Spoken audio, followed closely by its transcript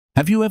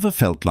Have you ever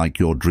felt like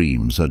your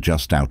dreams are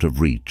just out of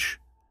reach?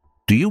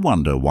 Do you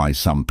wonder why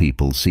some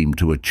people seem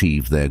to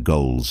achieve their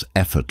goals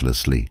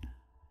effortlessly?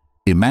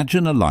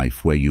 Imagine a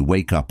life where you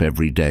wake up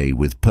every day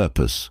with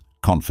purpose,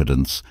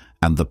 confidence,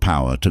 and the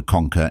power to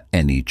conquer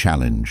any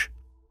challenge.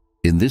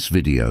 In this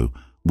video,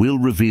 we'll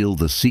reveal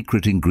the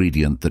secret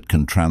ingredient that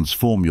can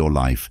transform your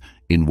life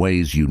in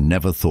ways you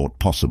never thought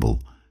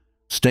possible.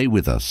 Stay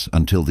with us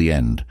until the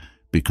end,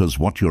 because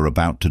what you're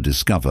about to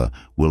discover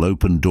will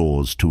open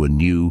doors to a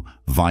new,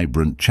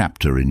 vibrant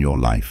chapter in your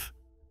life.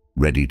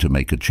 Ready to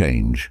make a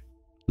change?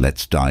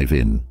 Let's dive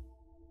in.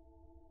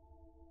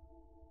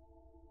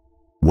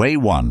 Way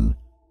 1.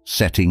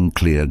 Setting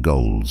clear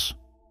goals.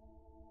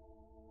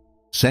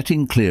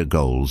 Setting clear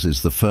goals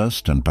is the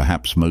first and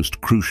perhaps most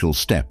crucial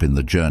step in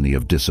the journey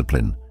of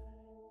discipline.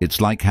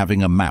 It's like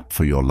having a map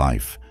for your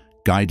life,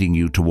 guiding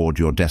you toward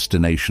your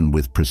destination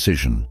with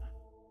precision.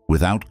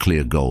 Without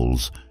clear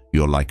goals,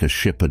 you're like a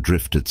ship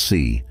adrift at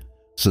sea,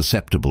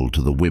 susceptible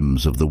to the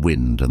whims of the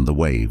wind and the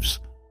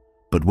waves.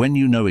 But when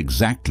you know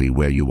exactly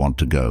where you want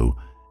to go,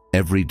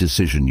 every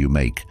decision you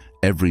make,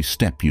 every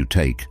step you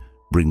take,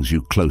 brings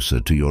you closer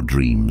to your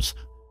dreams.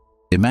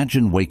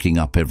 Imagine waking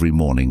up every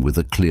morning with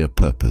a clear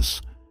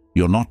purpose.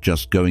 You're not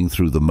just going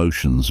through the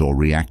motions or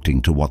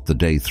reacting to what the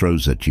day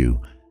throws at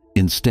you.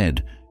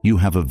 Instead, you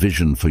have a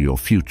vision for your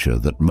future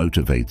that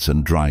motivates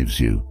and drives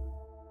you.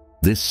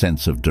 This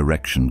sense of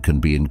direction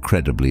can be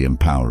incredibly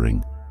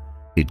empowering.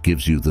 It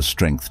gives you the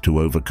strength to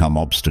overcome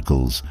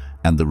obstacles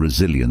and the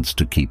resilience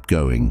to keep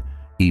going,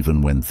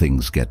 even when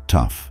things get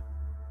tough.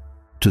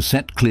 To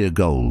set clear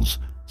goals,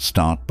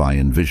 start by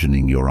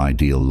envisioning your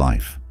ideal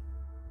life.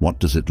 What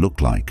does it look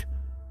like?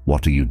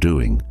 What are you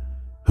doing?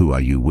 Who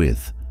are you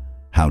with?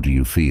 How do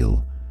you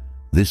feel?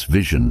 This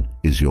vision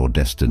is your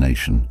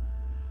destination.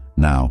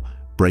 Now,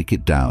 break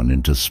it down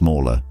into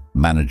smaller,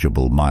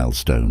 manageable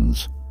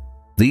milestones.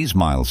 These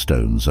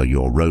milestones are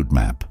your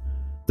roadmap.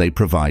 They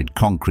provide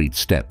concrete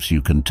steps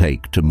you can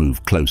take to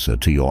move closer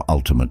to your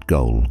ultimate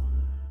goal.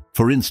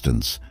 For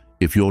instance,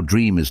 if your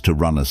dream is to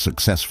run a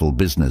successful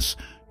business,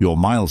 your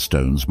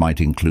milestones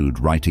might include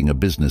writing a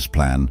business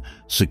plan,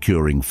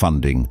 securing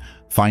funding,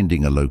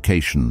 finding a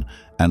location,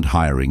 and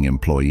hiring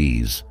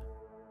employees.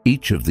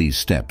 Each of these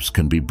steps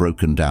can be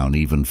broken down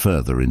even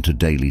further into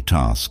daily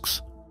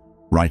tasks.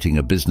 Writing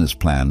a business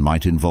plan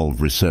might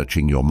involve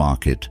researching your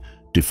market,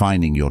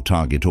 defining your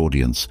target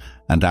audience,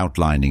 and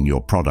outlining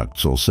your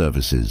products or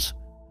services.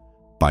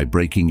 By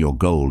breaking your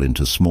goal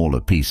into smaller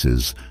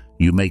pieces,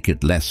 you make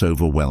it less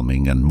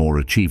overwhelming and more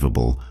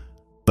achievable.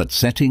 But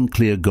setting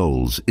clear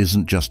goals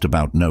isn't just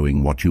about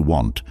knowing what you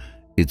want,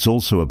 it's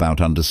also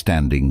about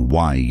understanding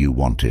why you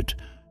want it.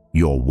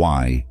 Your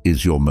why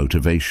is your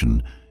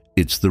motivation.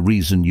 It's the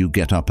reason you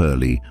get up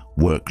early,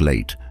 work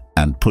late,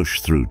 and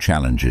push through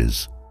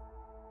challenges.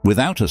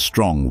 Without a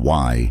strong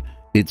why,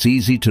 it's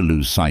easy to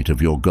lose sight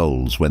of your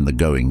goals when the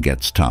going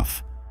gets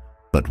tough.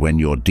 But when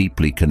you're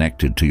deeply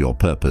connected to your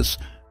purpose,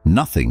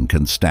 nothing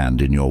can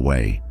stand in your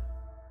way.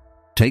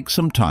 Take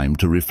some time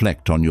to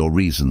reflect on your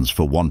reasons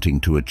for wanting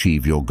to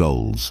achieve your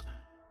goals.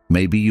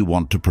 Maybe you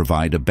want to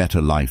provide a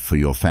better life for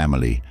your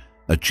family,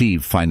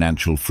 achieve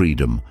financial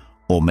freedom,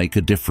 or make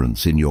a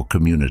difference in your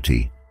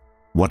community.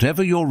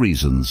 Whatever your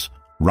reasons,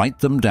 write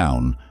them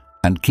down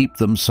and keep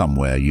them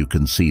somewhere you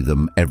can see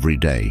them every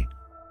day.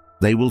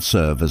 They will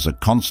serve as a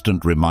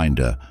constant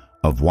reminder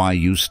of why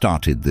you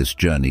started this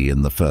journey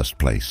in the first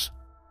place.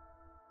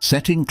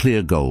 Setting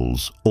clear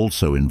goals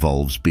also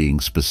involves being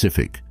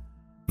specific.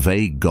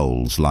 Vague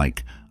goals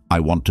like, "I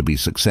want to be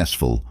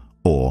successful,"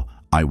 or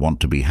 "I want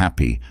to be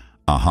happy,"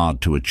 are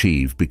hard to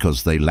achieve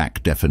because they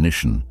lack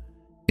definition.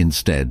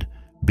 Instead,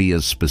 be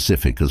as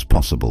specific as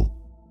possible.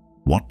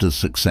 What does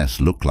success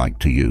look like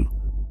to you?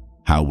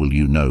 How will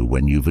you know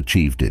when you've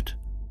achieved it?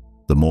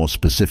 The more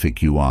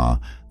specific you are,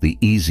 the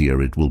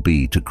easier it will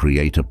be to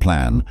create a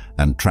plan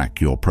and track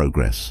your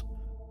progress.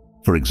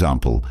 For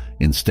example,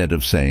 instead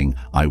of saying,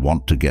 "I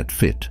want to get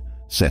fit,"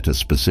 set a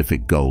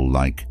specific goal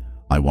like,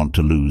 "I want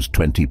to lose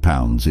 20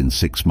 pounds in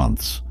 6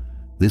 months."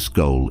 This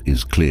goal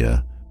is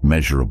clear,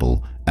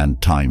 measurable,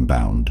 and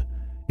time-bound.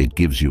 It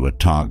gives you a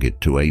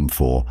target to aim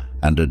for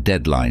and a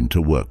deadline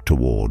to work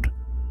toward.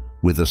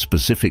 With a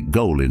specific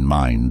goal in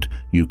mind,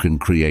 you can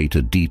create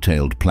a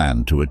detailed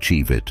plan to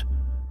achieve it.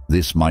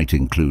 This might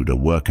include a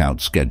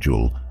workout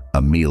schedule,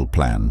 a meal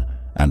plan,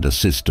 and a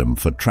system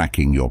for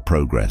tracking your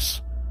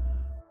progress.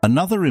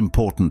 Another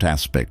important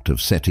aspect of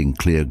setting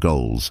clear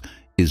goals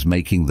is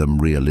making them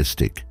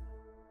realistic.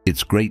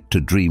 It's great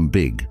to dream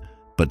big,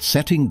 but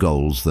setting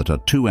goals that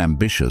are too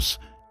ambitious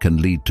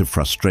can lead to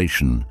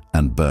frustration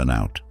and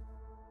burnout.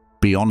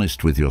 Be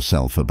honest with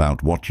yourself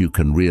about what you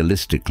can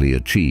realistically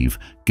achieve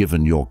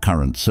given your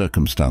current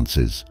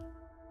circumstances.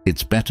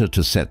 It's better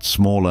to set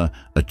smaller,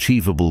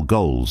 achievable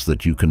goals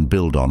that you can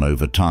build on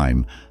over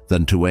time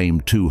than to aim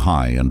too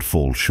high and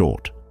fall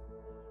short.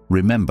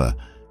 Remember,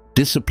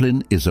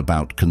 discipline is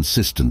about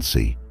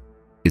consistency.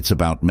 It's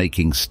about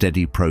making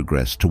steady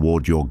progress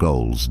toward your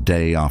goals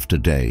day after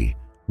day,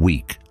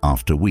 week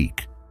after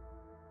week.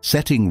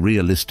 Setting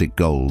realistic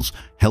goals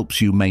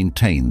helps you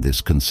maintain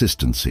this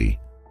consistency.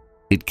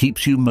 It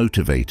keeps you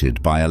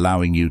motivated by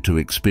allowing you to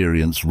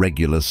experience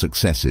regular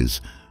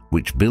successes,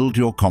 which build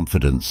your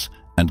confidence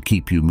and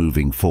keep you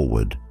moving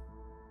forward.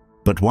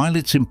 But while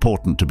it's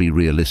important to be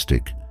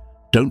realistic,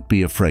 don't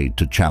be afraid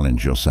to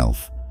challenge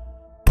yourself.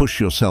 Push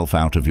yourself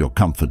out of your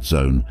comfort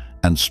zone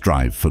and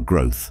strive for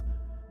growth.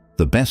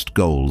 The best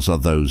goals are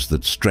those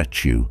that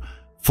stretch you,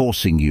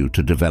 forcing you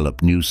to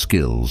develop new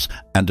skills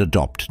and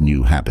adopt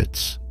new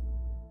habits.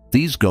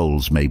 These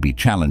goals may be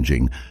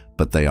challenging,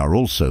 but they are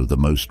also the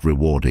most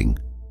rewarding.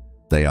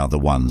 They are the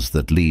ones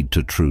that lead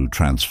to true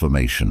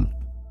transformation.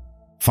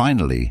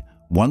 Finally,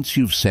 once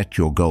you've set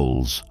your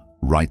goals,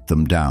 write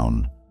them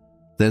down.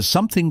 There's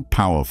something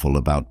powerful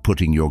about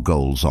putting your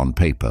goals on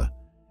paper.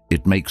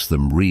 It makes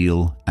them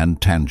real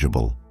and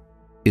tangible.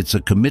 It's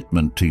a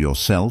commitment to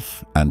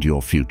yourself and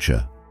your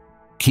future.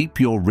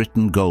 Keep your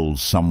written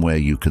goals somewhere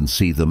you can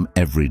see them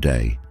every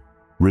day.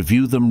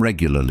 Review them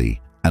regularly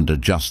and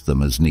adjust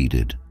them as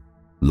needed.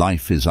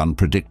 Life is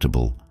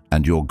unpredictable,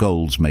 and your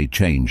goals may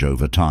change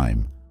over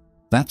time.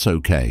 That's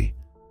okay.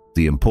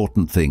 The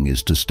important thing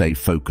is to stay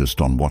focused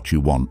on what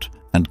you want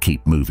and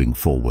keep moving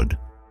forward.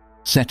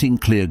 Setting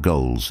clear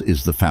goals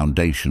is the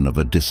foundation of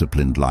a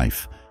disciplined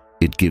life.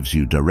 It gives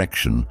you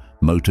direction,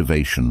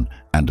 motivation,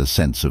 and a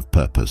sense of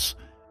purpose.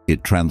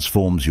 It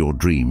transforms your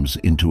dreams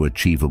into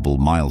achievable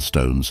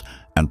milestones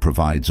and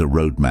provides a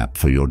roadmap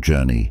for your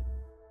journey.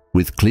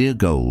 With clear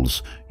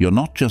goals, you're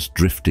not just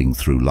drifting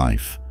through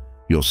life.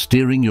 You're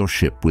steering your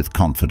ship with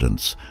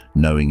confidence,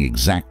 knowing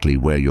exactly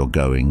where you're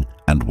going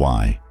and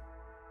why.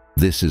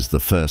 This is the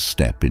first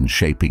step in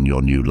shaping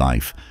your new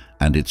life,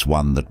 and it's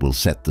one that will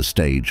set the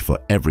stage for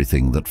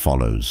everything that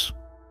follows.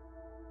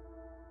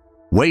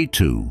 Way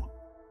 2.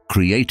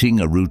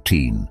 Creating a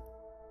routine.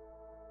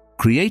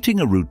 Creating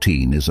a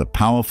routine is a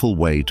powerful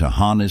way to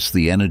harness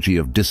the energy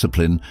of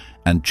discipline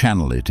and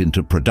channel it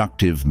into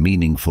productive,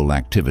 meaningful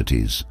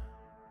activities.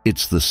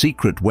 It's the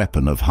secret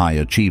weapon of high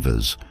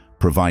achievers,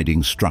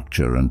 providing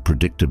structure and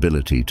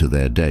predictability to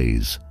their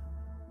days.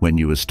 When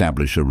you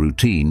establish a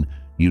routine,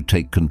 you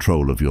take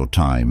control of your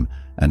time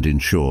and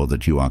ensure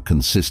that you are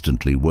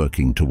consistently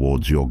working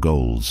towards your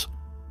goals.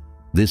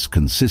 This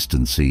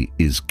consistency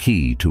is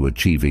key to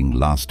achieving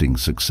lasting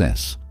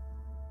success.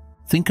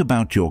 Think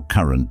about your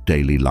current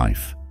daily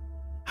life.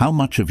 How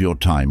much of your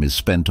time is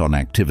spent on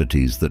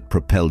activities that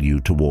propel you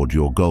toward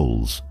your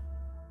goals?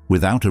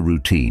 Without a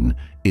routine,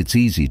 it's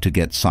easy to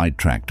get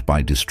sidetracked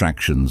by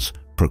distractions,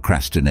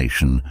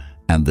 procrastination,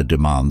 and the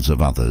demands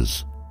of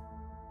others.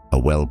 A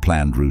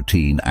well-planned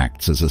routine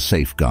acts as a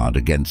safeguard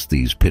against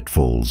these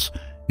pitfalls,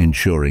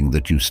 ensuring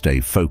that you stay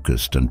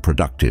focused and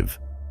productive.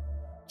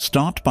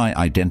 Start by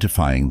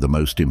identifying the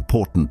most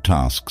important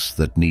tasks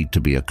that need to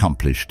be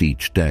accomplished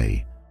each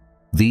day.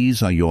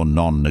 These are your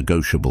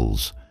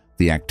non-negotiables,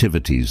 the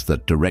activities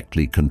that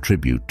directly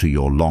contribute to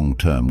your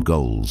long-term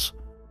goals.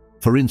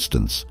 For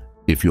instance,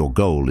 if your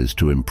goal is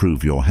to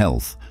improve your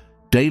health,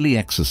 daily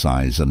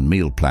exercise and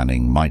meal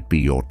planning might be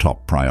your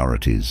top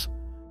priorities.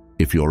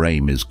 If your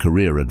aim is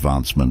career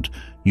advancement,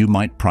 you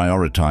might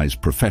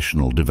prioritize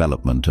professional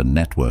development and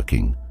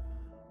networking.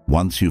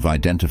 Once you've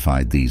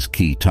identified these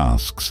key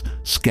tasks,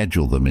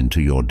 schedule them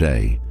into your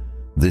day.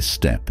 This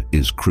step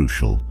is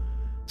crucial.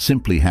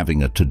 Simply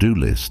having a to-do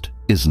list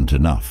isn't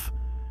enough.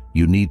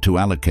 You need to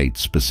allocate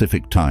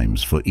specific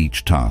times for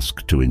each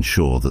task to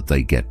ensure that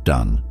they get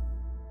done.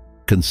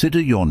 Consider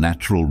your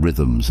natural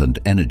rhythms and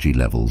energy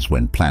levels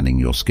when planning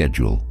your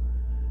schedule.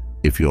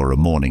 If you're a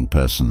morning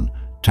person,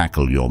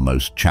 tackle your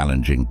most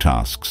challenging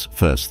tasks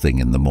first thing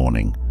in the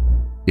morning.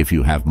 If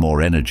you have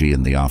more energy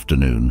in the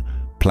afternoon,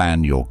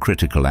 plan your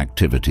critical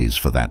activities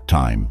for that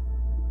time.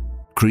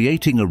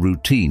 Creating a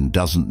routine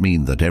doesn't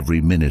mean that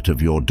every minute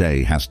of your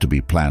day has to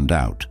be planned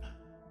out.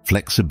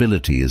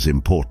 Flexibility is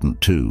important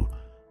too.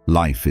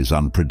 Life is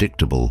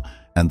unpredictable,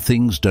 and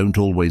things don't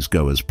always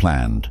go as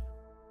planned.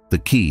 The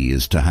key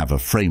is to have a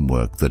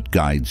framework that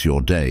guides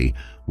your day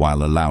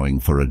while allowing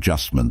for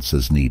adjustments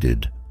as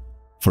needed.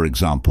 For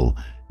example,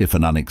 if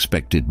an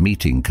unexpected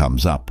meeting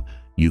comes up,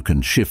 you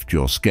can shift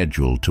your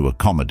schedule to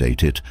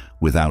accommodate it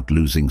without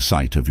losing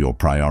sight of your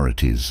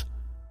priorities.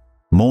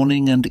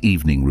 Morning and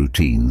evening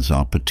routines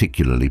are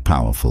particularly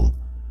powerful.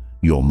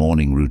 Your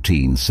morning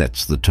routine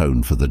sets the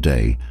tone for the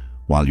day,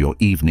 while your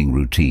evening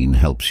routine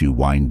helps you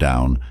wind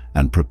down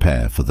and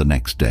prepare for the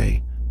next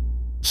day.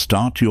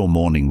 Start your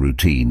morning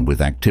routine with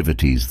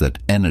activities that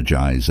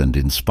energize and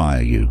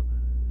inspire you.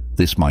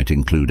 This might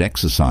include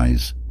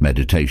exercise,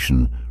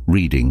 meditation,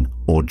 reading,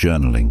 or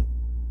journaling.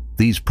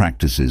 These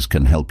practices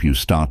can help you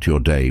start your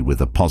day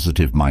with a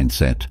positive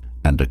mindset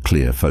and a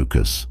clear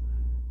focus.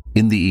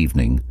 In the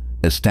evening,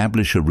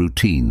 establish a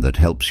routine that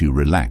helps you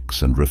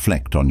relax and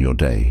reflect on your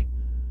day.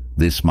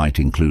 This might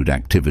include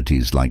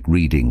activities like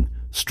reading,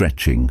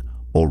 stretching,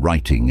 or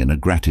writing in a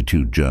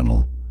gratitude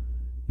journal.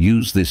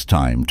 Use this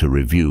time to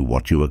review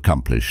what you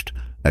accomplished,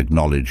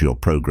 acknowledge your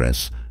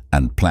progress,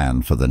 and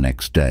plan for the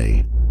next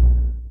day.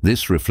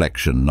 This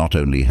reflection not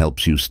only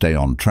helps you stay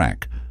on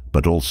track,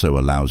 but also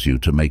allows you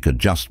to make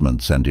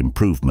adjustments and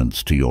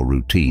improvements to your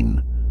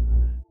routine.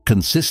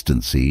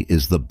 Consistency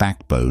is the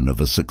backbone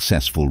of a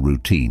successful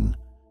routine.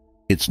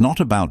 It's not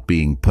about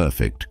being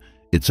perfect,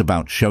 it's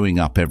about showing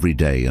up every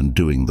day and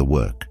doing the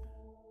work.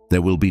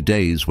 There will be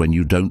days when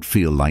you don't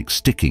feel like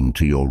sticking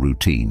to your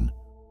routine.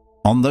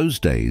 On those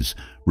days,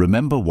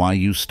 remember why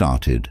you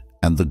started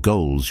and the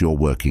goals you're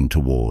working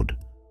toward.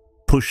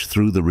 Push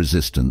through the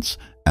resistance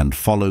and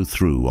follow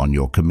through on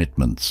your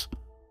commitments.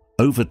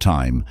 Over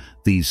time,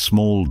 these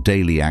small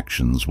daily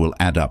actions will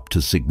add up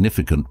to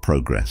significant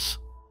progress.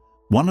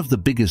 One of the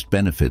biggest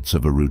benefits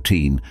of a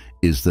routine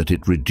is that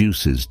it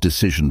reduces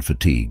decision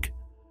fatigue.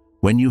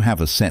 When you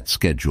have a set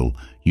schedule,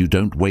 you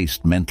don't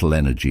waste mental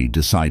energy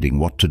deciding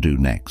what to do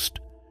next.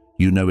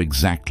 You know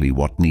exactly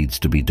what needs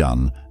to be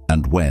done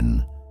and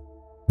when.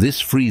 This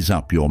frees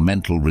up your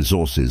mental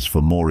resources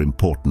for more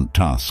important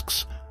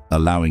tasks,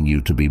 allowing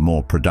you to be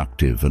more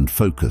productive and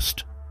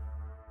focused.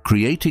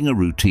 Creating a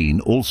routine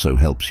also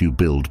helps you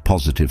build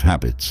positive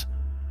habits.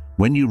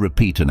 When you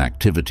repeat an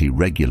activity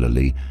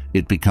regularly,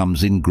 it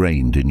becomes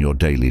ingrained in your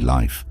daily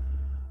life.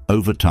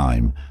 Over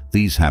time,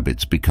 these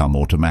habits become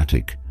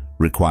automatic,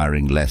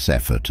 requiring less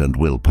effort and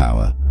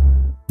willpower.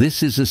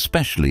 This is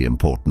especially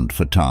important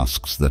for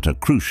tasks that are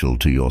crucial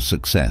to your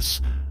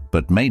success,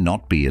 but may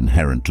not be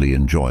inherently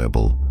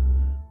enjoyable.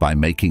 By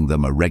making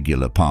them a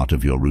regular part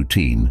of your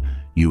routine,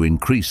 you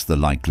increase the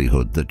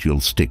likelihood that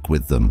you'll stick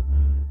with them.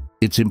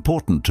 It's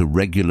important to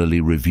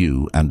regularly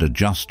review and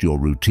adjust your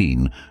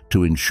routine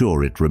to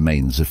ensure it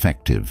remains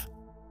effective.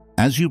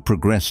 As you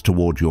progress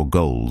toward your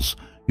goals,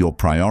 your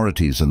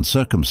priorities and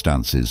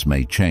circumstances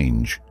may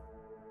change.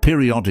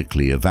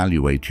 Periodically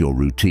evaluate your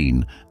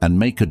routine and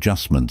make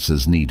adjustments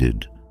as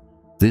needed.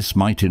 This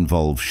might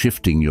involve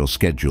shifting your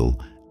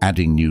schedule,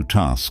 adding new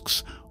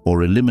tasks,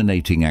 or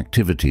eliminating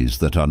activities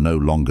that are no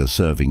longer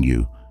serving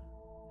you.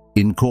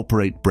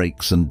 Incorporate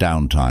breaks and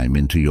downtime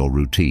into your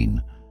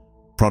routine.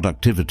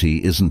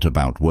 Productivity isn't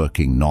about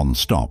working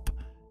non-stop,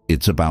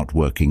 it's about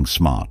working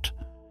smart.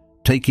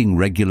 Taking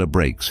regular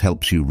breaks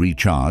helps you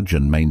recharge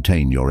and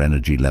maintain your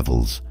energy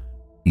levels.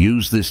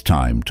 Use this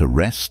time to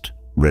rest,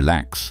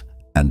 relax,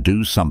 and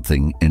do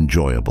something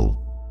enjoyable.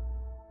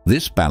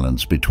 This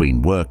balance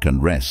between work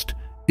and rest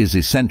is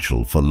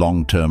essential for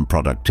long-term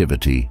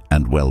productivity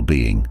and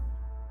well-being.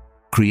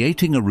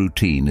 Creating a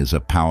routine is a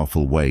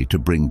powerful way to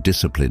bring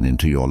discipline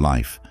into your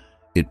life.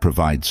 It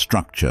provides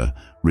structure,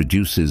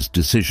 reduces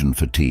decision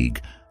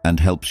fatigue, and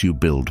helps you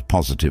build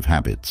positive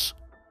habits.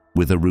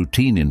 With a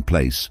routine in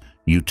place,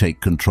 you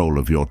take control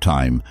of your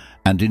time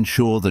and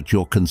ensure that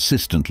you're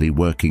consistently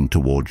working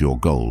toward your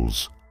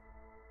goals.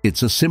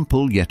 It's a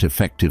simple yet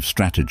effective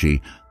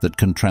strategy that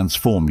can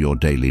transform your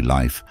daily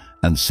life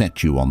and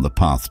set you on the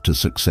path to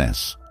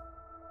success.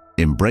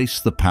 Embrace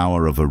the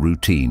power of a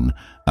routine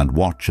and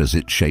watch as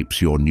it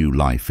shapes your new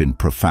life in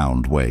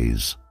profound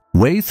ways.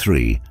 Way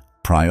 3.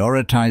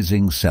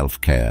 Prioritizing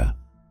self-care.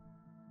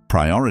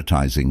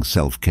 Prioritizing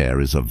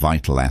self-care is a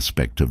vital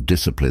aspect of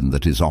discipline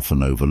that is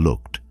often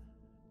overlooked.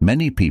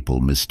 Many people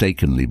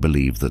mistakenly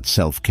believe that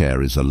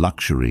self-care is a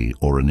luxury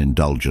or an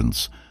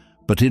indulgence,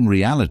 but in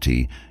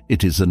reality,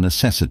 it is a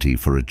necessity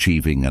for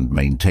achieving and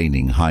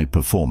maintaining high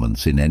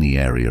performance in any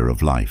area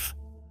of life.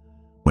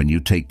 When you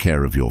take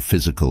care of your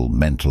physical,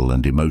 mental,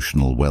 and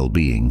emotional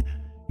well-being,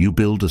 you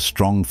build a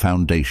strong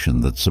foundation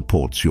that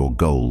supports your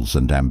goals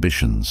and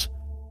ambitions.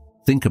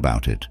 Think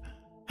about it.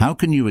 How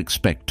can you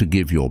expect to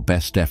give your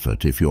best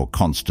effort if you're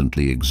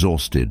constantly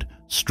exhausted,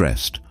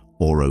 stressed,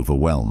 or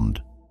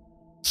overwhelmed?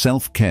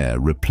 Self-care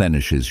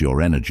replenishes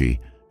your energy,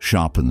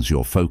 sharpens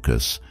your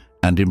focus,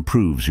 and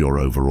improves your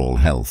overall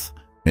health,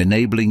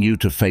 enabling you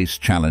to face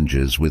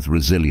challenges with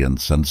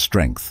resilience and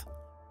strength.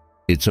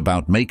 It's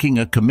about making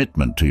a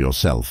commitment to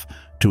yourself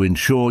to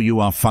ensure you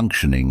are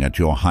functioning at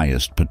your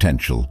highest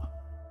potential.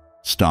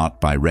 Start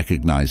by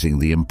recognizing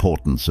the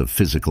importance of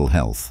physical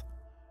health.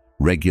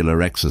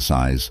 Regular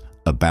exercise,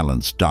 a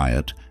balanced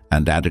diet,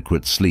 and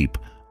adequate sleep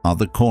are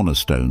the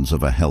cornerstones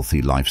of a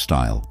healthy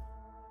lifestyle.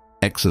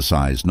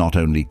 Exercise not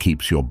only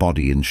keeps your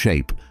body in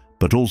shape,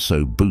 but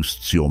also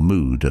boosts your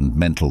mood and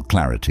mental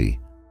clarity.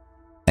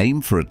 Aim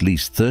for at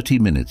least 30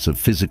 minutes of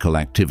physical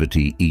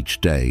activity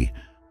each day,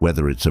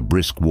 whether it's a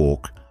brisk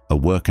walk, a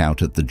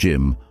workout at the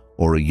gym,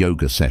 or a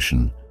yoga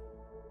session.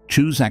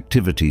 Choose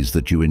activities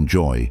that you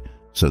enjoy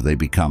so they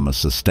become a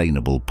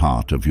sustainable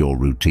part of your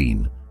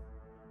routine.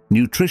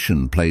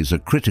 Nutrition plays a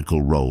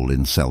critical role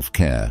in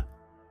self-care.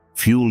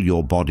 Fuel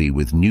your body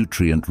with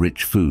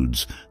nutrient-rich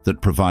foods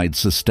that provide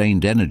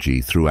sustained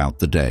energy throughout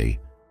the day.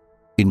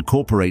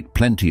 Incorporate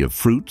plenty of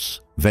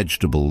fruits,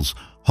 vegetables,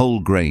 whole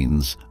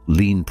grains,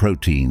 lean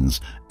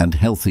proteins, and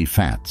healthy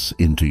fats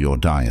into your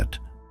diet.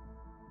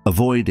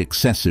 Avoid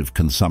excessive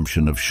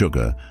consumption of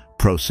sugar,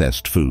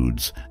 processed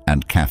foods,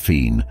 and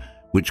caffeine,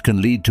 which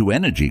can lead to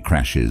energy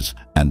crashes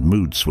and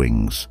mood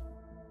swings.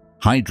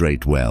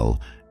 Hydrate well,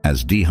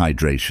 as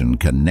dehydration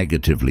can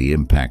negatively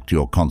impact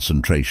your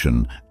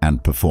concentration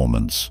and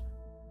performance.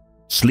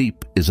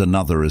 Sleep is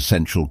another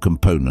essential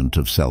component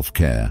of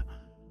self-care.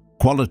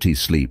 Quality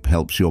sleep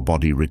helps your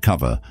body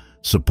recover,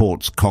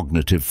 supports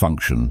cognitive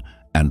function,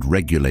 and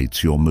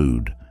regulates your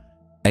mood.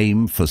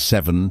 Aim for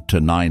 7 to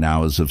 9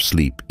 hours of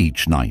sleep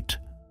each night.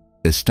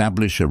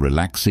 Establish a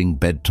relaxing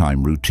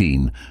bedtime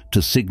routine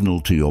to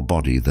signal to your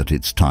body that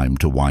it's time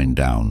to wind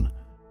down.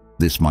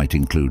 This might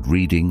include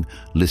reading,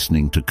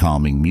 listening to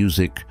calming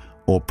music,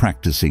 or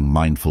practicing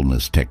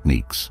mindfulness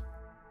techniques.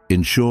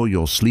 Ensure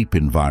your sleep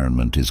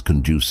environment is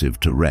conducive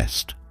to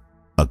rest.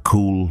 A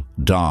cool,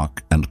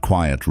 dark, and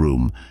quiet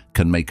room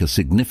can make a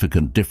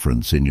significant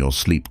difference in your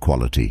sleep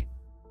quality.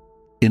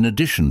 In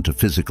addition to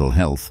physical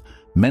health,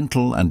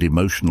 mental and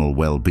emotional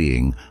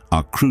well-being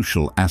are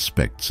crucial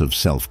aspects of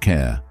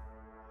self-care.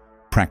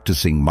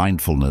 Practicing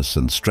mindfulness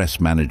and stress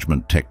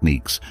management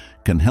techniques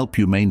can help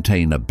you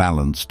maintain a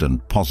balanced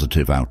and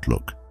positive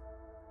outlook.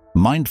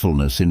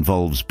 Mindfulness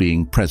involves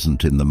being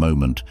present in the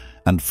moment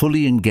and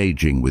fully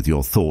engaging with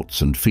your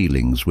thoughts and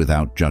feelings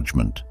without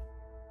judgment.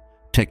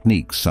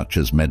 Techniques such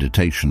as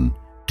meditation,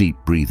 deep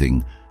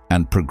breathing,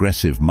 and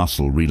progressive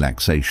muscle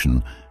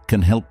relaxation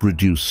can help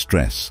reduce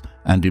stress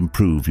and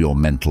improve your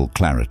mental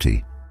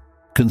clarity.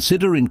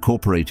 Consider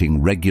incorporating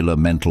regular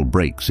mental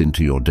breaks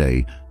into your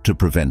day to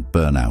prevent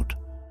burnout.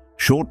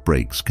 Short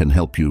breaks can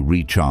help you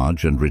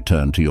recharge and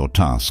return to your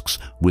tasks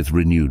with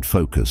renewed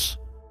focus.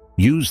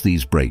 Use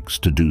these breaks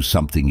to do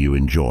something you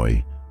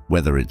enjoy,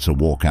 whether it's a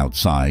walk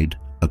outside,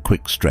 a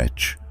quick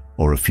stretch,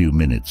 or a few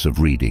minutes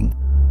of reading.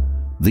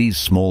 These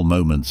small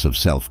moments of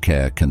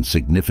self-care can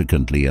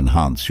significantly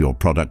enhance your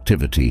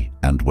productivity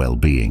and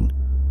well-being.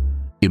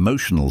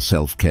 Emotional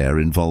self-care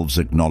involves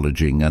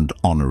acknowledging and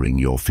honoring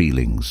your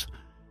feelings.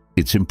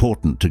 It's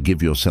important to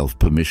give yourself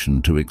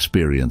permission to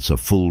experience a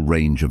full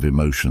range of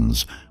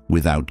emotions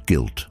without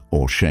guilt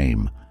or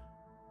shame.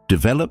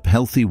 Develop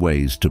healthy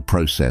ways to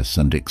process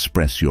and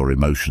express your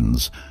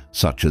emotions,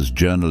 such as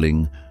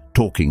journaling,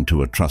 talking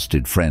to a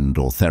trusted friend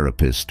or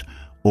therapist,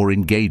 or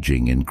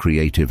engaging in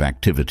creative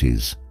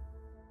activities.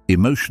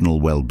 Emotional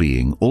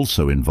well-being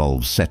also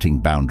involves setting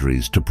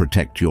boundaries to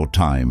protect your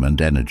time and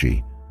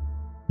energy.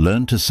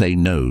 Learn to say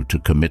no to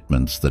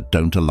commitments that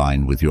don't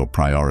align with your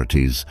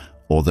priorities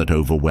or that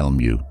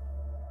overwhelm you.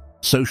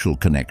 Social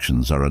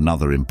connections are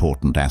another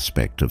important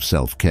aspect of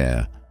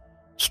self-care.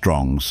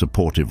 Strong,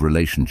 supportive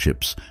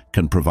relationships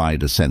can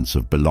provide a sense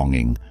of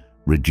belonging,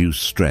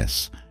 reduce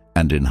stress,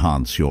 and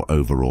enhance your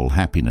overall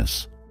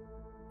happiness.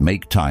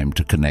 Make time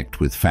to connect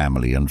with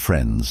family and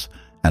friends,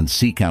 and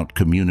seek out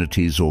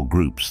communities or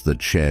groups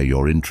that share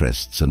your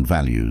interests and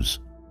values.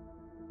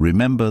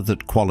 Remember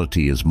that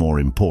quality is more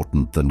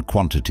important than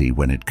quantity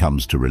when it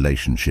comes to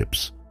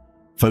relationships.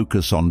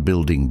 Focus on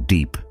building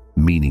deep,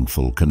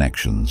 meaningful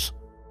connections.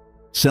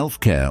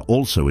 Self-care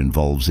also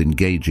involves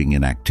engaging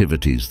in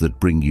activities that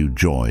bring you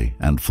joy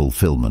and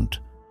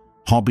fulfillment.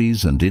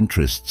 Hobbies and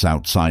interests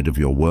outside of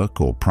your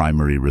work or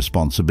primary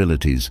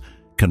responsibilities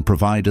can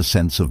provide a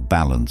sense of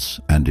balance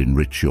and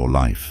enrich your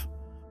life.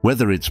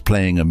 Whether it's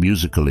playing a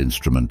musical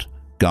instrument,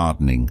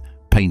 gardening,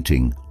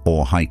 painting,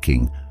 or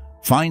hiking,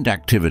 find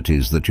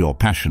activities that you're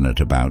passionate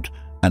about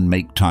and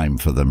make time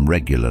for them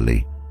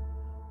regularly.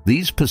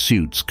 These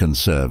pursuits can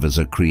serve as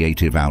a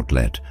creative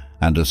outlet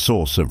and a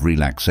source of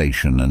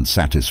relaxation and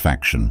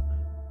satisfaction.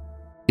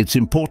 It's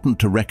important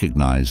to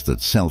recognize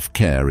that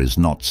self-care is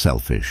not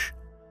selfish.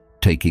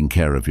 Taking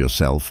care of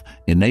yourself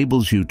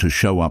enables you to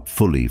show up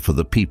fully for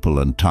the people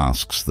and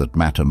tasks that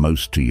matter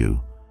most to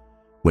you.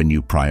 When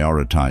you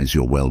prioritize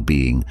your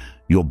well-being,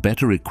 you're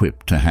better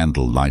equipped to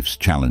handle life's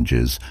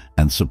challenges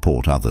and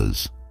support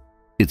others.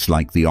 It's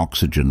like the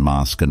oxygen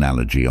mask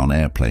analogy on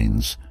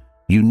airplanes.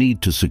 You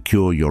need to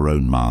secure your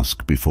own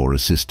mask before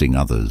assisting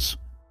others.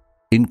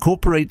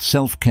 Incorporate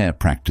self-care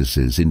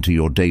practices into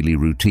your daily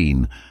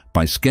routine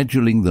by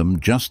scheduling them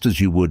just as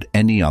you would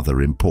any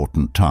other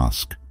important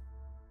task.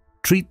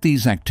 Treat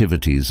these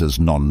activities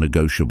as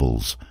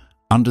non-negotiables,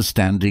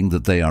 understanding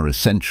that they are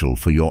essential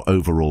for your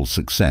overall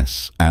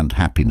success and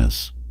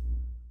happiness.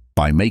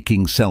 By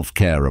making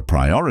self-care a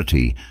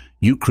priority,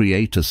 you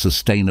create a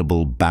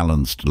sustainable,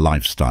 balanced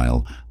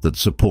lifestyle that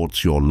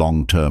supports your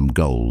long-term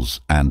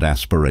goals and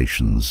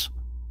aspirations.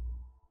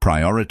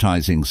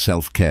 Prioritizing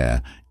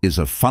self-care is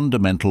a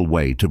fundamental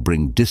way to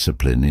bring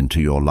discipline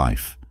into your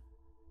life.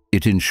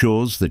 It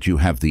ensures that you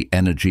have the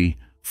energy,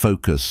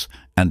 focus,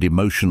 and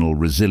emotional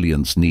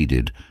resilience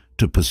needed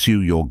to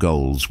pursue your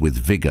goals with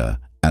vigor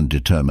and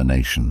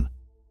determination.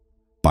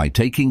 By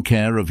taking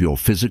care of your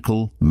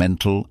physical,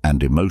 mental,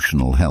 and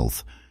emotional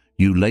health,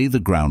 you lay the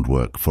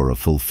groundwork for a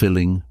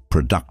fulfilling,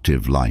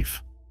 productive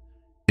life.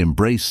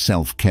 Embrace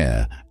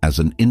self-care as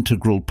an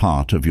integral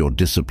part of your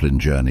discipline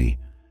journey,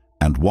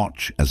 and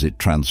watch as it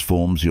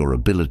transforms your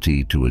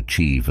ability to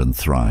achieve and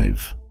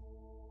thrive.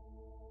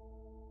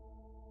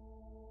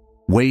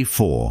 Way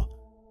 4.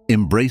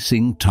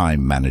 Embracing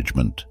time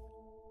management.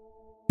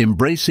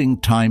 Embracing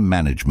time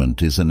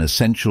management is an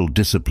essential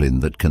discipline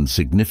that can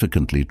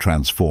significantly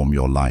transform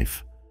your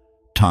life.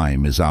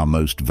 Time is our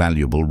most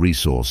valuable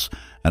resource,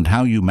 and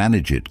how you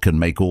manage it can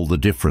make all the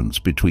difference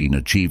between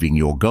achieving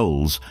your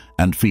goals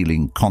and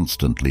feeling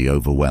constantly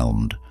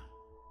overwhelmed.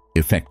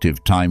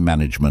 Effective time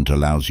management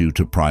allows you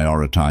to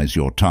prioritize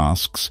your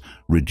tasks,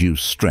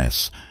 reduce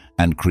stress,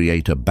 and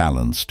create a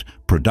balanced,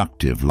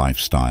 productive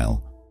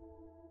lifestyle.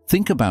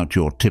 Think about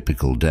your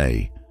typical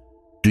day.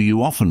 Do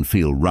you often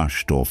feel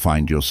rushed or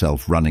find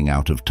yourself running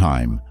out of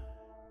time?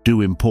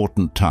 Do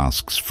important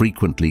tasks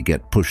frequently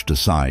get pushed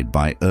aside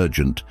by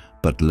urgent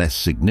but less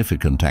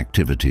significant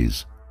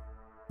activities?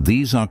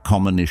 These are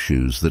common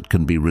issues that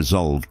can be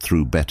resolved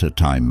through better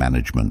time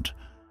management.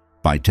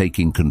 By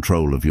taking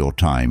control of your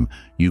time,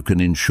 you can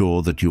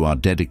ensure that you are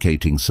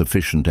dedicating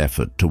sufficient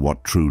effort to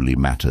what truly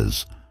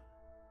matters.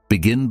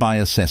 Begin by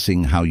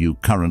assessing how you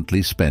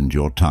currently spend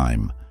your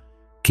time.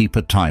 Keep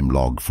a time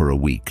log for a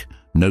week,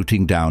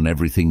 noting down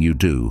everything you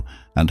do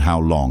and how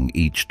long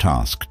each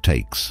task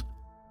takes.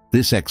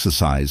 This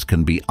exercise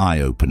can be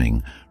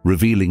eye-opening,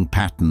 revealing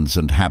patterns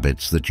and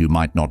habits that you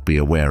might not be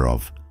aware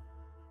of.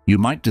 You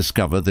might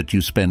discover that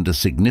you spend a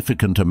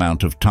significant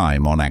amount of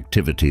time on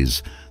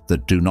activities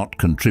that do not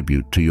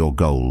contribute to your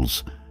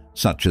goals,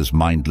 such as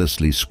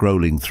mindlessly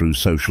scrolling through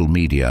social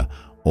media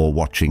or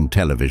watching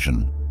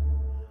television.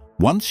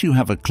 Once you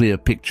have a clear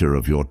picture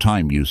of your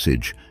time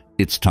usage,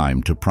 it's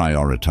time to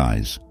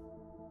prioritize.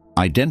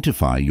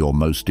 Identify your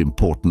most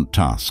important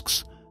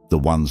tasks, the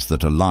ones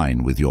that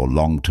align with your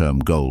long-term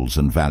goals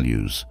and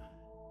values.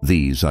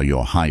 These are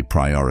your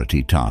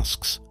high-priority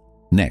tasks.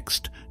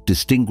 Next,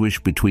 distinguish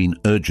between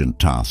urgent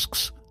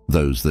tasks,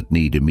 those that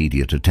need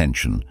immediate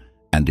attention,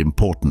 and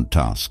important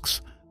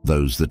tasks,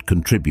 those that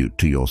contribute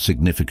to your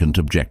significant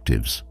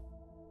objectives.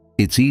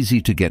 It's easy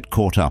to get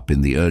caught up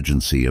in the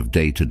urgency of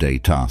day-to-day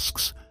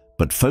tasks,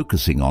 but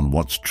focusing on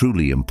what's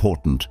truly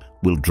important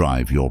will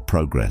drive your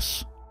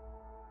progress.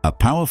 A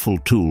powerful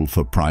tool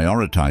for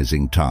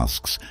prioritizing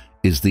tasks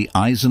is the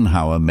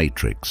Eisenhower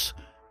matrix,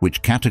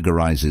 which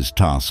categorizes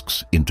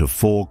tasks into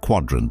 4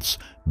 quadrants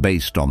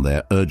based on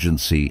their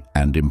urgency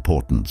and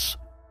importance.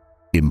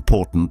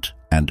 Important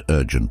and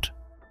urgent.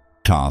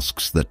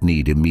 Tasks that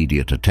need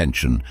immediate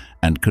attention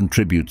and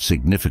contribute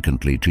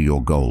significantly to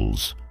your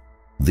goals.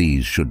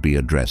 These should be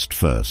addressed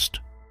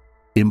first.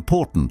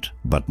 Important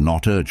but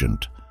not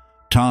urgent.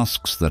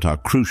 Tasks that are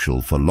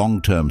crucial for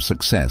long-term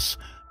success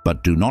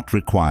but do not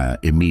require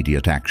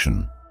immediate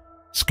action.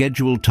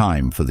 Schedule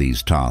time for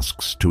these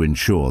tasks to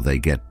ensure they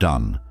get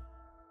done.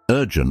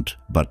 Urgent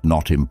but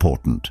not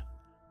important.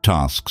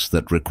 Tasks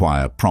that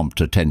require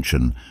prompt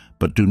attention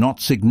but do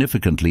not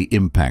significantly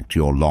impact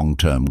your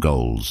long-term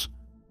goals.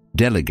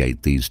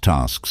 Delegate these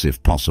tasks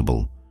if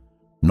possible.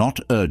 Not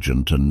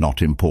urgent and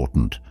not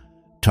important.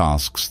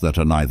 Tasks that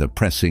are neither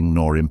pressing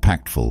nor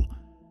impactful.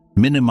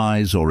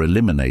 Minimize or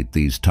eliminate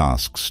these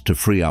tasks to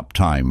free up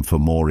time for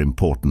more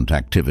important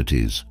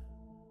activities.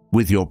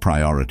 With your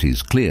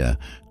priorities clear,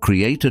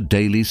 create a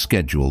daily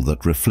schedule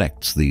that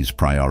reflects these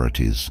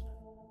priorities.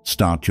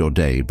 Start your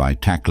day by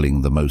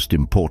tackling the most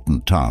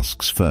important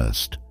tasks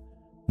first.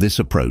 This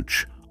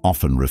approach,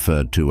 often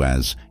referred to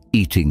as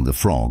eating the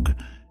frog,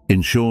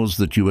 ensures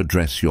that you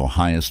address your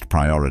highest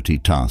priority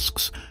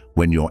tasks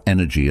when your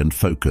energy and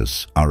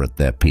focus are at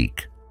their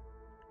peak.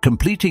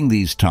 Completing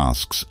these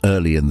tasks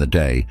early in the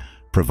day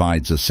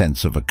provides a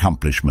sense of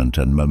accomplishment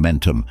and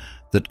momentum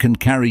that can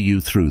carry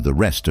you through the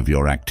rest of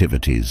your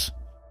activities.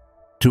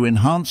 To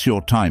enhance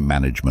your time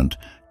management,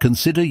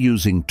 consider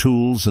using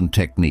tools and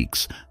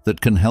techniques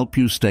that can help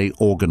you stay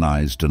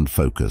organized and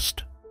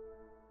focused.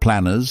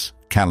 Planners,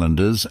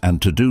 calendars,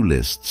 and to-do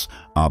lists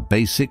are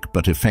basic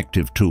but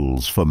effective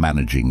tools for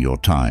managing your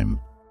time.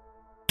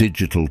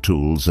 Digital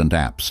tools and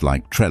apps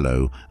like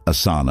Trello,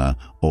 Asana,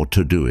 or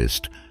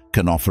Todoist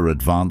can offer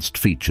advanced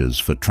features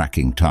for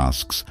tracking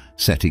tasks,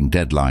 setting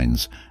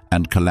deadlines,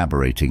 and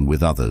collaborating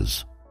with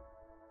others.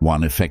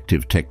 One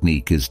effective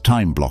technique is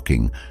time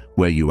blocking,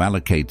 where you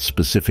allocate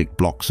specific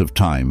blocks of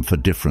time for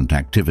different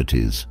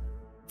activities.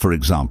 For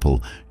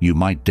example, you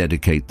might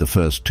dedicate the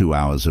first 2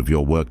 hours of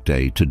your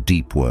workday to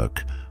deep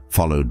work,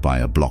 followed by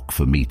a block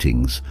for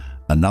meetings,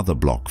 another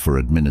block for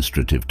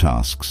administrative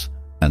tasks,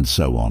 and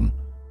so on.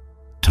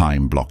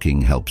 Time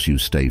blocking helps you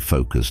stay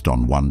focused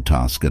on one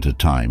task at a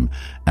time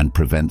and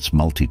prevents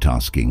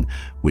multitasking,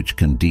 which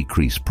can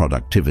decrease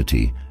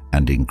productivity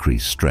and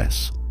increase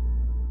stress.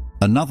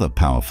 Another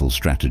powerful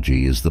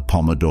strategy is the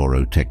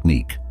Pomodoro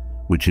technique,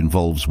 which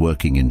involves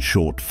working in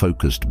short,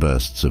 focused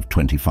bursts of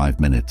 25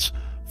 minutes,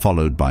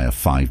 followed by a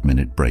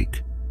 5-minute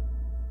break.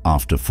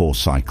 After 4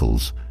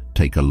 cycles,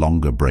 take a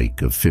longer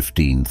break of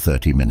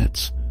 15-30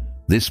 minutes.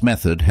 This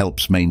method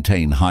helps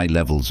maintain high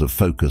levels of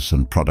focus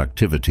and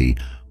productivity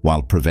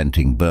while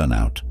preventing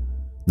burnout.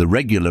 The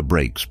regular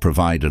breaks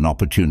provide an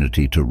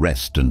opportunity to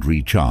rest and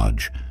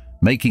recharge,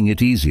 making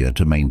it easier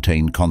to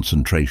maintain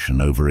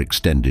concentration over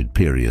extended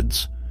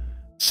periods.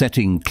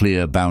 Setting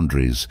clear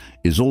boundaries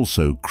is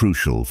also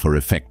crucial for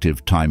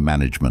effective time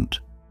management.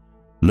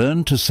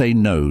 Learn to say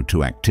no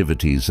to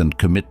activities and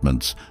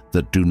commitments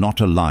that do not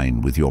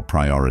align with your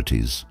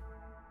priorities.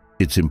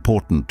 It's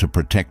important to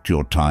protect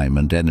your time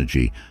and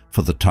energy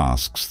for the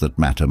tasks that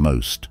matter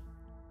most.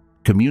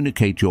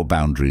 Communicate your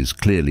boundaries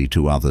clearly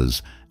to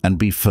others and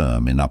be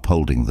firm in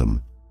upholding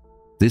them.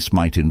 This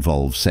might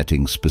involve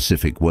setting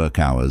specific work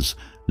hours,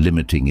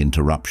 limiting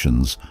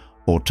interruptions,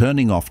 or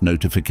turning off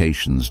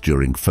notifications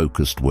during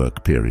focused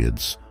work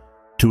periods.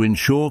 To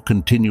ensure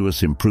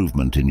continuous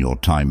improvement in your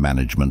time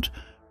management,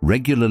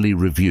 regularly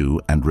review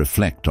and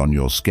reflect on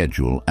your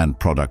schedule and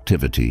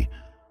productivity.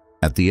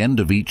 At the end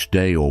of each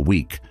day or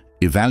week,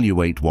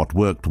 evaluate what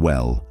worked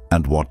well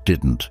and what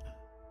didn't.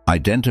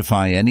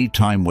 Identify any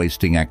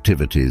time-wasting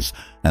activities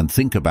and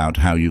think about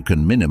how you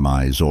can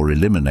minimize or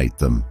eliminate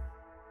them.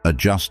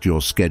 Adjust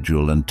your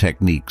schedule and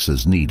techniques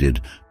as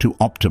needed to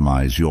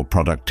optimize your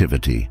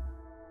productivity.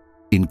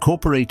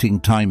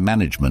 Incorporating time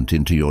management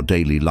into your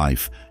daily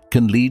life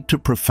can lead to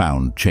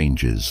profound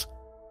changes.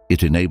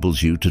 It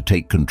enables you to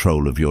take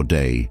control of your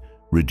day,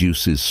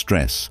 reduces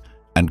stress,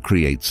 and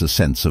creates a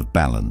sense of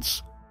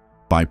balance.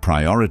 By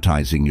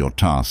prioritizing your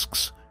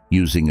tasks,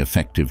 using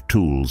effective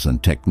tools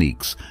and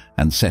techniques,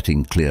 and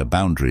setting clear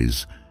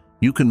boundaries,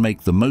 you can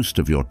make the most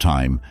of your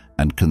time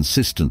and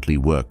consistently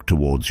work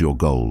towards your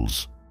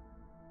goals.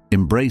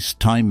 Embrace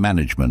time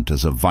management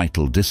as a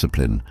vital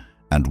discipline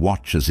and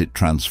watch as it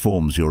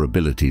transforms your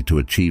ability to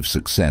achieve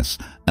success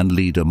and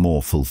lead a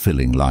more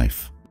fulfilling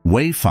life.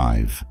 Way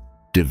 5.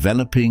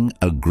 Developing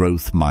a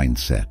growth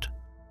mindset.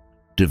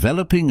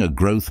 Developing a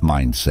growth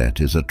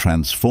mindset is a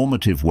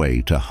transformative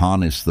way to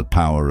harness the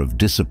power of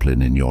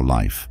discipline in your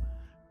life.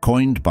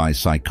 Coined by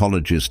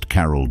psychologist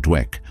Carol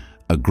Dweck,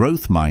 a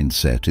growth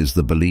mindset is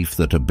the belief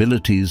that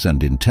abilities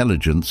and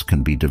intelligence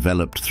can be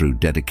developed through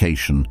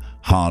dedication,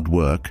 hard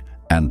work,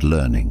 and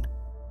learning.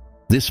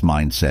 This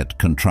mindset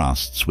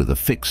contrasts with a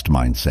fixed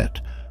mindset,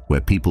 where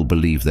people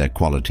believe their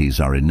qualities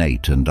are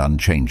innate and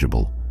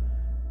unchangeable.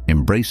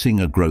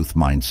 Embracing a growth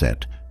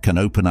mindset can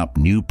open up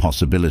new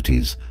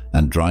possibilities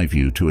and drive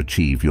you to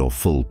achieve your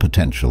full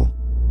potential.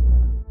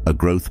 A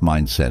growth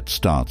mindset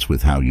starts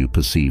with how you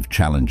perceive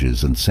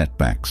challenges and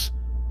setbacks.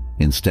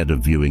 Instead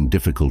of viewing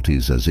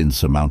difficulties as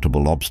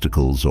insurmountable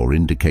obstacles or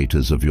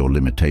indicators of your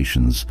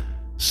limitations,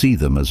 see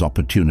them as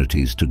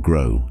opportunities to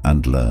grow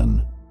and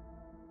learn.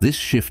 This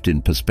shift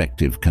in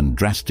perspective can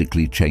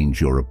drastically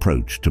change your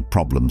approach to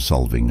problem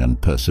solving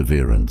and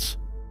perseverance.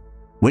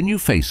 When you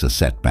face a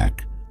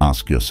setback,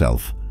 ask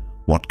yourself,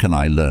 what can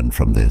I learn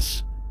from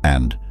this?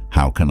 And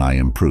how can I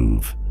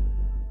improve?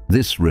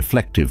 This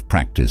reflective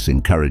practice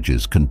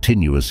encourages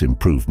continuous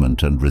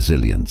improvement and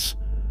resilience.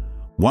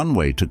 One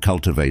way to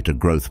cultivate a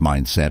growth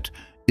mindset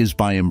is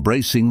by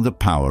embracing the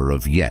power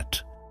of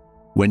yet.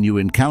 When you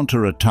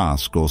encounter a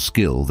task or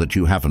skill that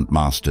you haven't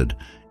mastered,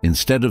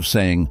 instead of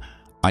saying,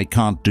 I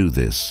can't do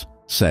this,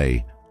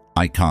 say,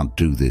 I can't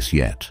do this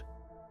yet.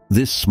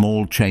 This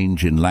small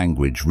change in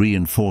language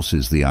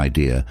reinforces the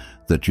idea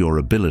that your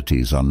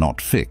abilities are not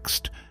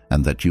fixed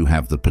and that you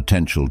have the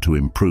potential to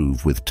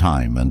improve with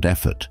time and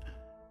effort.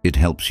 It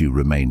helps you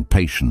remain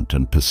patient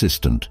and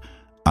persistent,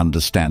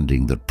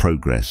 understanding that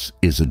progress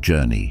is a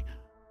journey.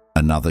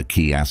 Another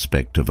key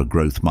aspect of a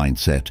growth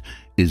mindset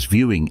is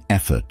viewing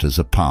effort as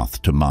a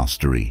path to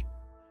mastery.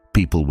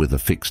 People with a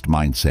fixed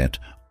mindset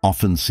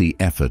often see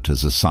effort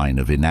as a sign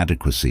of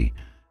inadequacy,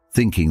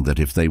 thinking that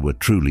if they were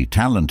truly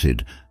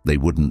talented, they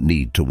wouldn't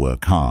need to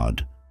work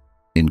hard.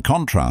 In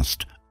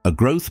contrast, a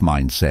growth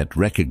mindset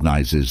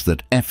recognizes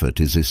that effort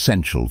is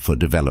essential for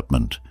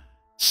development.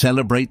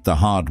 Celebrate the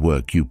hard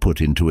work you put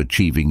into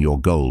achieving your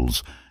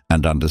goals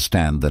and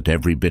understand that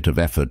every bit of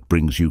effort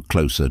brings you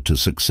closer to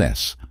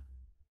success.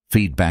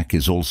 Feedback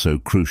is also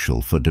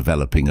crucial for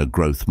developing a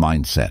growth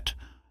mindset.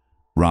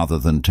 Rather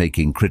than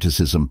taking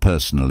criticism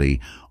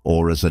personally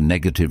or as a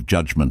negative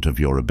judgment of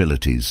your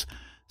abilities,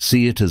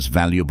 see it as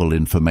valuable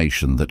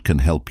information that can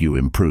help you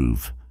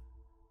improve.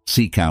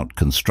 Seek out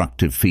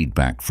constructive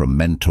feedback from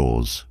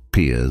mentors,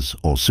 peers,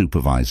 or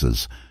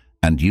supervisors,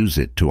 and use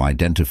it to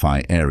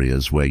identify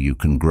areas where you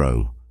can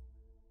grow.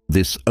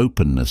 This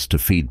openness to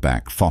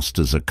feedback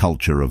fosters a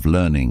culture of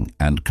learning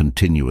and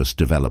continuous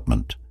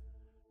development.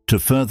 To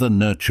further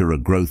nurture a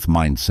growth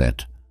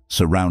mindset,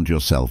 surround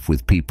yourself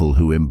with people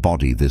who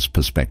embody this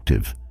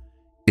perspective.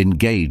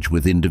 Engage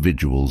with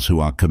individuals who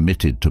are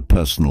committed to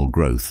personal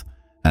growth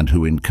and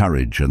who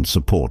encourage and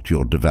support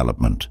your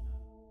development.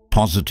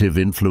 Positive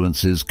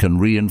influences can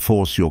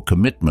reinforce your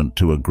commitment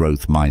to a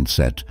growth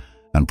mindset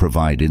and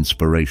provide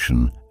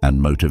inspiration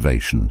and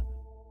motivation.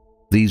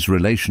 These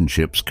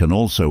relationships can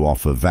also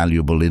offer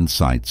valuable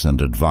insights and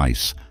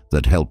advice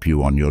that help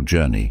you on your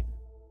journey.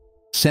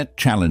 Set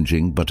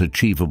challenging but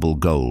achievable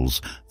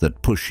goals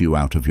that push you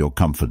out of your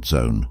comfort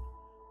zone.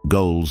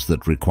 Goals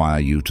that require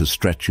you to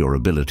stretch your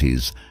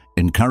abilities,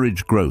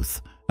 encourage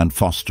growth, and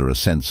foster a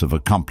sense of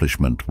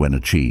accomplishment when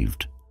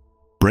achieved.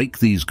 Break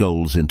these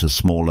goals into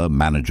smaller,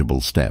 manageable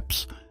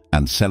steps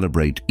and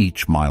celebrate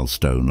each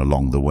milestone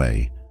along the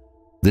way.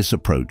 This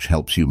approach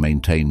helps you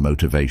maintain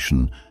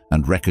motivation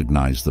and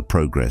recognize the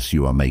progress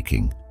you are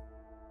making.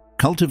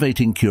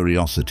 Cultivating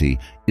curiosity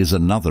is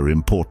another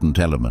important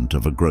element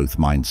of a growth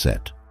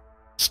mindset.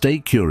 Stay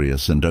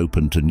curious and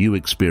open to new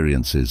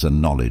experiences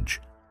and knowledge.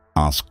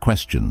 Ask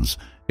questions,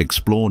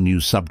 explore new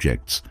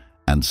subjects,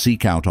 and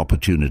seek out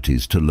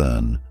opportunities to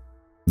learn.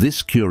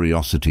 This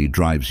curiosity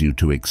drives you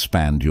to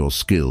expand your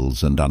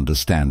skills and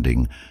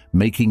understanding,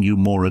 making you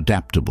more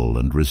adaptable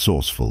and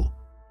resourceful.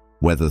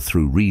 Whether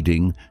through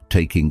reading,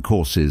 taking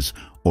courses,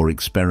 or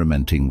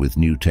experimenting with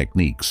new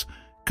techniques,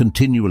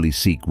 continually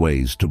seek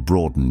ways to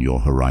broaden your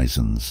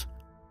horizons.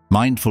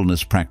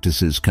 Mindfulness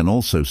practices can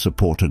also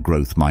support a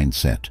growth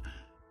mindset.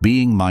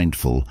 Being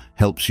mindful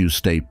helps you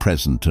stay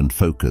present and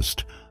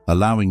focused,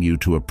 allowing you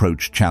to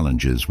approach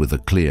challenges with a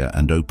clear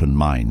and open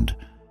mind.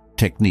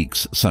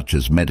 Techniques such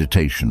as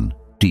meditation,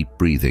 deep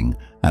breathing,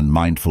 and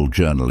mindful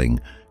journaling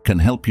can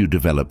help you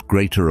develop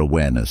greater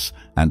awareness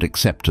and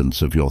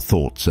acceptance of your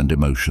thoughts and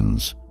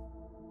emotions.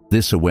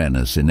 This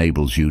awareness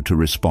enables you to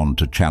respond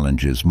to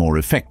challenges more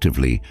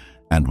effectively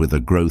and with a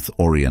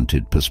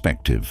growth-oriented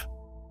perspective.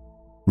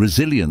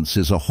 Resilience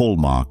is a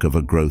hallmark of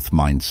a growth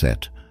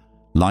mindset.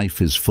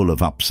 Life is full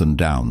of ups and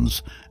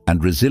downs,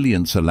 and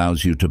resilience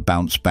allows you to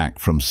bounce back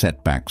from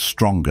setbacks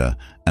stronger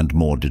and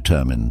more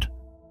determined.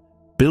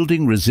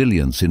 Building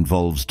resilience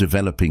involves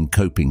developing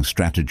coping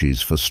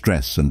strategies for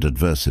stress and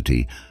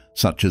adversity,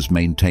 such as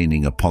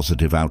maintaining a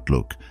positive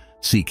outlook,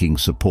 seeking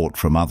support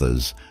from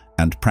others,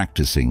 and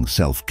practicing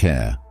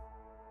self-care.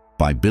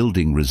 By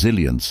building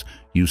resilience,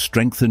 you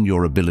strengthen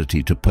your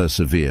ability to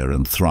persevere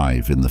and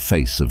thrive in the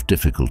face of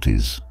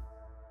difficulties.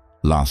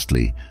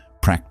 Lastly,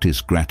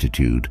 practice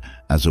gratitude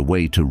as a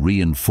way to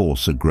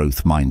reinforce a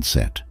growth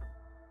mindset.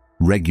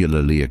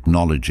 Regularly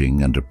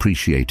acknowledging and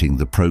appreciating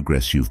the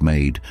progress you've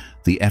made,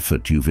 the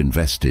effort you've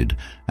invested,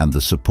 and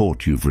the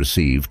support you've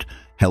received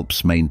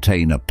helps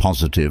maintain a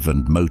positive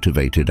and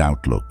motivated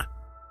outlook.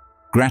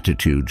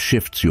 Gratitude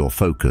shifts your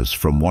focus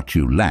from what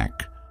you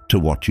lack to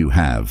what you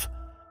have,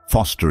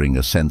 fostering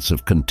a sense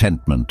of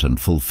contentment and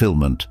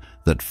fulfillment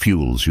that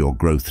fuels your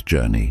growth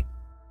journey.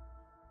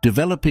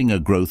 Developing a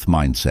growth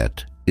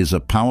mindset is a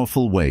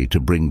powerful way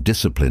to bring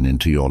discipline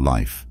into your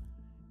life.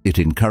 It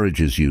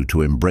encourages you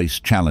to embrace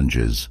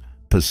challenges,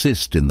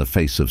 persist in the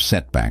face of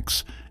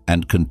setbacks,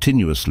 and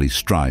continuously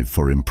strive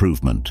for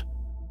improvement.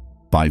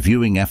 By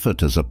viewing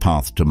effort as a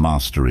path to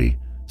mastery,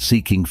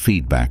 seeking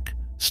feedback,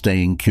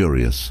 staying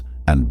curious,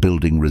 and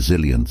building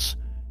resilience,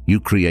 you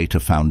create a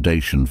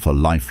foundation for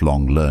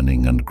lifelong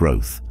learning and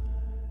growth.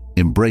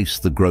 Embrace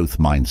the growth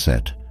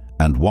mindset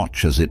and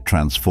watch as it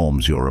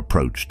transforms your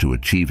approach to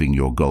achieving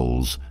your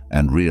goals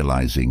and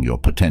realizing your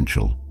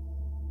potential.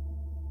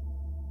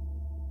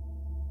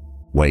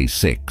 Way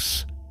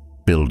 6.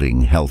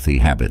 Building healthy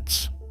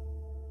habits.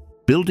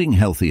 Building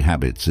healthy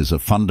habits is a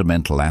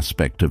fundamental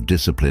aspect of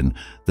discipline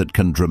that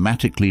can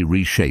dramatically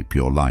reshape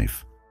your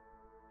life.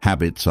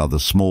 Habits are the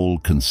small,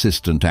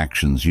 consistent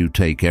actions you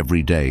take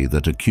every day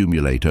that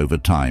accumulate over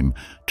time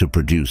to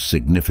produce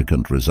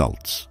significant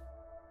results.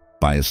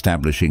 By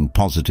establishing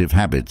positive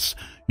habits,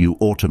 you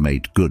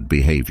automate good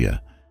behavior,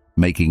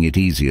 making it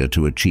easier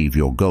to achieve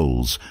your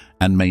goals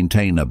and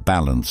maintain a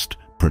balanced,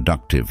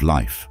 productive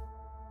life.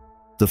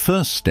 The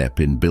first step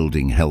in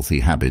building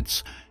healthy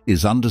habits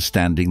is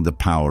understanding the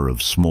power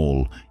of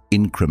small,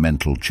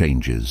 incremental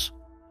changes.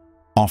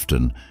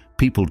 Often,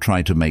 people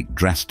try to make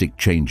drastic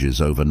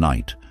changes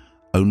overnight,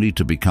 only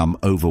to become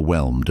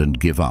overwhelmed and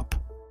give up.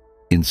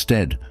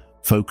 Instead,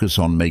 focus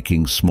on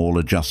making small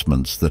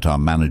adjustments that are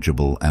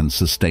manageable and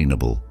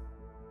sustainable.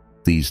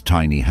 These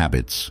tiny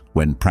habits,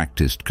 when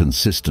practiced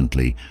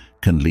consistently,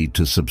 can lead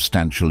to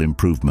substantial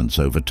improvements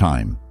over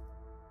time.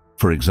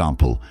 For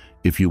example,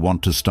 if you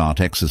want to start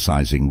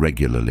exercising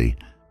regularly,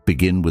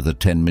 begin with a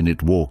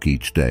 10-minute walk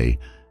each day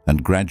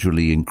and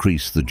gradually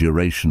increase the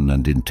duration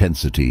and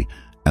intensity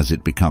as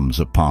it becomes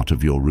a part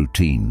of your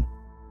routine.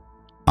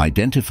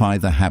 Identify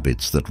the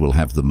habits that will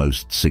have the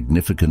most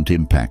significant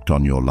impact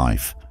on your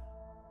life.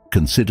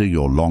 Consider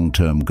your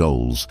long-term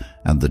goals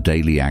and the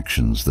daily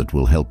actions that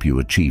will help you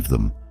achieve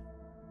them.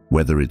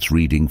 Whether it's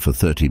reading for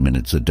 30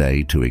 minutes a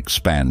day to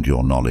expand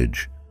your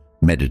knowledge,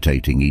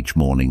 meditating each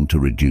morning to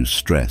reduce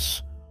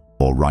stress,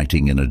 or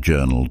writing in a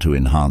journal to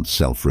enhance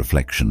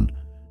self-reflection,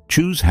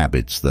 choose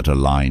habits that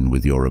align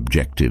with your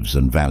objectives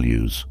and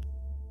values.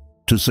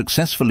 To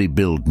successfully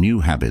build new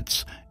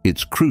habits,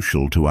 it's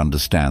crucial to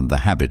understand the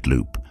habit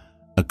loop,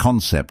 a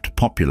concept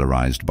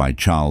popularized by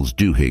Charles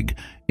Duhigg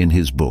in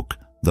his book,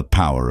 The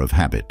Power of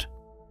Habit.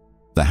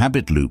 The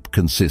habit loop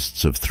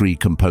consists of three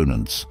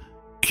components: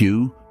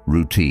 cue,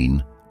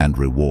 routine, and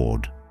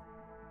reward.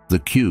 The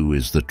cue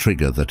is the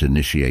trigger that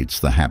initiates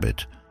the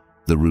habit.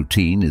 The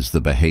routine is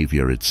the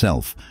behavior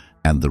itself,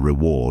 and the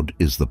reward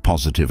is the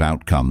positive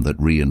outcome that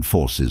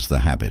reinforces the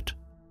habit.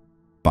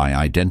 By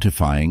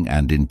identifying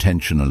and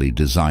intentionally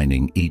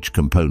designing each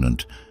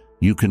component,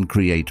 you can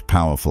create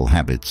powerful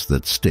habits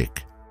that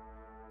stick.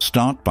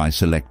 Start by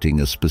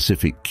selecting a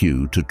specific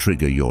cue to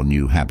trigger your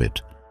new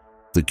habit.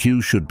 The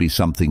cue should be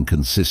something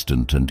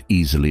consistent and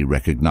easily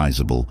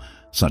recognizable,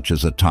 such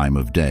as a time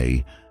of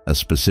day, a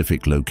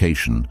specific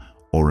location,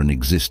 or an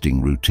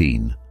existing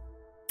routine.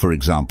 For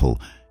example,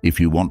 if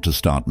you want to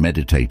start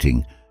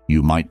meditating,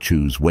 you might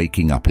choose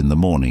waking up in the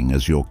morning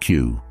as your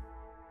cue.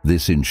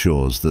 This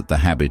ensures that the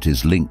habit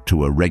is linked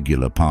to a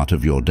regular part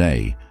of your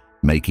day,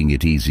 making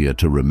it easier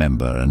to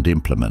remember and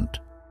implement.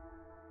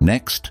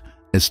 Next,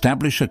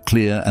 Establish a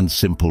clear and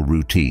simple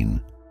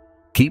routine.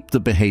 Keep the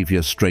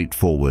behavior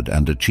straightforward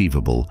and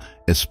achievable,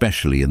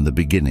 especially in the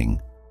beginning.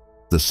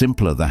 The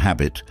simpler the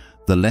habit,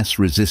 the less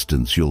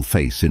resistance you'll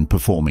face in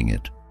performing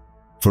it.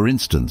 For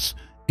instance,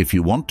 if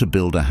you want to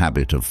build a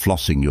habit of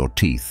flossing your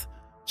teeth,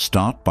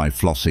 start by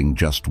flossing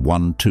just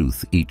one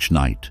tooth each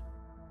night.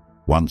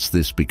 Once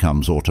this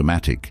becomes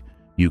automatic,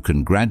 you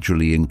can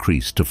gradually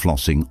increase to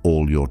flossing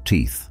all your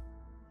teeth.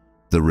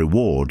 The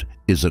reward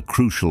is a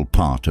crucial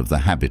part of the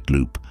habit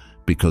loop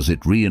because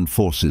it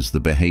reinforces the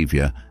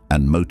behavior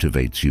and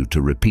motivates you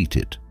to repeat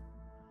it.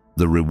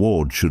 The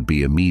reward should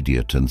be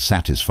immediate and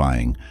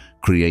satisfying,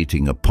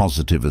 creating a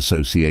positive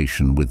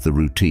association with the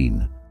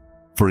routine.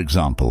 For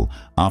example,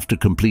 after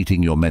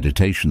completing your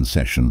meditation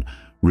session,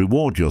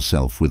 reward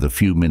yourself with a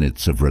few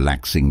minutes of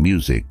relaxing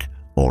music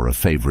or a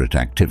favorite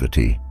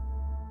activity.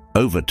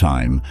 Over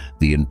time,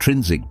 the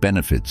intrinsic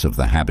benefits of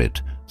the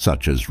habit,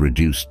 such as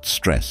reduced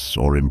stress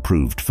or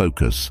improved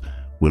focus,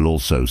 will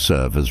also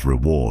serve as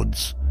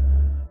rewards.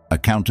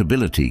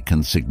 Accountability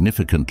can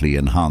significantly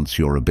enhance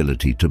your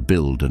ability to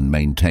build and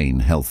maintain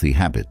healthy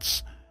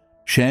habits.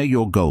 Share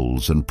your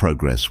goals and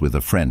progress with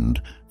a friend,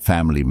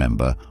 family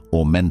member,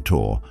 or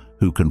mentor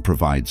who can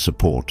provide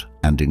support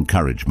and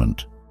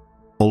encouragement.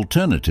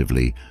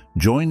 Alternatively,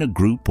 join a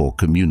group or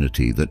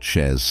community that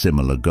shares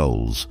similar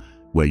goals,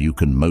 where you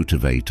can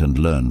motivate and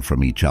learn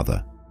from each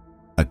other.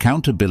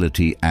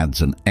 Accountability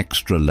adds an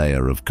extra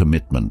layer of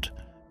commitment,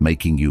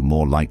 making you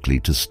more likely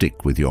to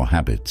stick with your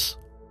habits.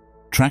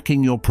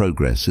 Tracking your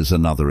progress is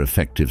another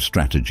effective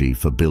strategy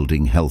for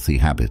building healthy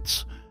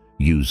habits.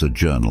 Use a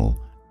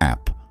journal,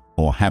 app,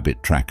 or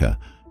habit tracker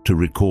to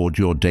record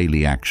your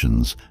daily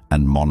actions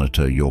and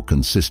monitor your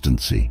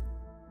consistency.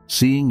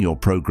 Seeing your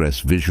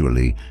progress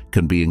visually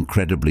can be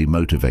incredibly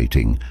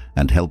motivating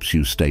and helps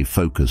you stay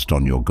focused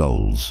on your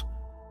goals.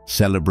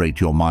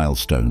 Celebrate your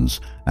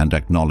milestones and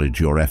acknowledge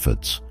your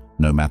efforts,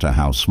 no matter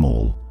how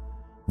small.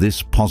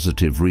 This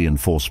positive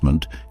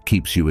reinforcement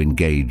keeps you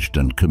engaged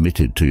and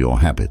committed to your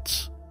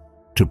habits.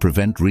 To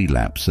prevent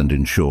relapse and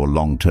ensure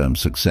long-term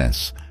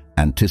success,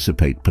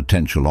 anticipate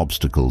potential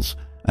obstacles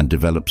and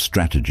develop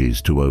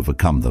strategies to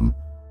overcome them.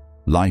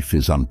 Life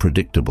is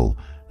unpredictable,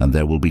 and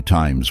there will be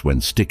times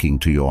when sticking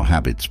to your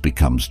habits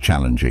becomes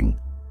challenging.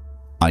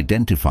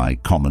 Identify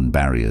common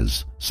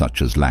barriers,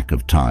 such as lack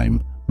of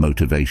time,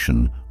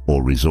 motivation,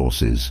 or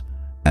resources,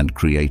 and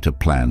create a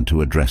plan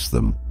to address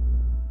them.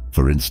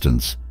 For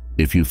instance,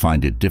 if you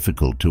find it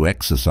difficult to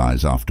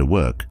exercise after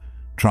work,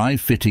 try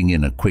fitting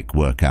in a quick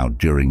workout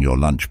during your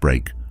lunch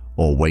break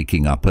or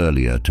waking up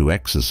earlier to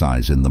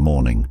exercise in the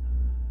morning.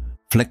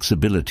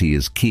 Flexibility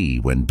is key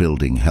when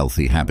building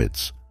healthy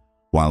habits.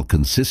 While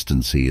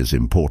consistency is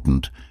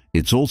important,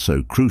 it's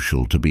also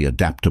crucial to be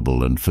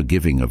adaptable and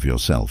forgiving of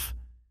yourself.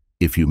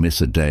 If you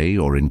miss a day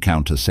or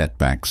encounter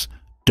setbacks,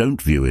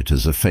 don't view it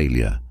as a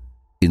failure.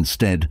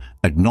 Instead,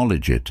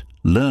 acknowledge it,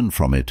 learn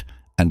from it,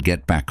 and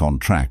get back on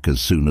track as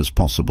soon as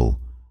possible.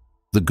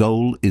 The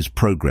goal is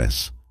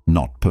progress,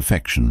 not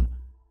perfection.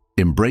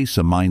 Embrace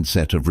a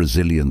mindset of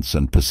resilience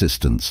and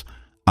persistence,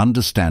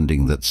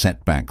 understanding that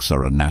setbacks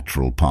are a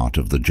natural part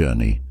of the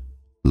journey.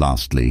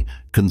 Lastly,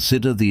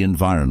 consider the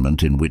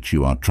environment in which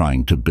you are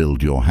trying to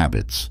build your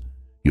habits.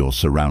 Your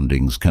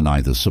surroundings can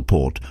either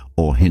support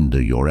or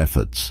hinder your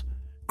efforts.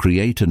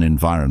 Create an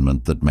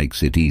environment that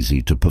makes it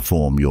easy to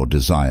perform your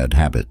desired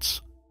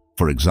habits.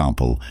 For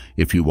example,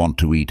 if you want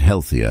to eat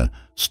healthier,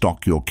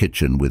 stock your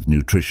kitchen with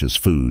nutritious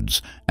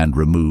foods and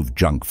remove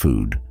junk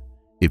food.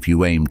 If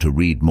you aim to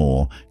read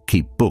more,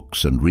 keep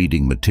books and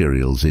reading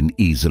materials in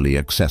easily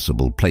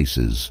accessible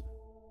places.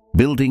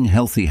 Building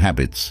healthy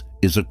habits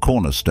is a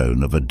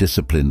cornerstone of a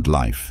disciplined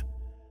life.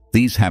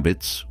 These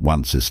habits,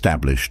 once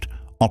established,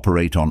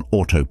 operate on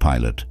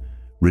autopilot,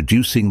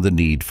 reducing the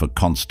need for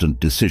constant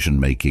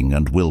decision-making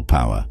and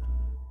willpower.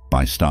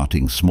 By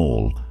starting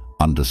small,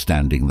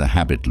 understanding the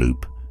habit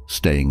loop,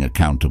 staying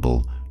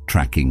accountable,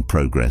 tracking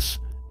progress,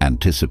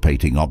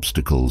 anticipating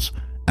obstacles,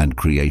 and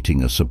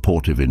creating a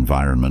supportive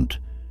environment,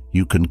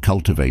 you can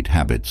cultivate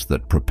habits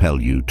that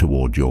propel you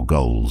toward your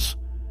goals.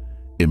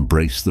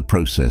 Embrace the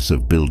process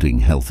of building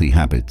healthy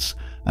habits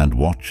and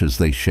watch as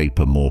they shape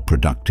a more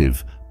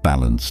productive,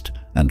 balanced,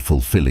 and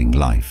fulfilling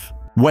life.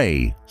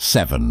 Way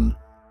 7.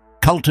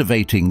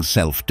 Cultivating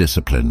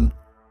self-discipline.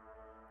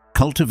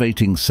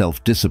 Cultivating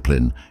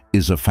self-discipline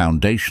is a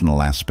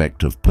foundational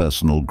aspect of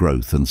personal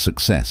growth and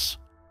success.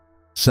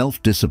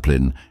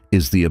 Self-discipline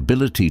is the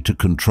ability to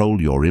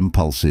control your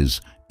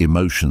impulses,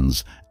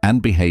 emotions,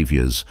 and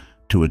behaviors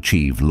to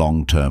achieve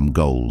long-term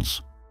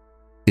goals.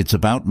 It's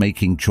about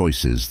making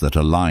choices that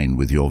align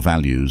with your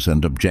values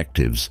and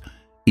objectives,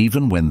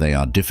 even when they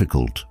are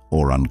difficult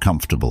or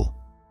uncomfortable.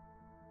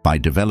 By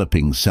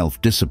developing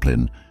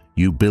self-discipline,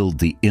 you build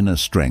the inner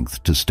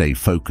strength to stay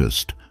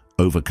focused,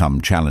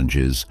 overcome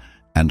challenges,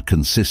 and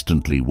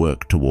consistently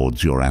work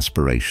towards your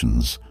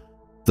aspirations.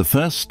 The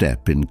first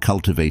step in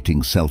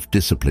cultivating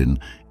self-discipline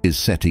is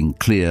setting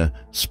clear,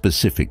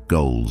 specific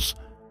goals.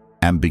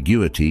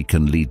 Ambiguity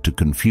can lead to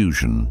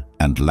confusion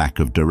and lack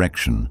of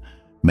direction,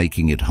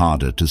 making it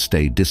harder to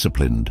stay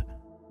disciplined.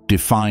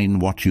 Define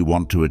what you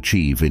want to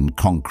achieve in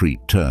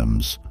concrete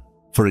terms.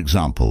 For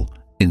example,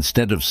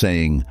 instead of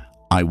saying,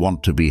 "I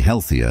want to be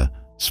healthier,"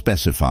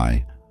 specify,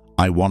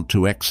 "I want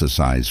to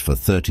exercise for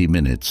 30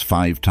 minutes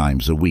 5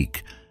 times a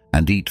week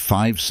and eat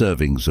 5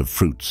 servings of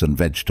fruits and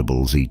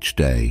vegetables each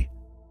day."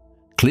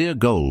 Clear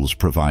goals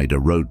provide a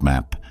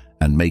roadmap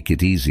and make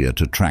it easier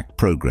to track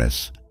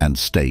progress and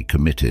stay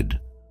committed.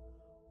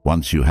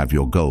 Once you have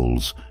your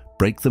goals,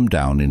 break them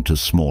down into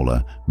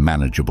smaller,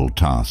 manageable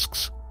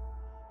tasks.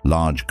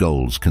 Large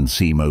goals can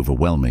seem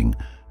overwhelming,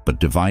 but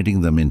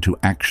dividing them into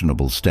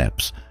actionable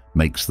steps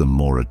makes them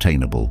more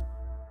attainable.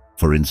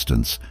 For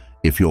instance,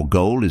 if your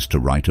goal is to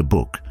write a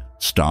book,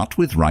 start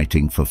with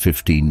writing for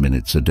 15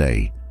 minutes a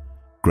day.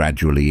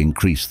 Gradually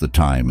increase the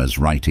time as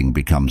writing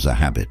becomes a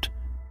habit.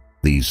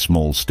 These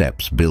small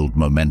steps build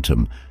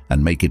momentum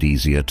and make it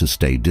easier to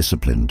stay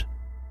disciplined.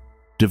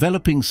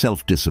 Developing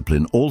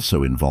self-discipline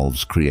also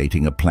involves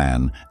creating a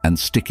plan and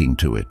sticking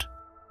to it.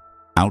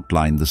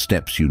 Outline the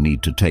steps you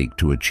need to take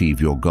to achieve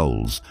your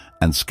goals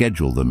and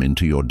schedule them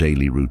into your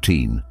daily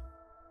routine.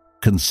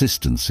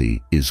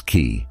 Consistency is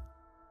key.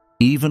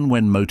 Even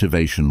when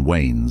motivation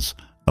wanes,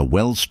 a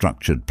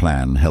well-structured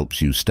plan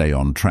helps you stay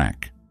on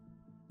track.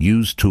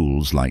 Use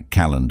tools like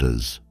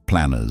calendars,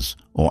 planners,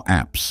 or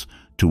apps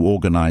to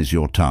organize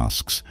your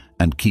tasks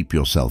and keep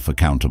yourself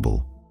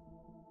accountable.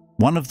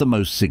 One of the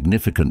most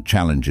significant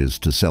challenges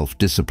to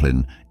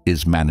self-discipline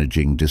is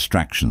managing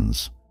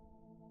distractions.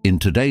 In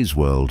today's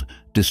world,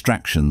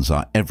 distractions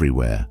are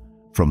everywhere,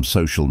 from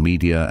social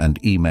media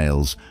and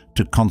emails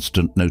to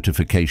constant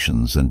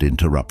notifications and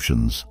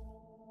interruptions.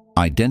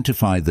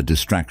 Identify the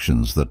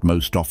distractions that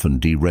most often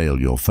derail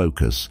your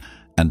focus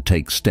and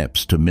take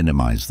steps to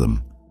minimize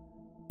them.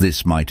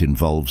 This might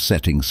involve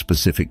setting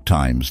specific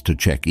times to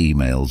check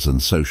emails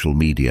and social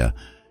media,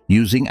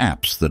 using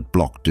apps that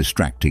block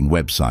distracting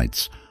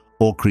websites,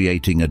 or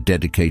creating a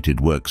dedicated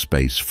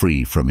workspace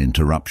free from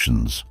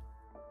interruptions.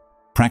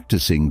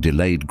 Practicing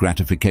delayed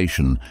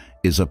gratification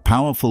is a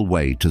powerful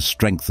way to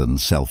strengthen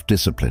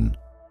self-discipline.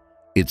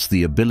 It's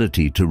the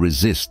ability to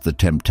resist the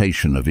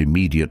temptation of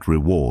immediate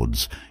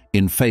rewards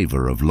in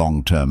favor of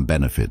long-term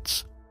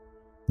benefits.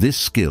 This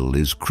skill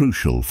is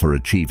crucial for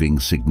achieving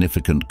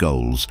significant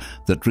goals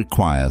that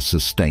require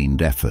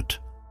sustained effort.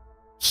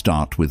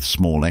 Start with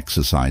small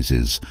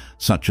exercises,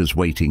 such as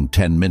waiting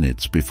 10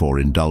 minutes before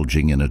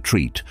indulging in a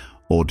treat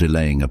or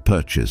delaying a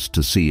purchase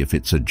to see if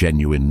it's a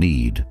genuine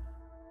need.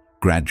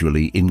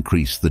 Gradually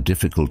increase the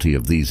difficulty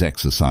of these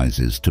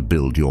exercises to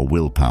build your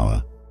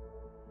willpower.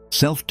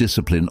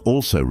 Self-discipline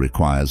also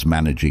requires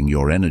managing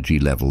your energy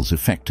levels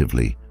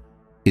effectively.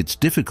 It's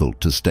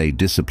difficult to stay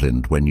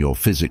disciplined when you're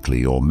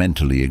physically or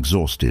mentally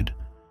exhausted.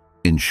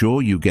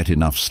 Ensure you get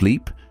enough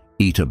sleep,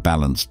 eat a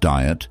balanced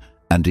diet,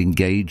 and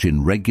engage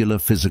in regular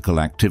physical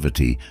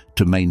activity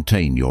to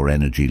maintain your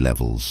energy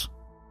levels.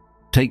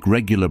 Take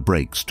regular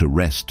breaks to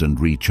rest and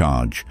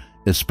recharge,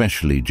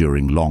 especially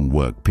during long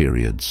work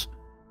periods.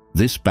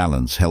 This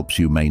balance helps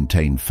you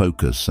maintain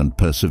focus and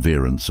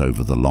perseverance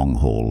over the long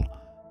haul.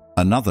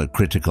 Another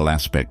critical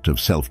aspect of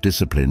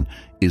self-discipline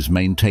is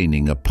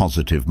maintaining a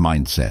positive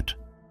mindset.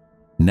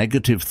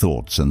 Negative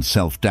thoughts and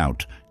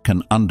self-doubt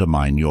can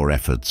undermine your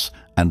efforts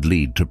and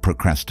lead to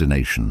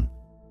procrastination.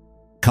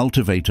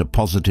 Cultivate a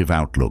positive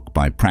outlook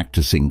by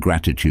practicing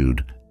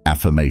gratitude,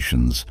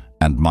 affirmations,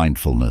 and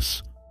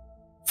mindfulness.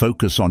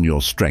 Focus on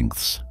your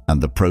strengths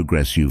and the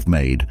progress you've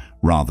made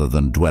rather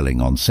than dwelling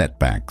on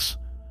setbacks.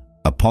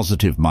 A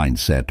positive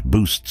mindset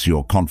boosts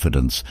your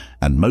confidence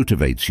and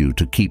motivates you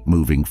to keep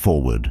moving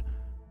forward.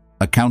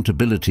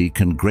 Accountability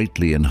can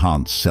greatly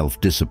enhance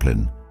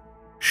self-discipline.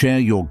 Share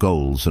your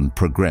goals and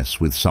progress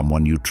with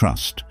someone you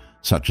trust,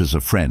 such as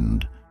a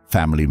friend,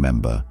 family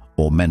member,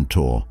 or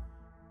mentor.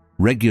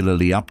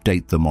 Regularly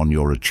update them on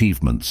your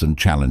achievements and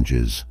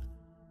challenges.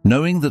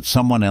 Knowing that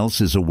someone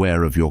else is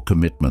aware of your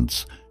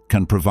commitments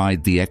can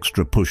provide the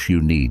extra push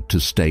you need to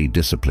stay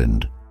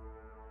disciplined.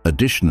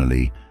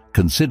 Additionally,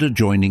 consider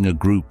joining a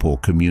group or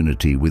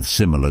community with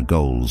similar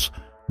goals,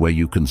 where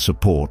you can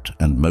support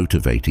and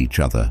motivate each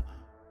other.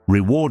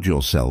 Reward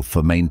yourself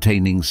for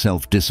maintaining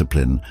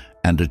self-discipline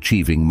and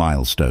achieving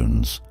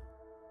milestones.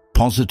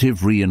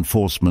 Positive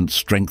reinforcement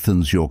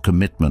strengthens your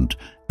commitment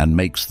and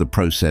makes the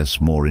process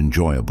more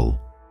enjoyable.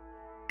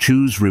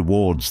 Choose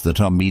rewards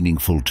that are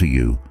meaningful to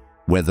you,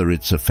 whether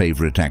it's a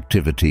favorite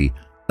activity,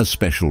 a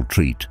special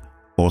treat,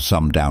 or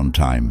some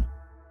downtime.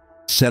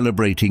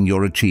 Celebrating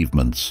your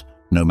achievements,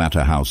 no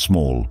matter how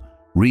small,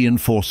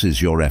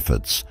 reinforces your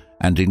efforts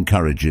and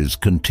encourages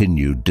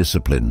continued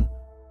discipline.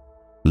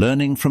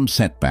 Learning from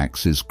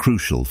setbacks is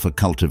crucial for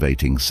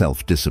cultivating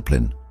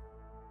self-discipline.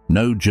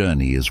 No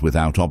journey is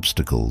without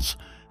obstacles,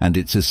 and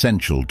it's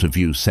essential to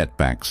view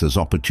setbacks as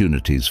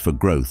opportunities for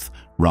growth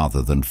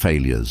rather than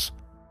failures.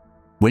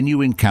 When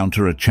you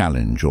encounter a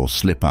challenge or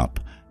slip up,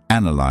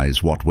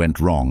 analyze what went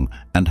wrong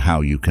and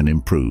how you can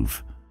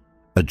improve.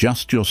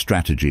 Adjust your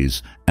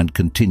strategies and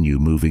continue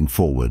moving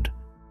forward.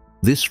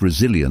 This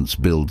resilience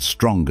builds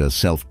stronger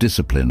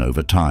self-discipline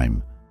over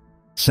time.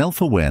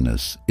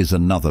 Self-awareness is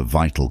another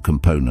vital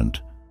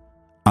component.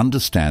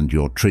 Understand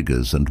your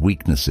triggers and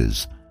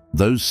weaknesses,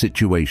 those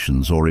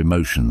situations or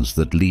emotions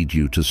that lead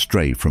you to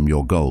stray from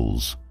your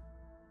goals.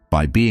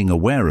 By being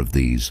aware of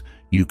these,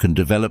 you can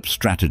develop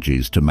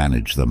strategies to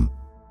manage them.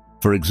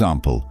 For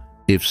example,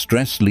 if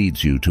stress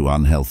leads you to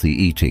unhealthy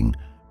eating,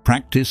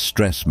 practice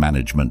stress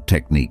management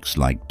techniques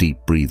like deep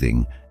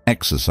breathing,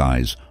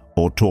 exercise,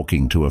 or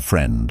talking to a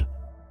friend.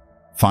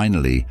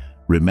 Finally,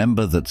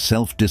 remember that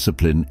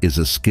self-discipline is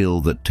a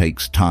skill that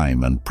takes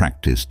time and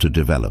practice to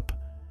develop.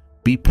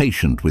 Be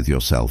patient with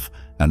yourself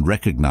and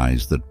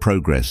recognize that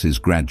progress is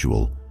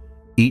gradual.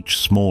 Each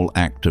small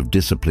act of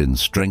discipline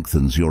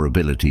strengthens your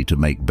ability to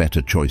make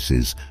better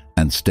choices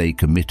and stay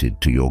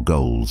committed to your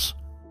goals.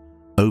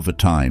 Over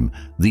time,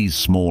 these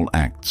small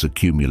acts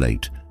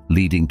accumulate,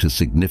 leading to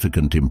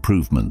significant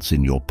improvements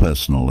in your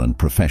personal and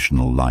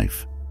professional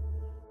life.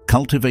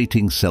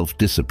 Cultivating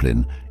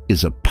self-discipline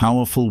is a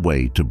powerful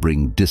way to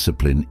bring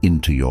discipline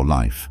into your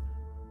life.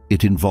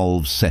 It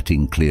involves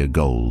setting clear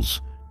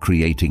goals,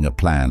 creating a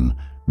plan,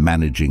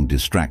 managing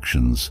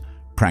distractions,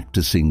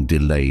 practicing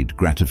delayed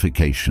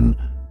gratification,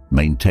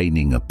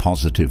 maintaining a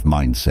positive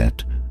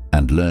mindset,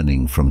 and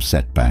learning from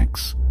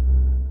setbacks.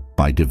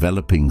 By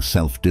developing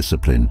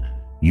self-discipline,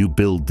 you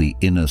build the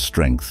inner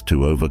strength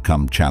to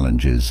overcome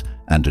challenges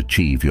and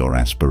achieve your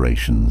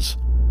aspirations.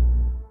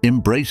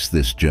 Embrace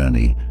this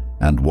journey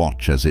and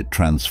watch as it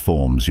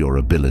transforms your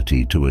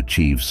ability to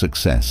achieve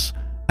success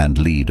and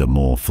lead a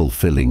more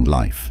fulfilling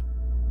life.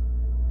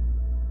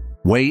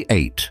 Way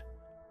 8.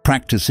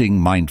 Practicing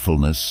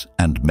mindfulness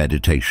and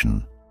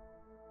meditation.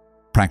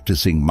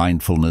 Practicing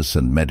mindfulness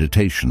and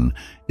meditation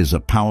is a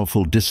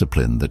powerful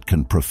discipline that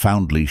can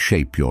profoundly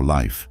shape your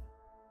life.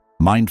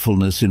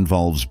 Mindfulness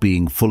involves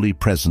being fully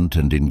present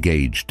and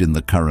engaged in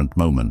the current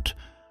moment,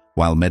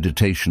 while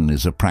meditation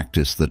is a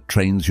practice that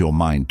trains your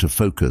mind to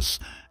focus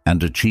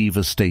and achieve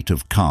a state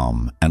of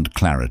calm and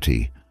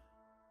clarity.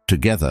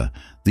 Together,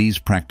 these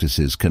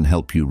practices can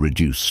help you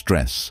reduce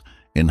stress,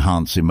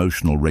 enhance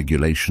emotional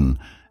regulation,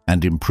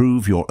 and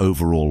improve your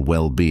overall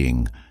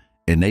well-being,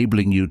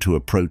 enabling you to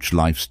approach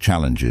life's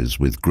challenges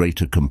with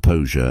greater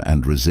composure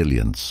and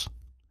resilience.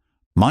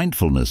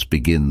 Mindfulness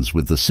begins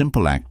with the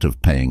simple act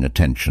of paying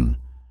attention.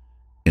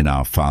 In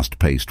our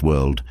fast-paced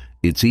world,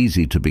 it's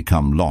easy to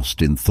become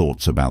lost in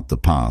thoughts about the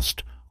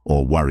past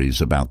or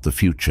worries about the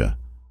future.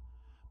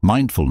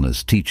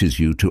 Mindfulness teaches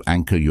you to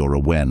anchor your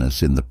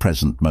awareness in the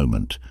present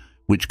moment,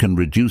 which can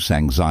reduce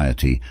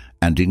anxiety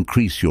and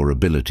increase your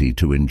ability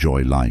to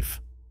enjoy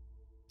life.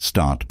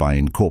 Start by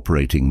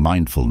incorporating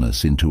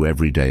mindfulness into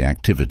everyday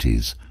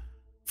activities.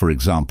 For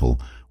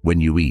example, when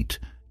you eat,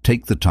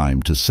 take the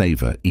time to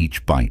savor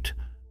each bite,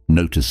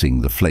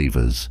 noticing the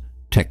flavors,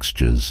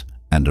 textures,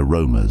 and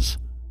aromas.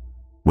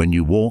 When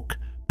you walk,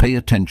 pay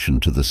attention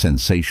to the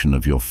sensation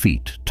of your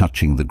feet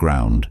touching the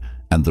ground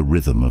and the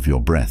rhythm of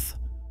your breath.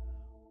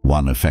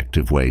 One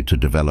effective way to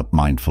develop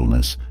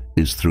mindfulness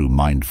is through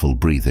mindful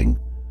breathing.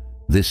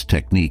 This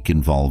technique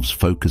involves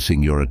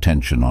focusing your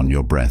attention on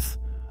your breath,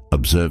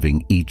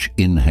 observing each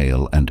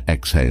inhale and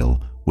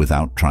exhale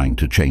without trying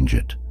to change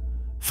it.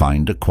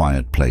 Find a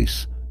quiet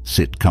place,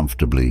 sit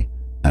comfortably,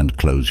 and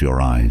close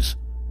your eyes.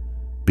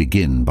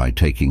 Begin by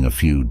taking a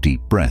few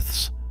deep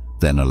breaths,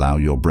 then allow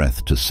your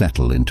breath to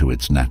settle into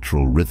its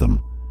natural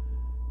rhythm.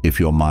 If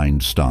your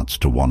mind starts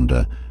to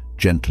wander,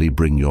 gently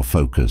bring your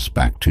focus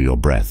back to your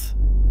breath.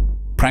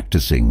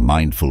 Practicing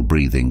mindful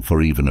breathing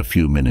for even a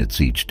few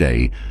minutes each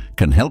day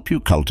can help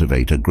you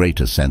cultivate a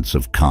greater sense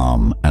of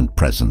calm and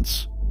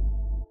presence.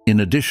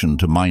 In addition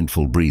to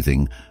mindful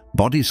breathing,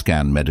 body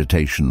scan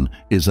meditation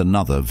is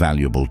another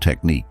valuable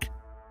technique.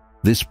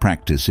 This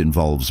practice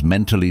involves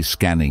mentally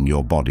scanning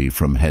your body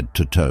from head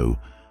to toe,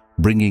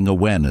 bringing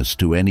awareness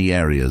to any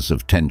areas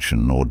of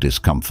tension or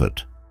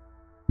discomfort.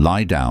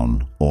 Lie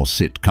down or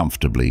sit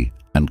comfortably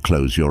and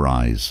close your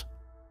eyes.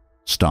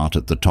 Start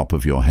at the top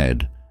of your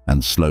head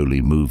and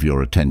slowly move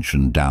your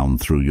attention down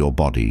through your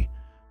body,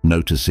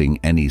 noticing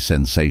any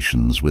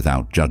sensations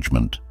without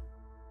judgment.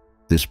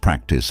 This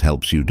practice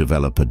helps you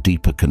develop a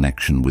deeper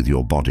connection with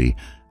your body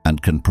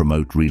and can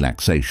promote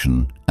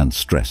relaxation and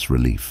stress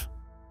relief.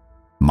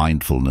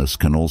 Mindfulness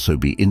can also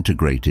be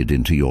integrated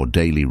into your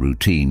daily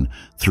routine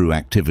through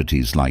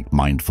activities like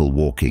mindful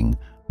walking,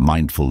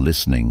 mindful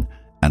listening,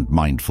 and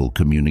mindful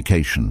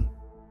communication.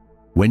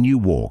 When you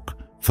walk,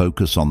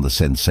 focus on the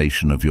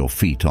sensation of your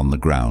feet on the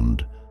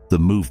ground, the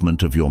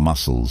movement of your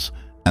muscles,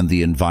 and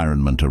the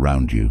environment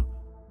around you.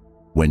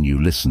 When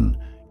you listen,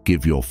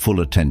 give your full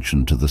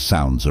attention to the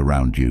sounds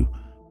around you,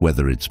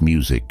 whether it's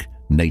music,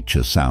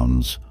 nature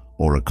sounds,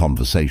 or a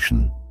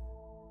conversation.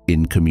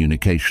 In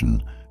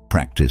communication,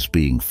 practice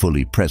being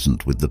fully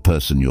present with the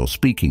person you're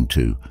speaking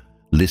to,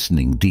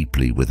 listening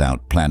deeply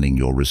without planning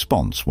your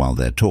response while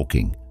they're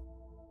talking.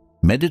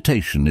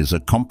 Meditation is a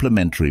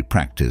complementary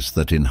practice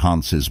that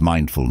enhances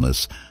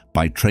mindfulness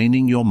by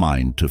training your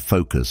mind to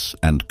focus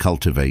and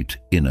cultivate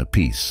inner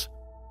peace.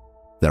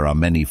 There are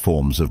many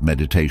forms of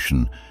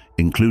meditation,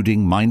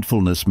 including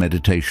mindfulness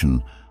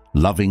meditation,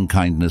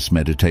 loving-kindness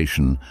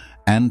meditation,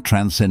 and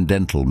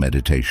transcendental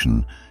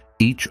meditation,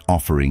 each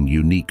offering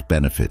unique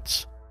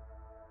benefits.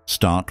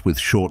 Start with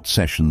short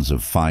sessions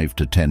of 5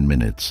 to 10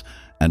 minutes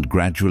and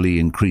gradually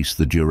increase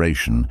the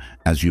duration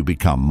as you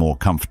become more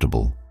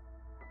comfortable.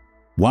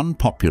 One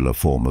popular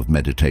form of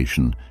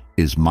meditation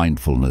is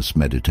mindfulness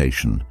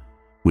meditation,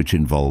 which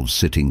involves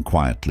sitting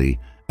quietly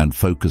and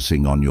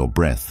focusing on your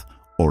breath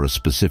or a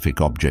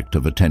specific object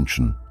of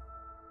attention.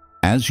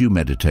 As you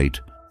meditate,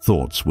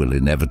 thoughts will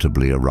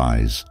inevitably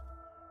arise.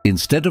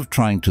 Instead of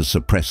trying to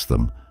suppress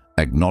them,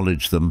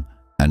 acknowledge them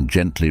and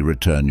gently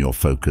return your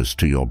focus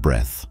to your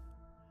breath.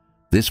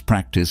 This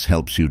practice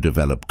helps you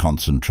develop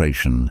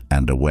concentration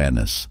and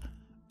awareness,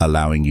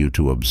 allowing you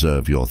to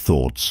observe your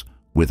thoughts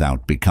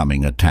without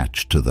becoming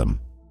attached to them.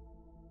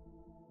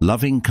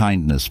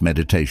 Loving-kindness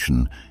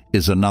meditation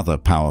is another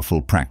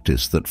powerful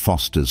practice that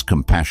fosters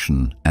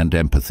compassion and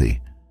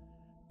empathy.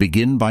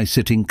 Begin by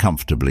sitting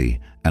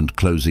comfortably and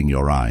closing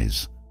your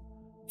eyes.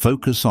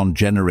 Focus on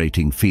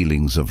generating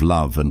feelings of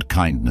love and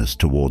kindness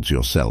towards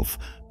yourself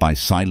by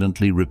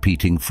silently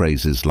repeating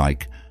phrases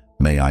like,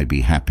 "May I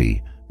be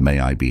happy," "May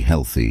I be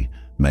healthy,"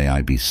 "May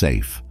I be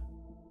safe."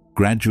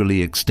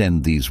 Gradually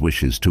extend these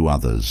wishes to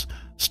others,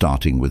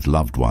 starting with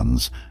loved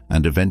ones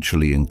and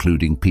eventually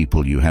including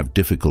people you have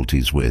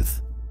difficulties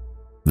with.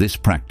 This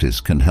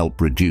practice can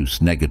help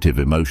reduce negative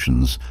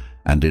emotions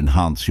and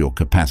enhance your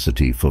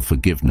capacity for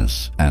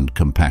forgiveness and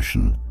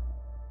compassion.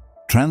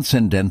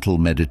 Transcendental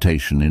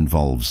meditation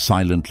involves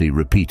silently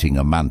repeating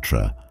a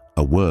mantra,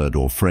 a word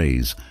or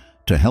phrase,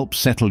 to help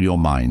settle your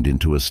mind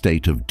into a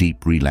state of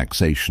deep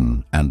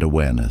relaxation and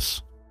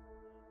awareness.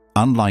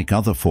 Unlike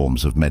other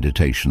forms of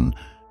meditation,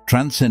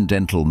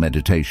 transcendental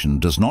meditation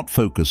does not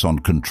focus on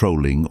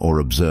controlling or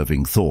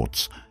observing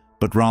thoughts,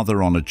 but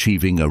rather on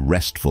achieving a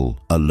restful,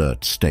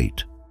 alert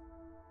state.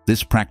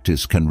 This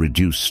practice can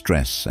reduce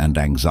stress and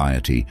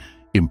anxiety,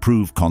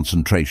 improve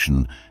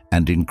concentration,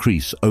 and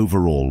increase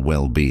overall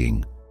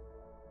well-being.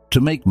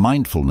 To make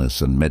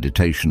mindfulness and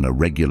meditation a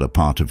regular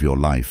part of your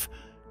life,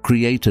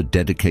 create a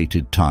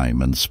dedicated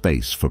time and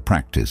space for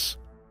practice.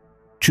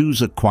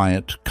 Choose a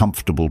quiet,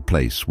 comfortable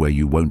place where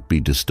you won't be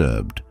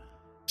disturbed.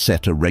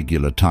 Set a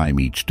regular time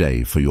each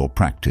day for your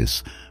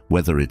practice,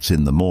 whether it's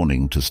in the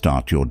morning to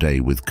start your day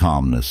with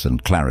calmness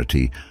and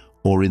clarity,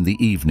 or in the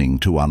evening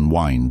to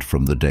unwind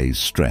from the day's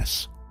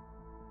stress.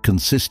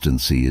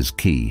 Consistency is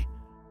key.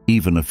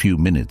 Even a few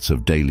minutes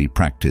of daily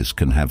practice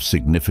can have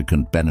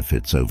significant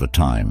benefits over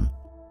time.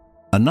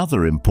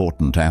 Another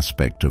important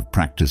aspect of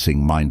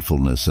practicing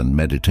mindfulness and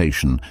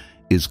meditation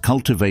is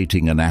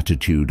cultivating an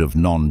attitude of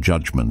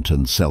non-judgment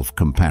and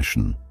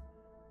self-compassion.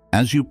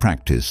 As you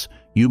practice,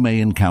 you may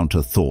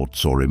encounter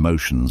thoughts or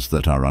emotions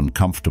that are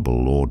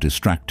uncomfortable or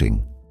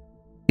distracting.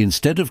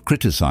 Instead of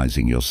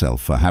criticizing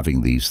yourself for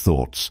having these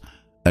thoughts,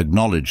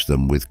 acknowledge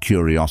them with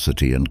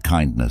curiosity and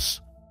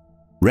kindness.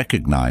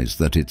 Recognize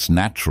that it's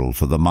natural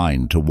for the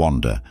mind to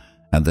wander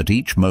and that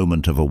each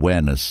moment of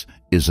awareness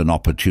is an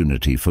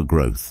opportunity for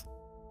growth.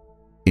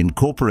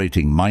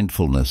 Incorporating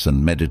mindfulness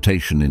and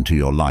meditation into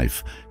your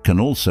life can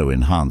also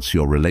enhance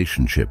your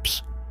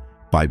relationships.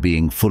 By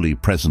being fully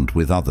present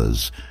with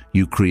others,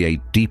 you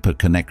create deeper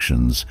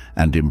connections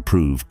and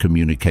improve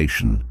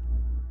communication.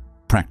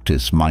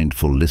 Practice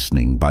mindful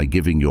listening by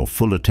giving your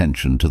full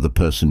attention to the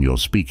person you're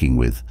speaking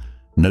with,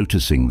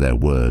 noticing their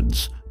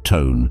words,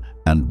 tone,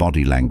 and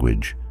body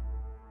language.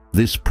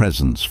 This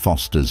presence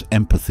fosters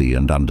empathy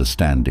and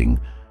understanding,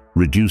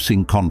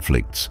 reducing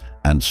conflicts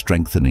and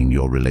strengthening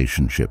your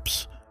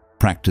relationships.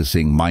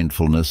 Practicing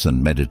mindfulness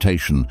and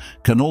meditation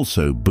can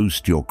also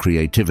boost your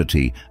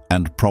creativity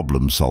and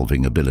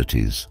problem-solving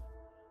abilities.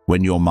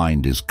 When your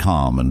mind is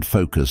calm and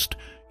focused,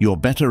 you're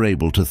better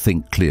able to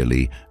think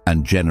clearly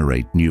and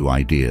generate new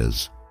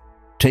ideas.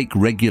 Take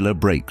regular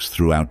breaks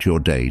throughout your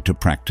day to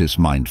practice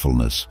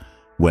mindfulness,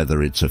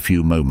 whether it's a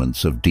few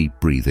moments of deep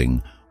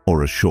breathing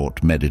or a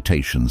short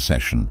meditation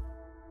session.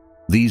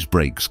 These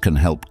breaks can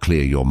help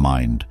clear your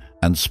mind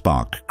and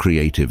spark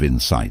creative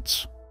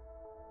insights.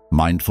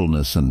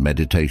 Mindfulness and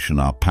meditation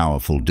are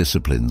powerful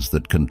disciplines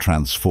that can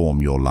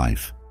transform your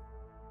life.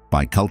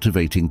 By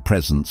cultivating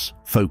presence,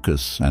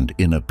 focus, and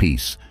inner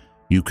peace,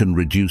 you can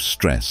reduce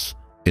stress,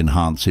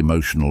 enhance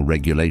emotional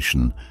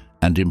regulation,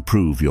 and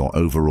improve your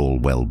overall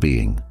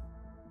well-being.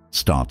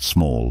 Start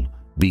small,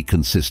 be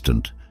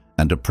consistent,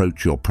 and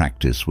approach your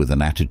practice with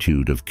an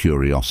attitude of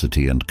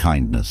curiosity and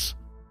kindness.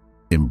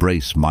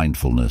 Embrace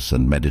mindfulness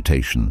and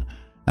meditation,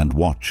 and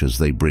watch as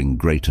they bring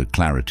greater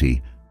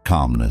clarity,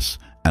 calmness,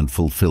 and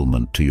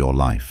fulfillment to your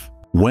life.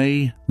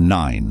 Way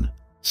 9.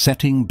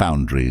 Setting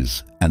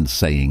boundaries and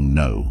saying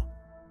no.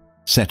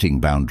 Setting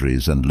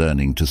boundaries and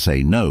learning to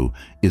say no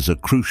is a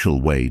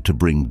crucial way to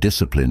bring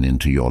discipline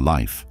into your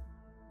life.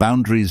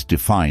 Boundaries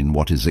define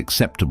what is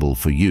acceptable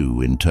for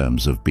you in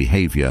terms of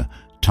behavior,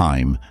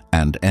 time,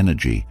 and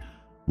energy,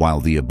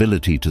 while the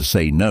ability to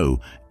say no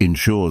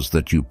ensures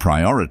that you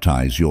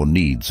prioritize your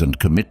needs and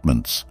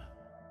commitments.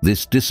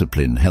 This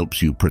discipline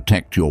helps you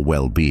protect your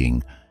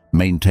well-being,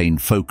 maintain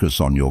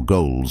focus on your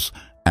goals,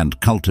 and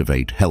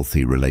cultivate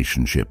healthy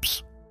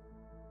relationships.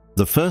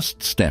 The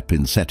first step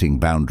in setting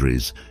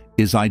boundaries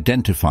is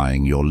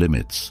identifying your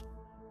limits.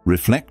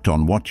 Reflect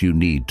on what you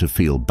need to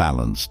feel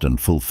balanced and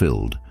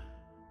fulfilled.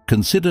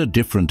 Consider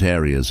different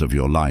areas of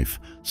your life,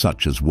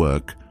 such as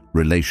work,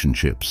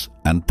 relationships,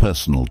 and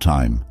personal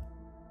time.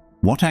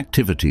 What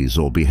activities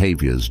or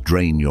behaviors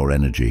drain your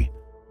energy?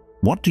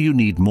 What do you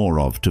need more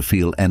of to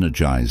feel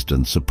energized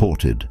and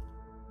supported?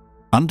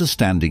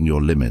 Understanding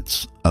your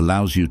limits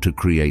allows you to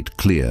create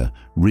clear,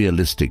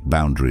 realistic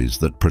boundaries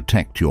that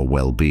protect your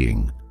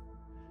well-being.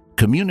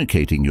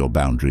 Communicating your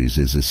boundaries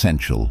is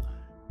essential.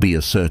 Be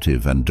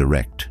assertive and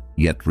direct,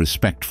 yet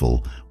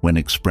respectful when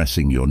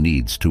expressing your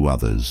needs to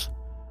others.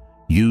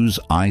 Use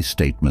I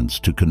statements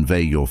to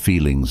convey your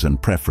feelings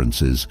and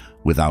preferences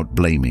without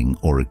blaming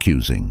or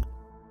accusing.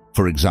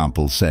 For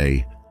example,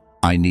 say,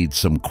 "I need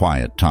some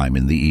quiet time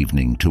in the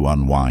evening to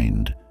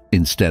unwind,"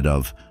 instead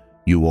of,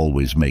 "You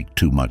always make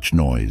too much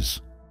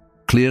noise."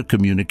 Clear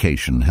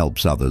communication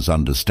helps others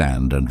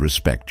understand and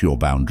respect your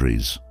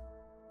boundaries.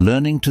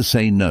 Learning to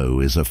say no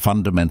is a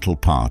fundamental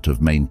part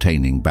of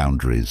maintaining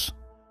boundaries.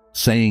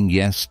 Saying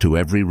yes to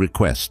every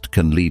request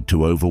can lead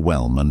to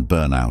overwhelm and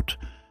burnout,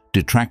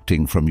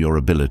 detracting from your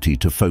ability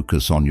to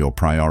focus on your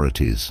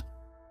priorities.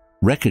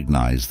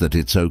 Recognize that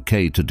it's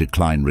okay to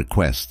decline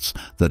requests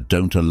that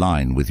don't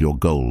align with your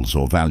goals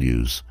or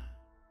values.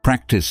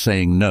 Practice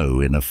saying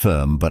no in a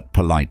firm but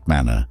polite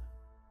manner.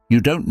 You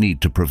don't need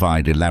to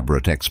provide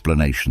elaborate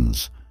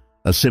explanations.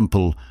 A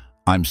simple,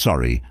 "I'm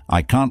sorry,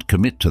 I can't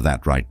commit to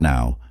that right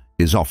now,"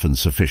 is often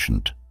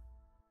sufficient.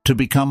 To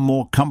become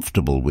more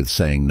comfortable with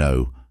saying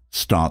no,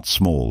 start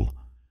small.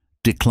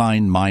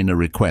 Decline minor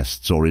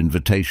requests or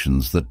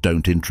invitations that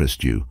don't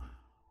interest you.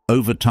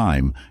 Over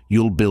time,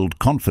 you'll build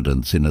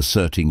confidence in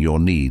asserting your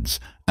needs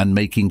and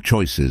making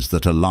choices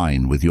that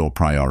align with your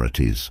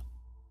priorities.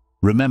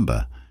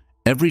 Remember,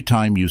 every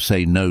time you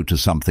say no to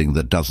something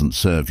that doesn't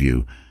serve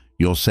you,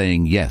 you're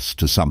saying yes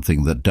to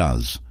something that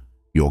does: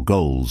 your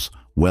goals,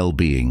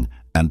 well-being,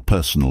 and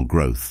personal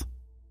growth.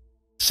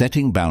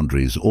 Setting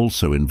boundaries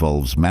also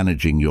involves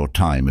managing your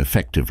time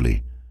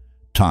effectively.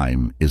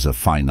 Time is a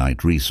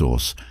finite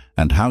resource,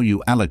 and how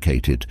you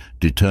allocate it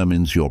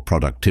determines your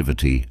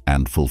productivity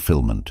and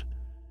fulfillment.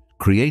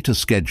 Create a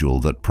schedule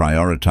that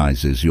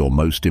prioritizes your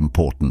most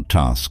important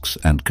tasks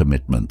and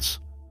commitments.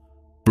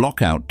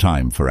 Block out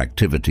time for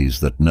activities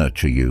that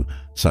nurture you,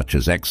 such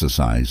as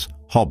exercise,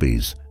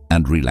 hobbies,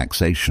 and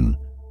relaxation.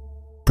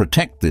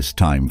 Protect this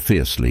time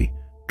fiercely,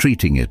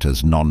 treating it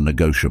as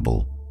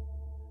non-negotiable.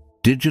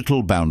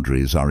 Digital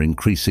boundaries are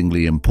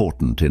increasingly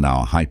important in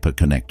our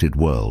hyper-connected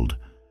world.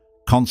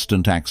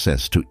 Constant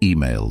access to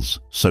emails,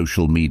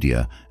 social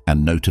media,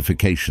 and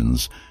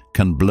notifications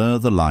can blur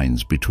the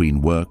lines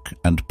between work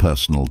and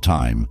personal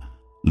time,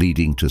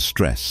 leading to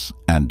stress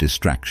and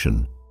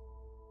distraction.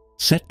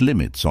 Set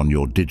limits on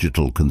your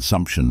digital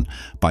consumption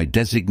by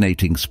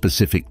designating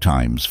specific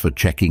times for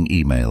checking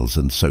emails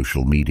and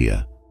social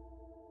media.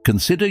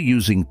 Consider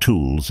using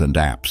tools and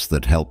apps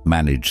that help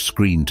manage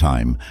screen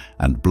time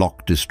and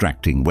block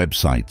distracting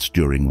websites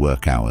during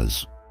work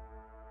hours.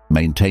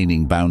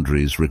 Maintaining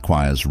boundaries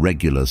requires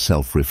regular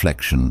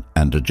self-reflection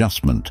and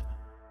adjustment.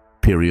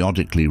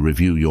 Periodically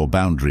review your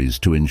boundaries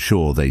to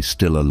ensure they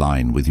still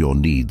align with your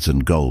needs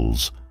and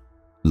goals.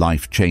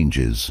 Life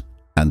changes,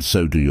 and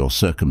so do your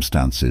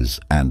circumstances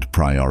and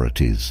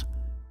priorities.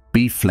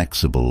 Be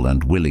flexible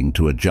and willing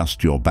to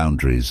adjust your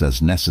boundaries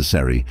as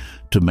necessary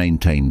to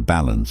maintain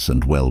balance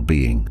and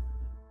well-being.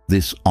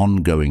 This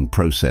ongoing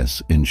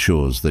process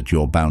ensures that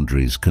your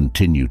boundaries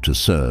continue to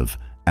serve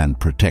and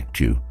protect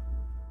you.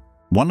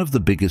 One of the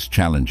biggest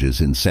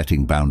challenges in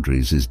setting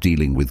boundaries is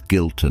dealing with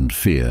guilt and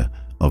fear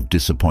of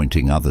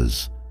disappointing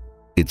others.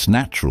 It's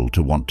natural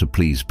to want to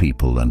please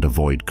people and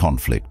avoid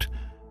conflict,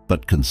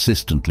 but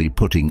consistently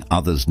putting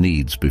others'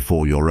 needs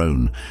before your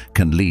own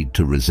can lead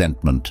to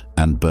resentment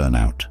and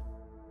burnout.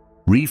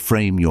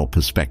 Reframe your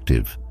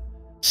perspective.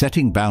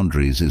 Setting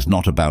boundaries is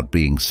not about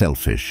being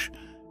selfish.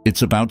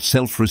 It's about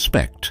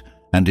self-respect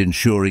and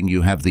ensuring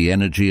you have the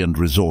energy and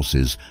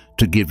resources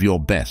to give your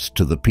best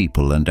to the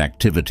people and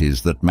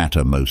activities that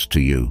matter most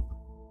to you.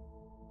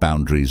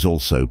 Boundaries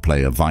also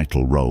play a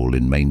vital role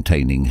in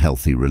maintaining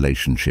healthy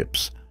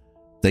relationships.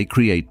 They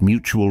create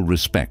mutual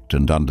respect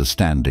and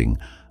understanding,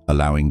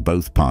 allowing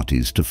both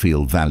parties to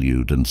feel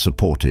valued and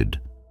supported.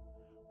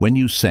 When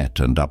you set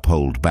and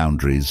uphold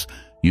boundaries,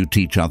 you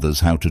teach others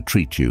how to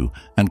treat you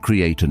and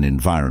create an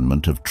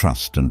environment of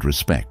trust and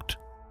respect.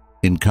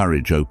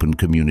 Encourage open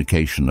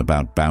communication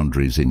about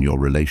boundaries in your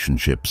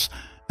relationships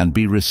and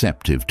be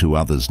receptive to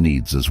others'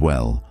 needs as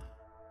well.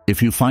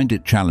 If you find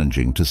it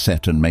challenging to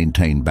set and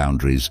maintain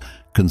boundaries,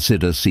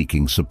 consider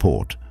seeking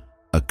support.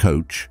 A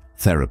coach,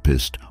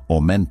 therapist,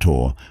 or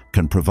mentor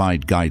can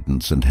provide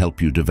guidance and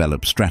help you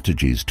develop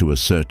strategies to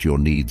assert your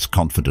needs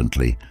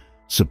confidently.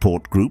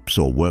 Support groups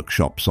or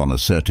workshops on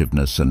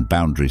assertiveness and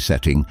boundary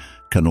setting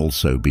can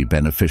also be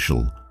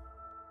beneficial.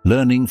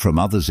 Learning from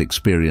others'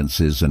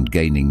 experiences and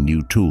gaining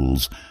new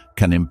tools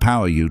can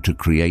empower you to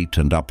create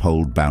and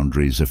uphold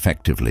boundaries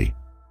effectively.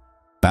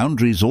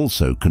 Boundaries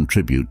also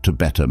contribute to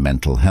better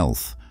mental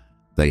health.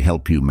 They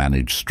help you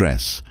manage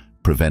stress,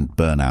 prevent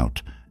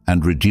burnout,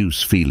 and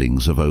reduce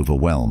feelings of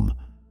overwhelm.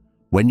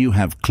 When you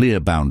have clear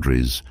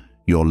boundaries,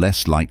 you're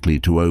less likely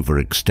to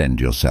overextend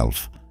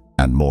yourself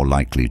and more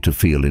likely to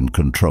feel in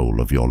control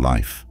of your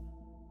life.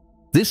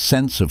 This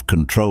sense of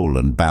control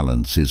and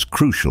balance is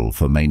crucial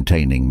for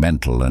maintaining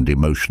mental and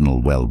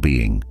emotional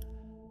well-being.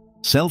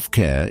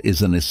 Self-care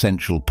is an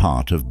essential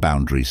part of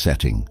boundary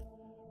setting.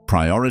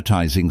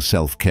 Prioritizing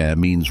self-care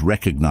means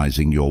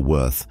recognizing your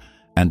worth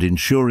and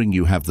ensuring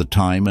you have the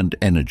time and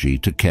energy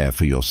to care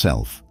for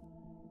yourself.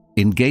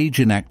 Engage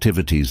in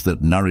activities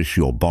that nourish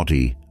your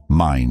body,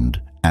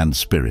 mind, and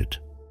spirit.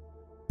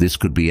 This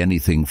could be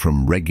anything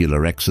from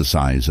regular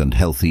exercise and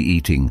healthy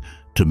eating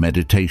to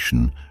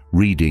meditation,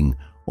 reading,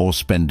 or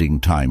spending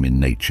time in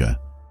nature.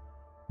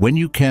 When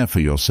you care for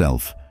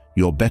yourself,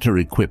 you're better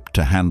equipped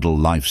to handle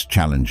life's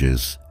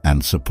challenges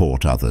and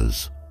support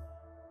others.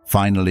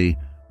 Finally,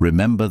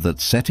 remember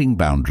that setting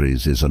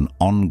boundaries is an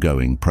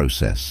ongoing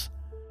process.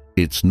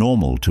 It's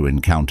normal to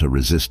encounter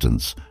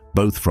resistance,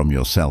 both from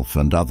yourself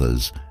and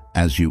others,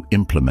 as you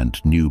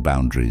implement new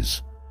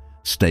boundaries.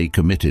 Stay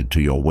committed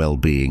to your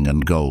well-being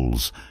and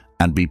goals,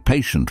 and be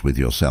patient with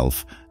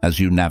yourself as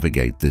you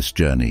navigate this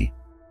journey.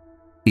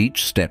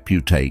 Each step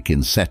you take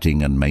in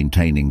setting and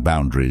maintaining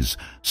boundaries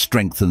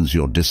strengthens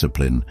your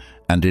discipline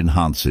and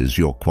enhances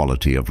your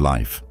quality of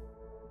life.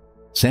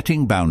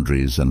 Setting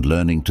boundaries and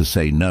learning to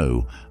say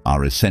no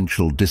are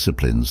essential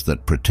disciplines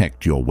that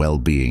protect your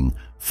well-being,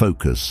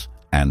 focus,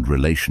 and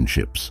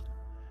relationships.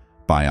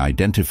 By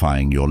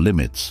identifying your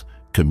limits,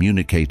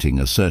 communicating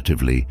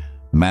assertively,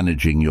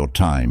 managing your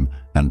time,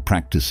 and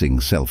practicing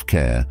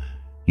self-care,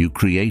 you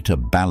create a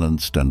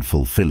balanced and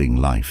fulfilling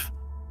life.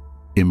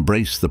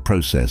 Embrace the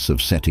process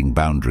of setting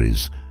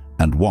boundaries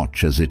and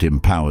watch as it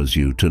empowers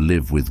you to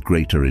live with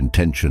greater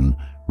intention,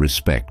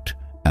 respect,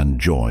 and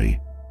joy.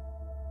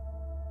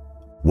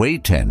 Way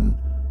 10.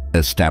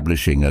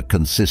 Establishing a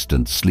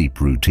consistent sleep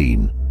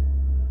routine.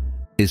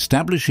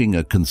 Establishing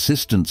a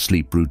consistent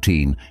sleep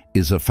routine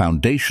is a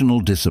foundational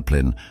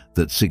discipline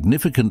that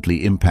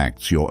significantly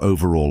impacts your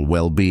overall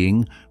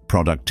well-being,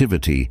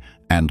 productivity,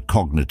 and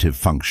cognitive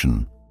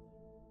function.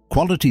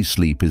 Quality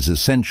sleep is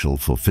essential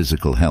for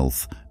physical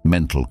health,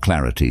 mental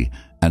clarity,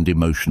 and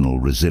emotional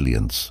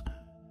resilience.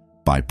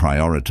 By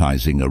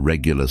prioritizing a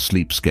regular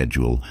sleep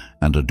schedule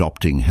and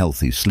adopting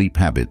healthy sleep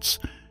habits,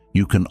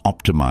 you can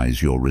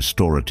optimize your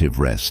restorative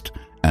rest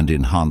and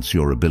enhance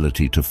your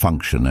ability to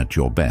function at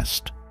your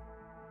best.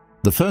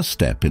 The first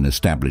step in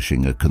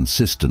establishing a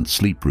consistent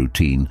sleep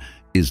routine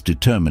is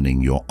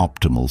determining your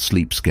optimal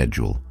sleep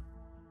schedule.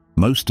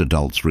 Most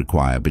adults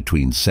require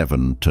between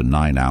 7 to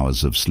 9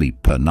 hours of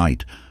sleep per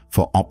night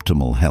for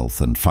optimal health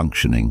and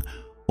functioning,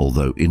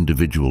 although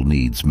individual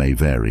needs may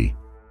vary.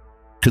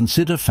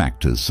 Consider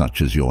factors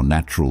such as your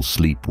natural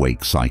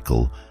sleep-wake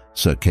cycle,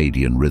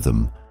 circadian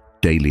rhythm,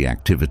 daily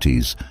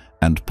activities,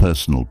 and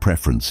personal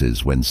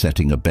preferences when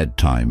setting a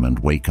bedtime and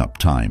wake-up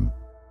time.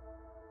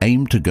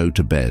 Aim to go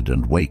to bed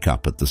and wake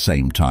up at the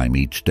same time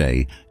each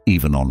day,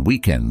 even on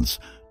weekends,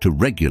 to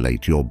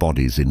regulate your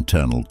body's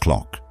internal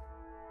clock.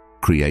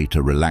 Create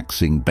a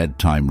relaxing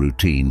bedtime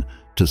routine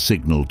to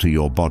signal to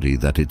your body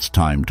that it's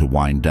time to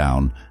wind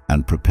down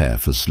and prepare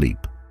for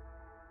sleep.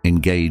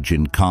 Engage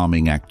in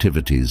calming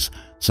activities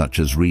such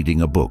as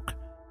reading a book,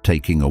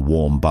 taking a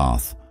warm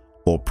bath,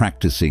 or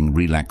practicing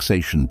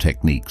relaxation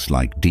techniques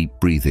like deep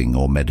breathing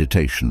or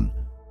meditation.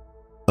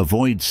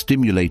 Avoid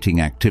stimulating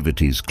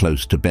activities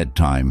close to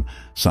bedtime,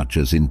 such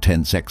as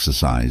intense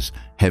exercise,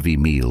 heavy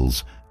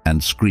meals,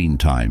 and screen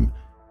time,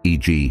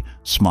 e.g.,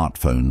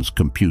 smartphones,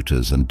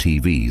 computers, and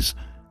TVs,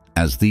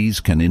 as these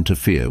can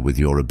interfere with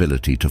your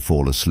ability to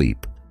fall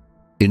asleep.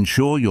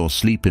 Ensure your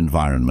sleep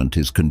environment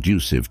is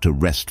conducive to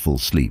restful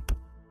sleep.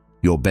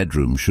 Your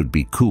bedroom should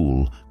be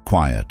cool,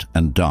 quiet,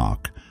 and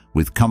dark,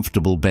 with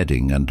comfortable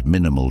bedding and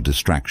minimal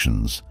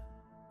distractions.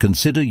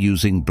 Consider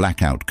using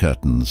blackout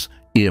curtains,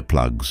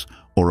 earplugs,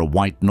 or a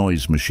white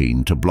noise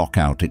machine to block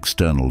out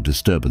external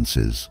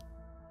disturbances.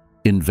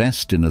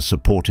 Invest in a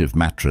supportive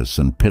mattress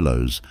and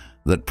pillows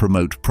that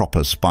promote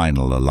proper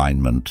spinal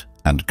alignment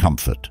and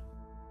comfort.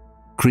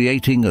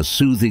 Creating a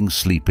soothing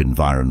sleep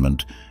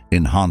environment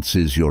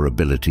enhances your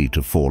ability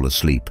to fall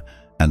asleep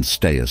and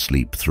stay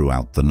asleep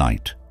throughout the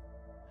night.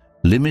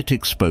 Limit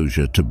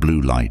exposure to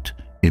blue light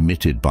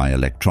emitted by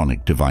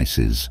electronic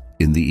devices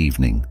in the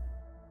evening.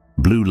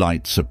 Blue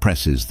light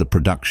suppresses the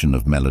production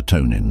of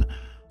melatonin,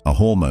 a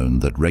hormone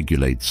that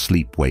regulates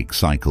sleep-wake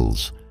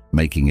cycles,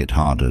 making it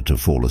harder to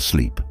fall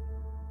asleep.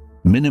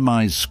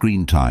 Minimize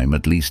screen time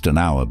at least an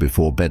hour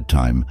before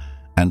bedtime,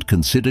 and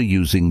consider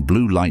using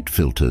blue light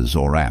filters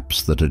or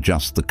apps that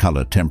adjust the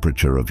color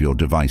temperature of your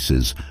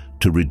devices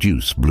to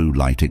reduce blue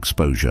light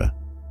exposure.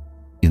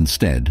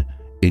 Instead,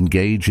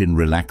 engage in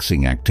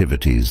relaxing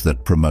activities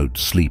that promote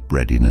sleep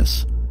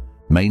readiness.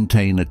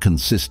 Maintain a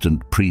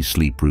consistent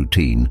pre-sleep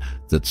routine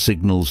that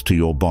signals to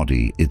your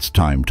body it's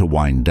time to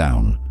wind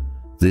down.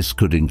 This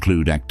could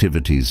include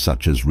activities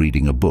such as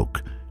reading a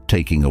book,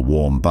 taking a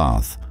warm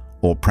bath,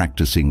 or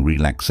practicing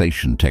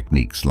relaxation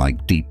techniques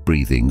like deep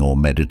breathing or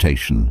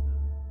meditation.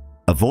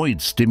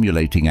 Avoid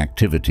stimulating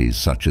activities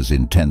such as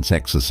intense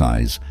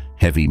exercise,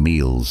 heavy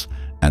meals,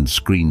 and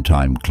screen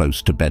time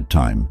close to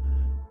bedtime,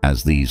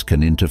 as these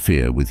can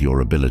interfere with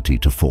your ability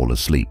to fall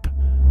asleep.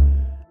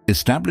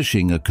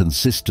 Establishing a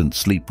consistent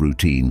sleep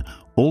routine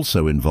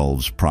also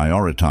involves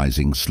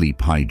prioritizing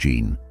sleep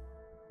hygiene.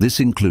 This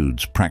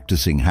includes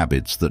practicing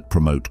habits that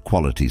promote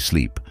quality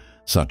sleep,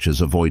 such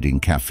as avoiding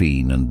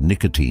caffeine and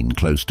nicotine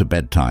close to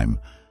bedtime,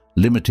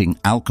 limiting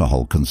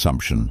alcohol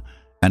consumption,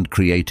 and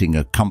creating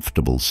a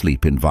comfortable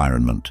sleep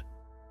environment.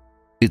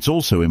 It's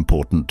also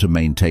important to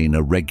maintain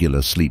a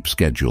regular sleep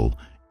schedule,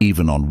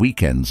 even on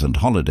weekends and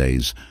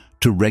holidays,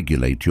 to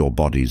regulate your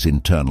body's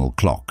internal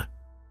clock.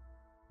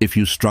 If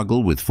you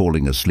struggle with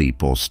falling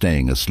asleep or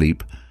staying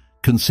asleep,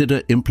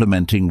 consider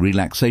implementing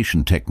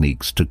relaxation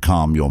techniques to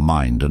calm your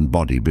mind and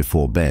body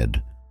before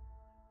bed.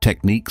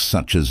 Techniques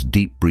such as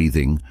deep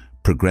breathing,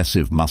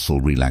 progressive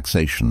muscle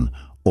relaxation,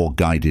 or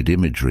guided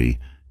imagery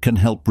can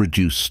help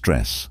reduce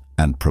stress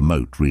and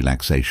promote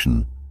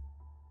relaxation.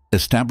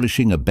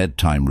 Establishing a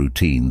bedtime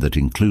routine that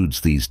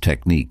includes these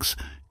techniques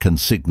can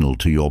signal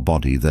to your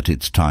body that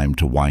it's time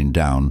to wind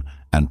down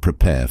and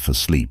prepare for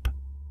sleep.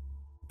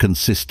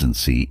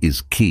 Consistency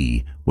is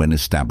key when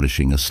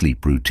establishing a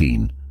sleep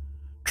routine.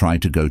 Try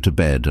to go to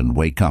bed and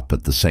wake up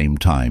at the same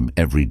time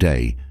every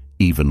day,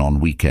 even on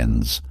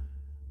weekends.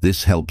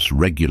 This helps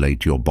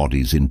regulate your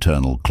body's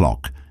internal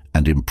clock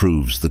and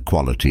improves the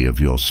quality of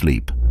your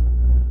sleep.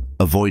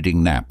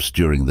 Avoiding naps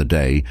during the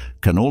day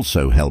can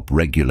also help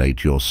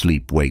regulate your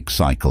sleep-wake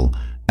cycle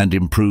and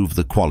improve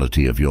the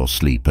quality of your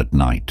sleep at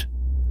night.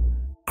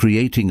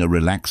 Creating a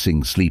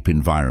relaxing sleep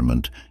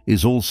environment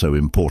is also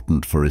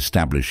important for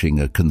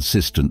establishing a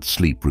consistent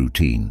sleep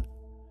routine.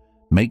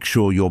 Make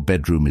sure your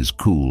bedroom is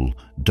cool,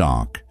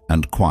 dark,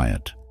 and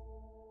quiet.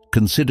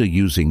 Consider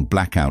using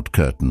blackout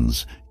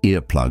curtains,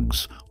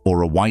 earplugs,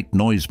 or a white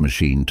noise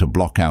machine to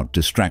block out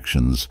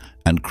distractions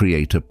and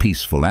create a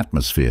peaceful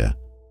atmosphere.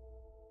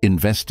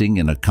 Investing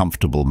in a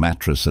comfortable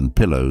mattress and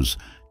pillows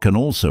can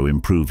also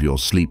improve your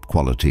sleep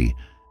quality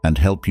and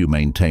help you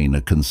maintain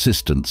a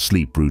consistent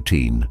sleep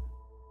routine.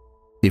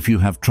 If you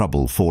have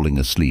trouble falling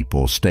asleep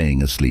or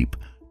staying asleep,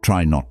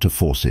 try not to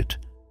force it.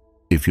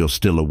 If you're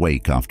still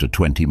awake after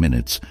 20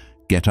 minutes,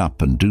 get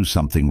up and do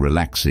something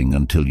relaxing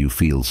until you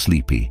feel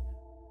sleepy.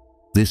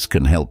 This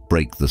can help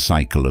break the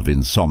cycle of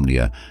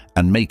insomnia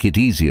and make it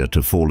easier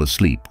to fall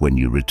asleep when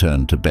you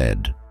return to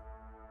bed.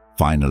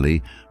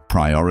 Finally,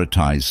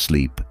 prioritize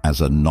sleep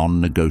as a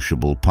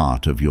non-negotiable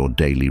part of your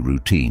daily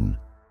routine.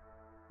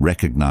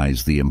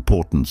 Recognize the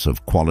importance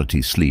of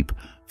quality sleep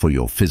for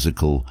your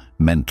physical,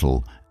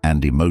 mental,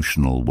 and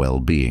emotional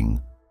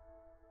well-being.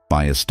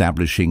 By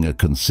establishing a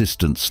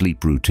consistent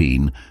sleep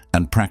routine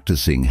and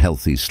practicing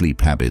healthy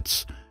sleep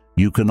habits,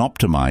 you can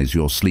optimize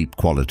your sleep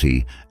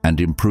quality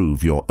and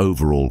improve your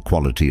overall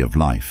quality of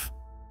life.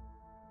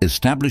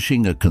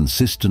 Establishing a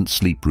consistent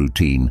sleep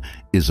routine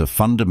is a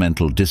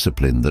fundamental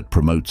discipline that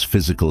promotes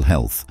physical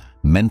health,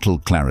 mental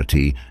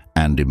clarity,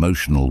 and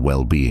emotional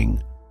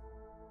well-being.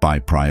 By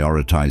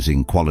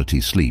prioritizing quality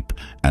sleep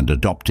and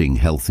adopting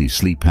healthy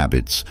sleep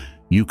habits,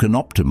 you can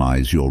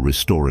optimize your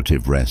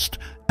restorative rest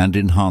and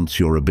enhance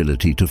your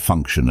ability to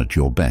function at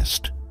your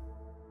best.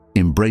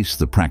 Embrace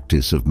the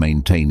practice of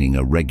maintaining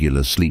a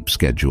regular sleep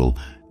schedule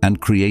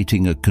and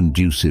creating a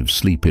conducive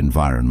sleep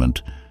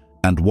environment,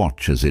 and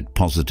watch as it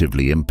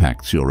positively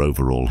impacts your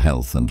overall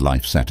health and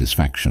life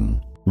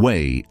satisfaction.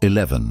 Way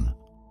 11.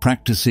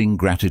 Practicing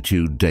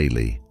gratitude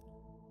daily.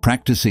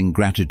 Practicing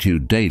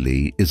gratitude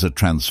daily is a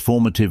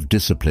transformative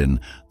discipline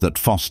that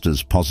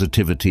fosters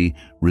positivity,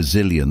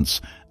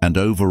 resilience, and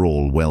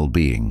overall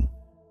well-being.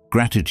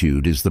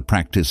 Gratitude is the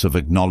practice of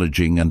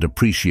acknowledging and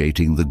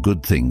appreciating the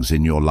good things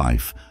in your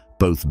life,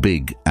 both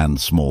big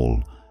and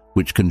small,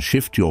 which can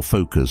shift your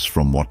focus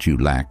from what you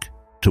lack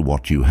to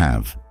what you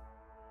have.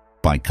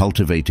 By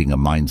cultivating a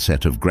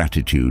mindset of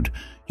gratitude,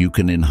 you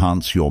can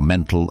enhance your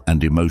mental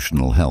and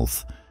emotional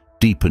health,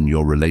 deepen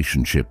your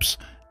relationships,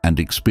 and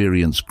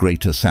experience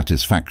greater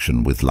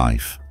satisfaction with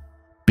life.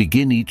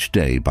 Begin each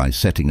day by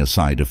setting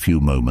aside a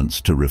few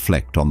moments to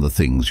reflect on the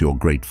things you're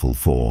grateful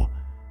for.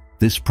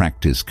 This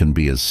practice can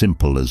be as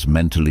simple as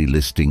mentally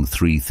listing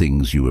 3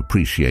 things you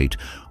appreciate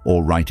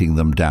or writing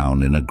them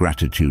down in a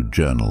gratitude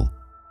journal.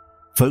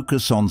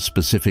 Focus on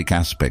specific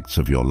aspects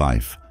of your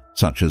life,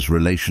 such as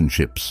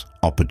relationships,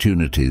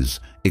 opportunities,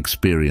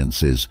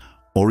 experiences,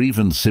 or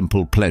even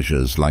simple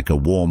pleasures like a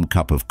warm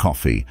cup of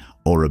coffee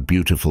or a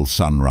beautiful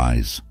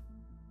sunrise.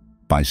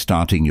 By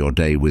starting your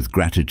day with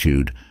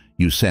gratitude,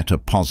 you set a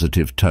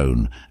positive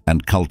tone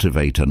and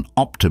cultivate an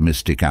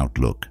optimistic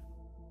outlook.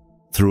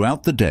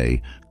 Throughout the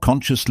day,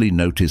 consciously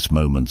notice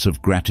moments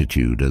of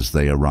gratitude as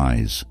they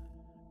arise.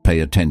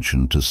 Pay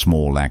attention to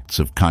small acts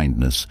of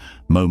kindness,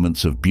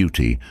 moments of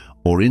beauty,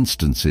 or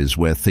instances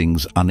where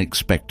things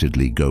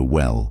unexpectedly go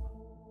well.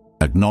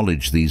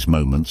 Acknowledge these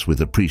moments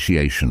with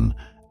appreciation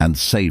and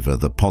savor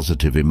the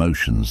positive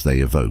emotions they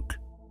evoke.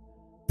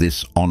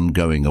 This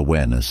ongoing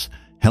awareness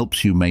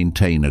helps you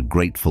maintain a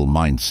grateful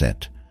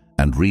mindset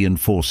and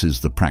reinforces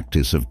the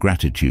practice of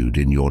gratitude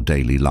in your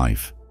daily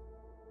life.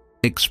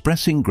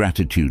 Expressing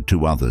gratitude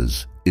to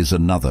others is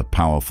another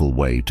powerful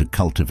way to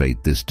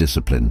cultivate this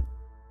discipline.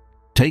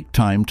 Take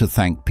time to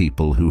thank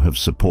people who have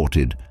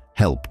supported,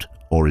 helped,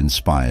 or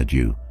inspired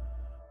you.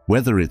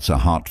 Whether it's a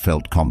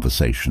heartfelt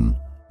conversation,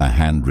 a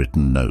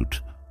handwritten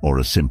note, or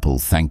a simple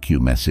thank you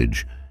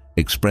message,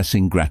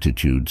 expressing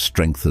gratitude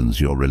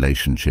strengthens your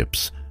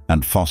relationships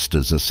and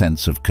fosters a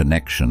sense of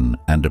connection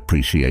and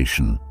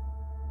appreciation.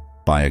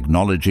 By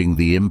acknowledging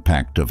the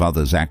impact of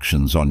others'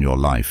 actions on your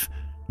life,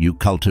 you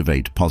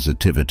cultivate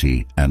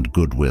positivity and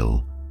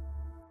goodwill.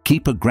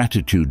 Keep a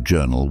gratitude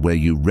journal where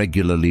you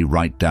regularly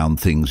write down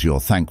things you're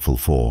thankful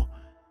for.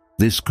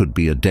 This could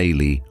be a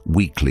daily,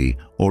 weekly,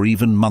 or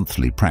even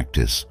monthly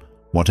practice,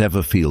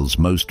 whatever feels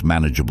most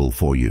manageable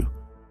for you.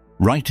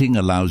 Writing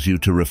allows you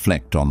to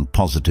reflect on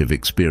positive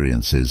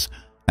experiences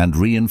and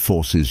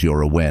reinforces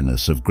your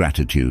awareness of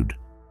gratitude.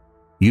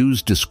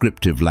 Use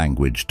descriptive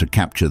language to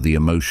capture the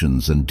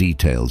emotions and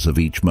details of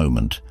each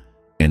moment,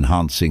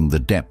 enhancing the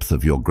depth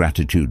of your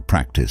gratitude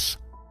practice.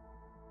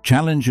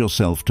 Challenge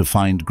yourself to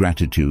find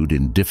gratitude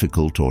in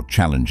difficult or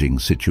challenging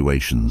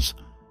situations.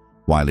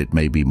 While it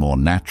may be more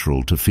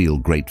natural to feel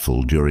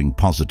grateful during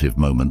positive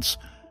moments,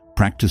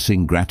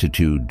 practicing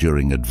gratitude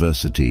during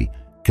adversity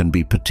can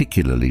be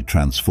particularly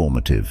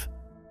transformative.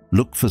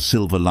 Look for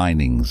silver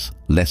linings,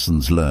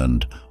 lessons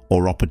learned,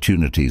 or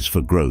opportunities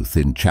for growth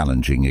in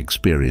challenging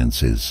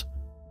experiences.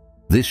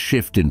 This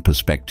shift in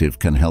perspective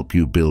can help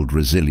you build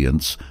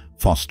resilience,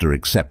 foster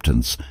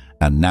acceptance,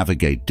 and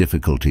navigate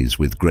difficulties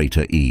with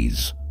greater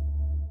ease.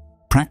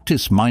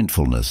 Practice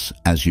mindfulness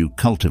as you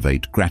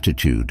cultivate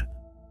gratitude.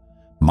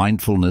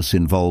 Mindfulness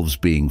involves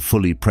being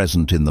fully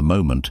present in the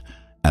moment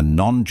and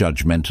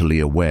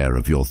non-judgmentally aware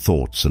of your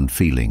thoughts and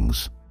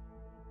feelings.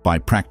 By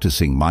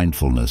practicing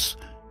mindfulness,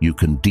 you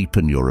can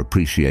deepen your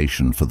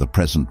appreciation for the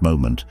present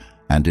moment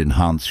and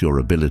enhance your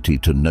ability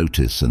to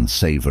notice and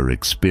savor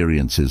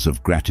experiences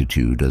of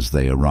gratitude as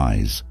they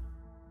arise.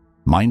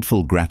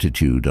 Mindful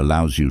gratitude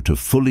allows you to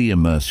fully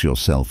immerse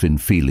yourself in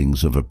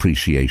feelings of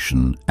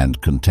appreciation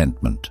and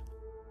contentment.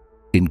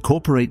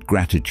 Incorporate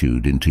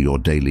gratitude into your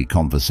daily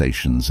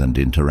conversations and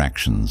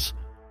interactions.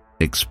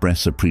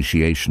 Express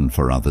appreciation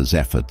for others'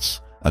 efforts,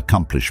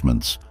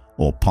 accomplishments,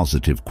 or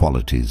positive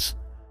qualities.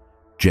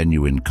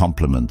 Genuine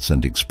compliments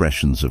and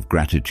expressions of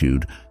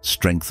gratitude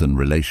strengthen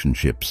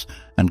relationships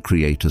and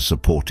create a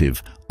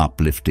supportive,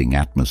 uplifting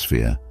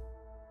atmosphere.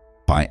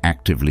 By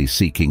actively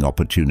seeking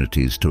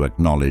opportunities to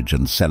acknowledge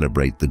and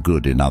celebrate the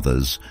good in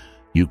others,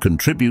 you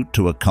contribute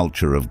to a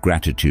culture of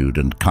gratitude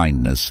and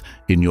kindness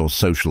in your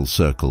social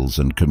circles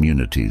and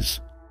communities.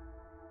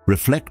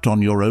 Reflect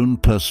on your own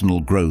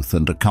personal growth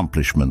and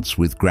accomplishments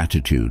with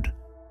gratitude.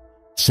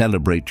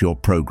 Celebrate your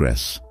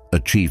progress,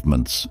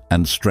 achievements,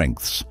 and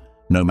strengths,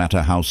 no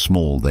matter how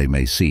small they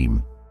may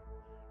seem.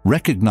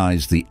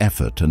 Recognize the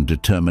effort and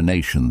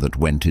determination that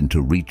went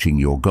into reaching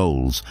your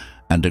goals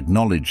and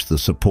acknowledge the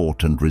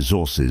support and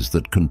resources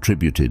that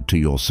contributed to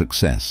your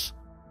success.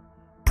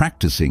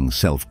 Practicing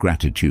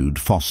self-gratitude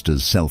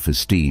fosters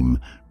self-esteem,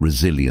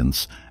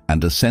 resilience,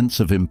 and a sense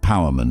of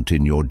empowerment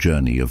in your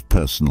journey of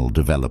personal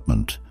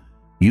development.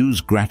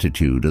 Use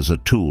gratitude as a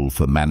tool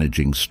for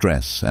managing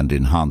stress and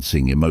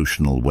enhancing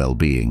emotional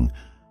well-being.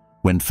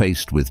 When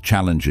faced with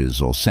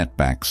challenges or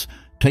setbacks,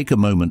 take a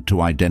moment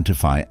to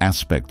identify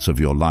aspects of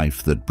your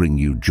life that bring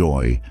you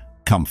joy,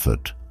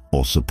 comfort,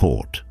 or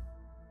support.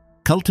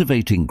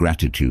 Cultivating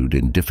gratitude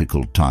in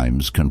difficult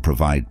times can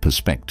provide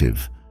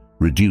perspective,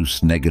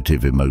 reduce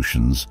negative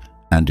emotions,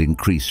 and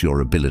increase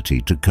your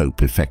ability to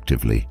cope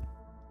effectively.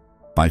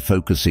 By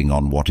focusing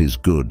on what is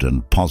good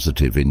and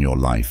positive in your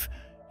life,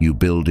 you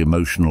build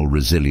emotional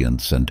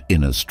resilience and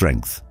inner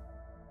strength.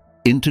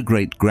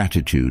 Integrate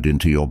gratitude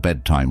into your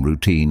bedtime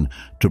routine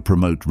to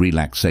promote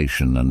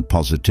relaxation and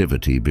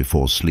positivity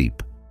before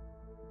sleep.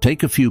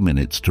 Take a few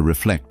minutes to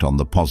reflect on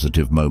the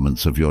positive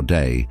moments of your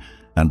day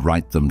and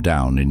write them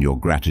down in your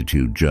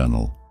gratitude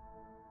journal.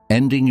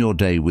 Ending your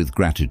day with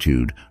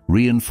gratitude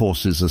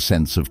reinforces a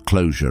sense of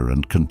closure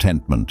and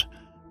contentment,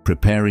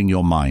 preparing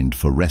your mind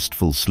for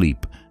restful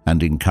sleep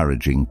and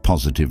encouraging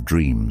positive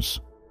dreams.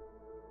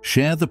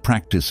 Share the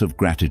practice of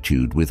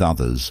gratitude with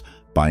others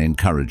by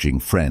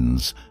encouraging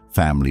friends,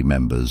 family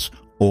members,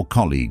 or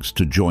colleagues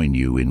to join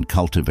you in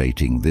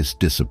cultivating this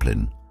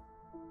discipline.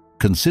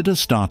 Consider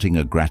starting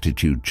a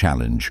gratitude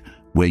challenge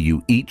where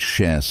you each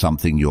share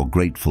something you're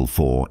grateful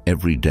for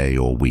every day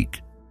or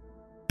week.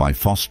 By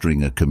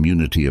fostering a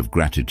community of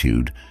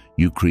gratitude,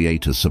 you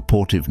create a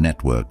supportive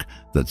network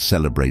that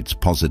celebrates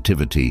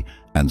positivity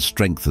and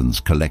strengthens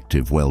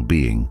collective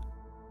well-being.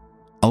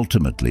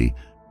 Ultimately,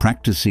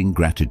 practicing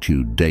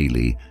gratitude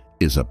daily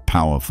is a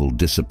powerful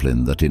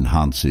discipline that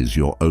enhances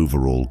your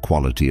overall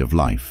quality of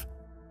life.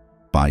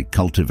 By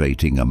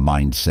cultivating a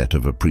mindset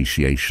of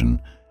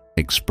appreciation,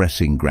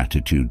 expressing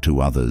gratitude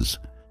to others,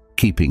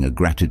 keeping a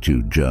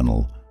gratitude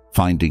journal,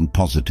 finding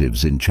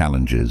positives in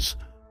challenges,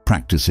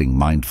 practicing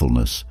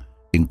mindfulness,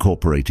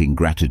 incorporating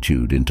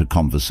gratitude into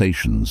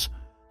conversations,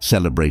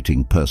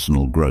 celebrating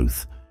personal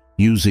growth,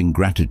 using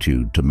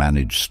gratitude to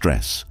manage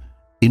stress,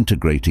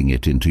 Integrating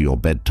it into your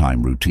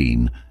bedtime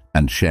routine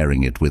and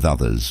sharing it with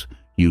others,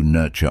 you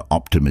nurture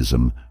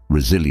optimism,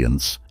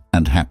 resilience,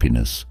 and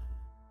happiness.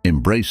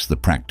 Embrace the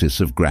practice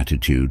of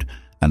gratitude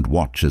and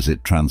watch as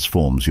it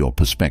transforms your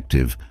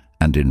perspective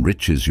and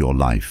enriches your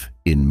life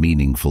in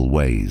meaningful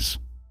ways.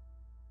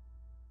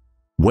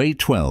 Way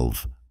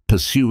 12.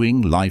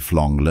 Pursuing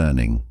lifelong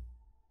learning.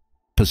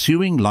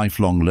 Pursuing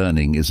lifelong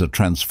learning is a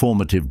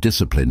transformative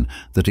discipline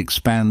that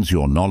expands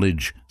your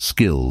knowledge,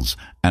 skills,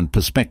 and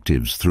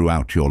perspectives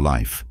throughout your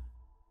life.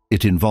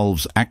 It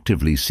involves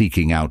actively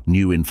seeking out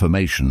new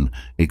information,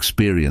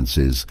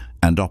 experiences,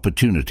 and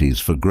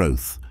opportunities for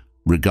growth,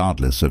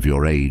 regardless of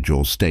your age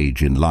or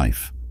stage in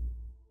life.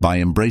 By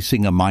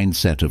embracing a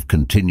mindset of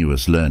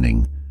continuous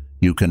learning,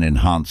 you can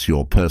enhance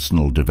your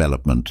personal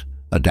development,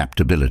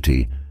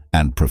 adaptability,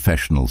 and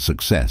professional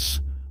success,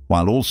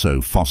 while also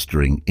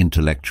fostering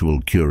intellectual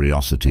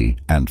curiosity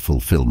and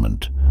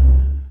fulfillment.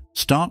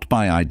 Start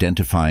by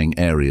identifying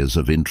areas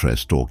of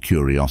interest or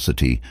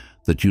curiosity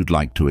that you'd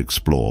like to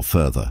explore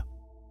further.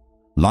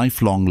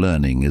 Lifelong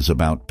learning is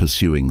about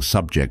pursuing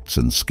subjects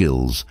and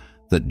skills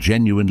that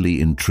genuinely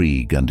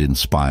intrigue and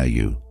inspire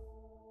you.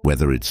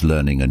 Whether it's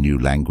learning a new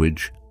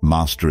language,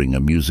 mastering a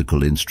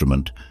musical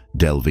instrument,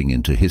 delving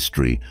into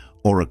history,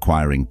 or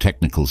acquiring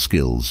technical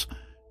skills,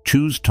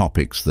 choose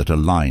topics that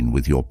align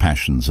with your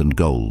passions and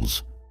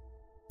goals.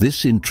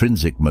 This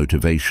intrinsic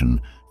motivation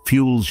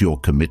fuels your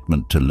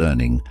commitment to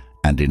learning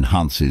and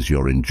enhances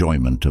your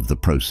enjoyment of the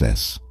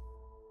process.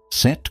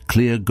 Set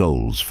clear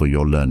goals for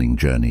your learning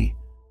journey.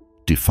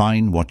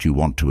 Define what you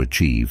want to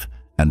achieve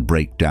and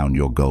break down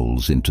your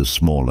goals into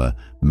smaller,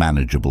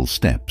 manageable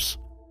steps.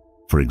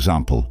 For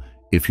example,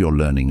 if you're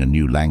learning a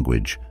new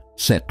language,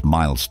 set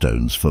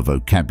milestones for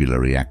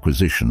vocabulary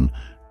acquisition,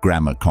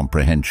 grammar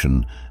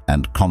comprehension,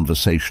 and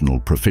conversational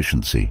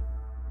proficiency.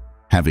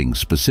 Having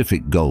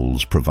specific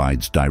goals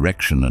provides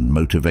direction and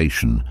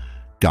motivation,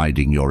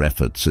 guiding your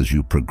efforts as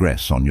you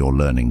progress on your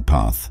learning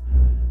path.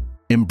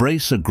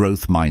 Embrace a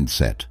growth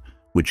mindset,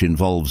 which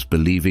involves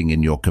believing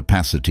in your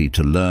capacity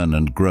to learn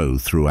and grow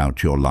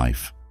throughout your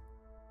life.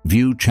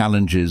 View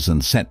challenges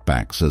and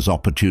setbacks as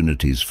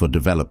opportunities for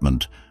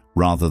development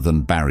rather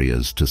than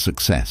barriers to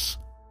success.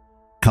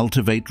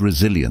 Cultivate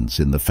resilience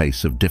in the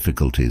face of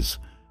difficulties,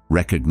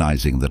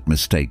 recognizing that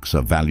mistakes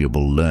are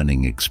valuable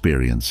learning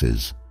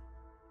experiences.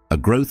 A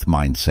growth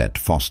mindset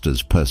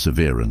fosters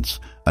perseverance,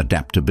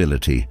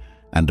 adaptability,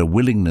 and a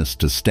willingness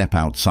to step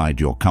outside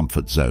your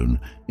comfort zone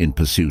in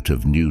pursuit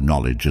of new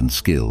knowledge and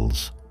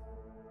skills.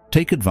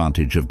 Take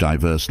advantage of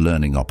diverse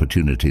learning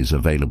opportunities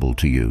available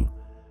to you.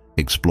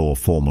 Explore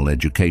formal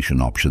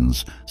education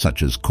options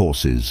such as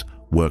courses,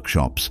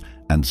 workshops,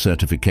 and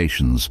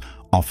certifications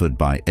offered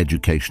by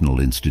educational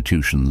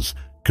institutions,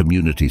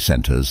 community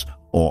centers,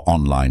 or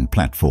online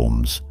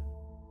platforms.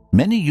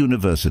 Many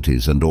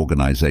universities and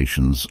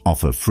organizations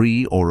offer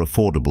free or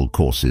affordable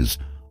courses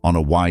on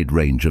a wide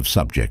range of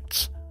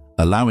subjects,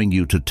 allowing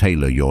you to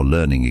tailor your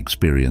learning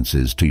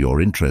experiences to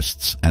your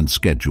interests and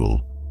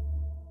schedule.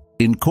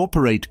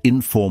 Incorporate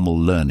informal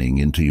learning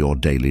into your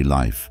daily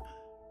life.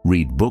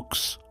 Read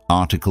books,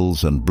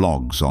 articles, and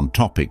blogs on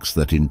topics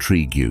that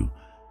intrigue you.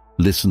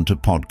 Listen to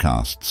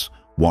podcasts,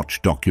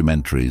 watch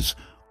documentaries,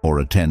 or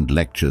attend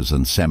lectures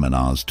and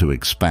seminars to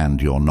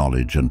expand your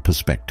knowledge and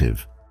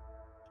perspective.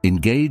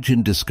 Engage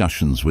in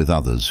discussions with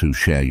others who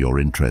share your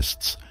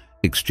interests,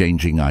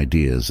 exchanging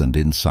ideas and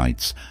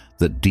insights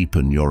that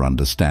deepen your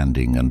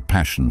understanding and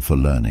passion for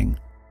learning.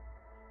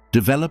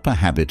 Develop a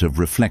habit of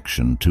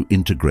reflection to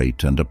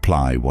integrate and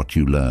apply what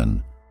you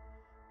learn.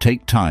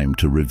 Take time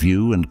to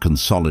review and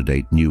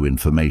consolidate new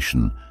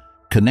information,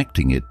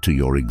 connecting it to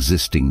your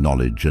existing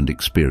knowledge and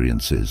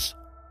experiences.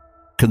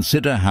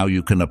 Consider how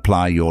you can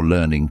apply your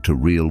learning to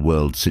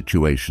real-world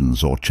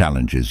situations or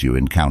challenges you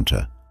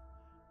encounter.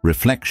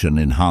 Reflection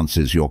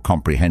enhances your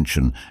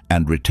comprehension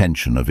and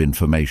retention of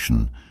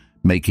information,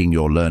 making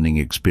your learning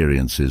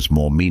experiences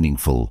more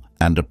meaningful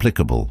and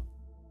applicable.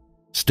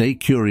 Stay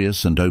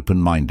curious and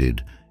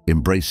open-minded,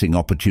 embracing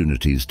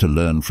opportunities to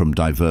learn from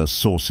diverse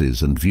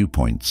sources and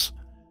viewpoints.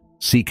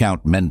 Seek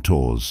out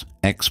mentors,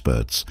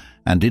 experts,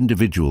 and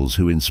individuals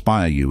who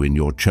inspire you in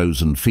your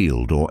chosen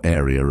field or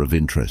area of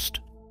interest.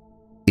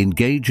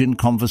 Engage in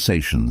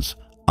conversations,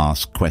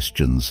 ask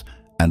questions,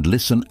 and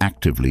listen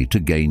actively to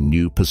gain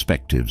new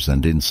perspectives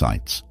and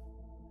insights.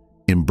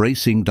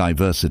 Embracing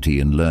diversity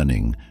in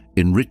learning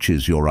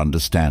enriches your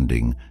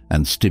understanding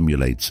and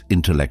stimulates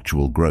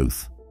intellectual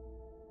growth.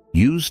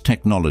 Use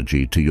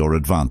technology to your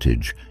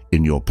advantage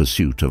in your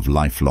pursuit of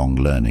lifelong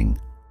learning.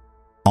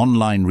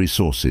 Online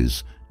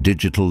resources,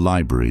 digital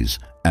libraries,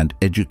 and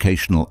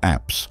educational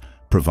apps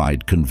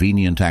provide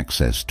convenient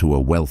access to a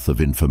wealth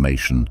of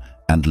information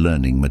and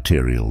learning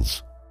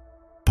materials.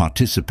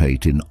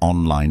 Participate in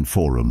online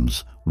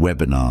forums,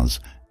 webinars,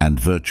 and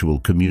virtual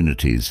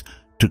communities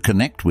to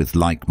connect with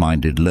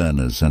like-minded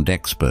learners and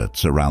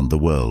experts around the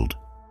world.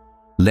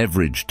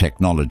 Leverage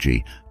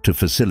technology to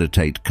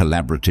facilitate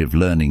collaborative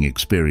learning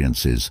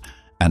experiences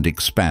and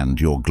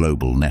expand your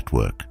global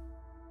network.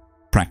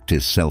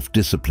 Practice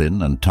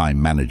self-discipline and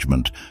time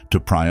management to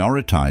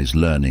prioritize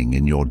learning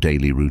in your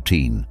daily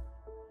routine.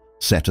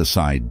 Set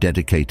aside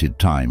dedicated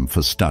time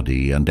for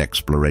study and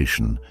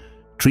exploration,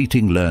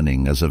 treating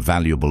learning as a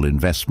valuable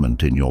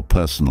investment in your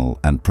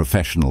personal and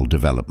professional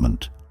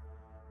development.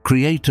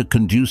 Create a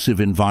conducive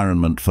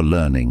environment for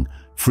learning,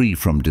 free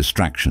from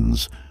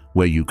distractions,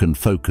 where you can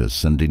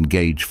focus and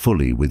engage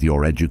fully with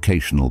your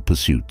educational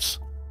pursuits.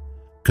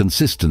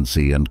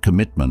 Consistency and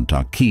commitment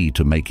are key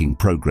to making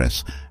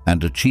progress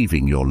and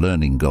achieving your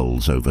learning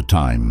goals over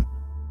time.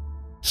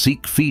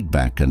 Seek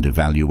feedback and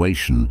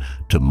evaluation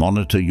to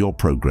monitor your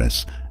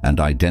progress and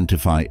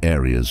identify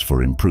areas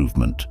for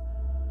improvement.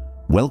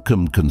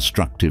 Welcome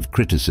constructive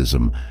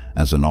criticism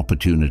as an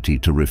opportunity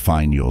to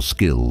refine your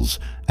skills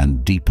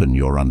and deepen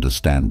your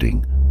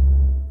understanding.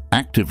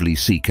 Actively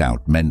seek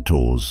out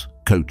mentors,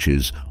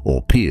 coaches,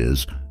 or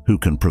peers who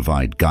can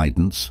provide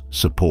guidance,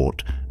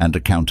 support, and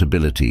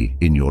accountability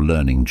in your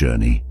learning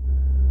journey.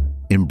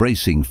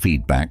 Embracing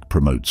feedback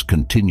promotes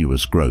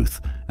continuous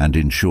growth and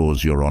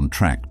ensures you're on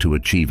track to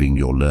achieving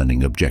your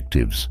learning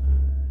objectives.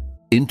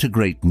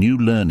 Integrate new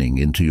learning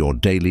into your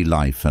daily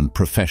life and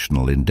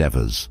professional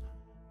endeavors.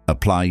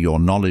 Apply your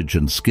knowledge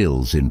and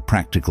skills in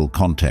practical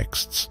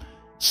contexts,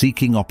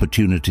 seeking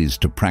opportunities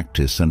to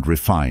practice and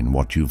refine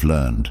what you've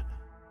learned.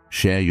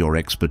 Share your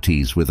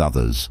expertise with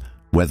others,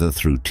 whether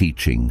through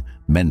teaching,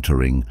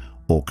 mentoring,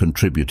 or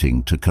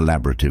contributing to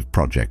collaborative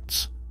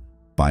projects.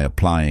 By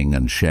applying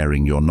and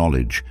sharing your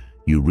knowledge,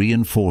 you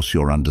reinforce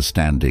your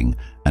understanding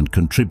and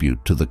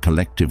contribute to the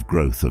collective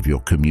growth of your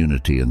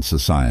community and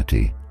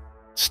society.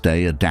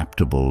 Stay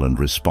adaptable and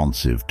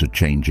responsive to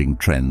changing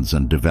trends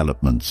and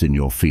developments in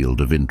your field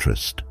of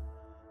interest.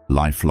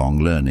 Lifelong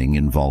learning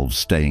involves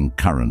staying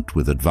current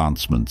with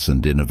advancements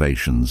and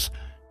innovations,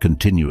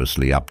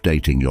 continuously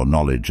updating your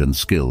knowledge and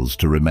skills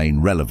to remain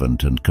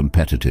relevant and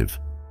competitive.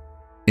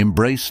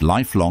 Embrace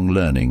lifelong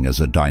learning as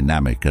a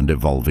dynamic and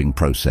evolving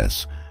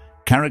process,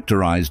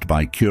 characterized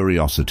by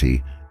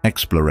curiosity,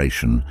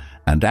 exploration,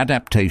 and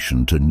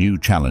adaptation to new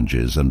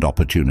challenges and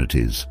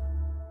opportunities.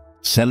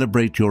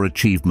 Celebrate your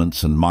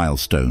achievements and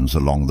milestones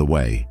along the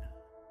way.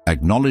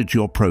 Acknowledge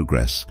your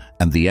progress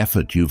and the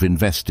effort you've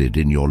invested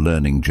in your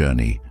learning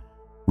journey.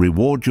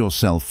 Reward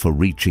yourself for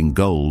reaching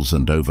goals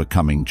and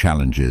overcoming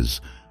challenges,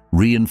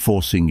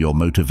 reinforcing your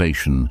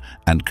motivation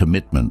and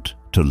commitment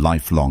to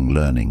lifelong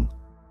learning.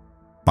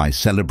 By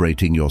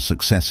celebrating your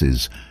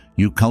successes,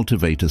 you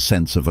cultivate a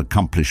sense of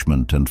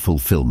accomplishment and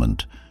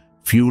fulfillment,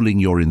 fueling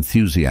your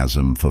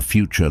enthusiasm for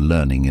future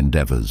learning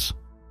endeavors.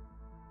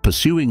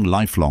 Pursuing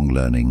lifelong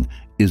learning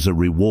is a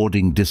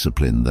rewarding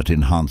discipline that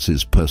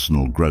enhances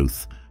personal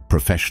growth,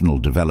 professional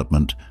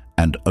development,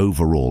 and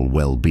overall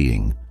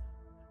well-being.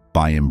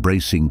 By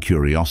embracing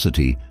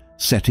curiosity,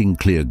 setting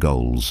clear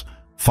goals,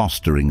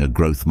 fostering a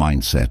growth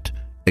mindset,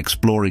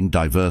 exploring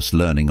diverse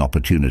learning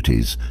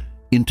opportunities,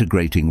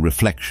 integrating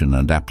reflection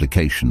and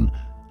application,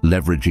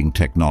 leveraging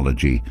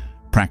technology,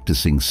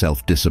 practicing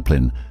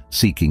self-discipline,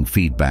 seeking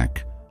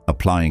feedback,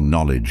 applying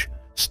knowledge,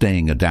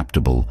 staying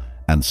adaptable,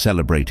 and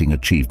celebrating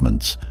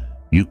achievements,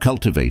 you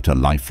cultivate a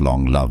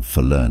lifelong love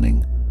for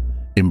learning.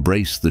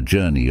 Embrace the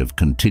journey of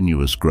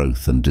continuous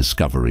growth and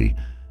discovery,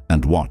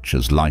 and watch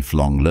as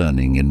lifelong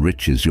learning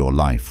enriches your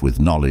life with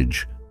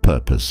knowledge,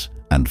 purpose,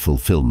 and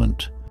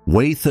fulfillment.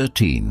 Way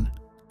 13.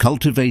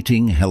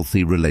 Cultivating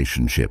healthy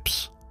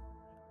relationships.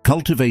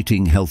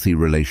 Cultivating healthy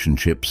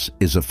relationships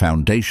is a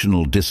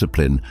foundational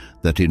discipline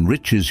that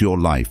enriches your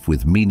life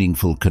with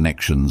meaningful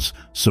connections,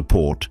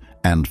 support,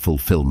 and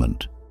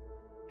fulfillment.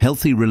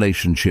 Healthy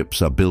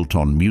relationships are built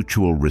on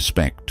mutual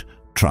respect,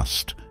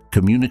 trust,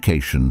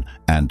 communication,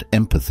 and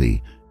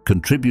empathy,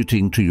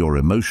 contributing to your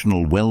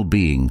emotional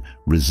well-being,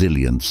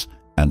 resilience,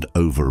 and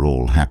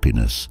overall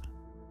happiness.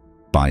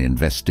 By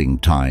investing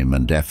time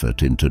and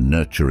effort into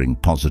nurturing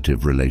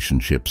positive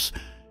relationships,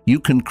 you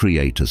can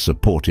create a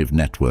supportive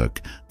network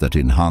that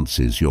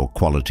enhances your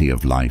quality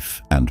of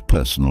life and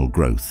personal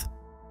growth.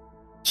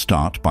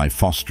 Start by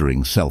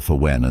fostering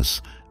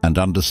self-awareness and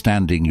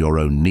understanding your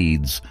own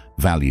needs,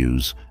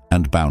 values,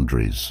 and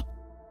boundaries.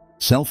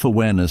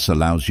 Self-awareness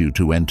allows you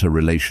to enter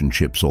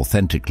relationships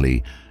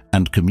authentically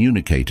and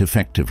communicate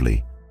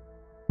effectively.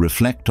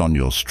 Reflect on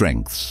your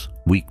strengths,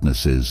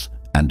 weaknesses,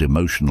 and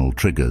emotional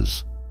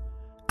triggers.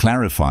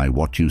 Clarify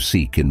what you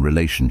seek in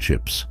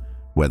relationships,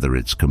 whether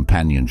it's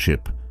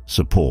companionship,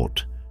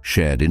 support,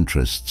 shared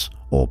interests,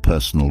 or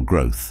personal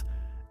growth,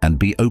 and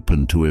be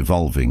open to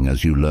evolving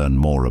as you learn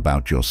more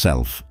about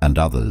yourself and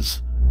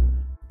others.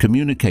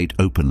 Communicate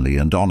openly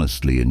and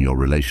honestly in your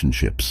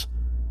relationships.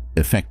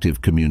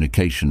 Effective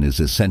communication is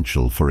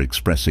essential for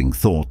expressing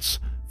thoughts,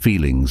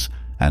 feelings,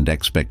 and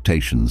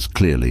expectations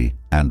clearly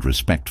and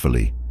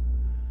respectfully.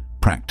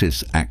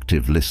 Practice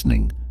active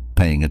listening,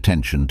 paying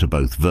attention to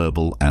both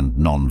verbal and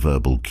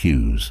non-verbal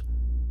cues.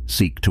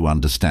 Seek to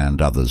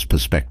understand others'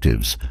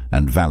 perspectives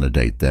and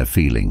validate their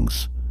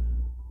feelings.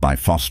 By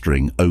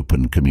fostering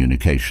open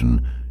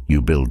communication,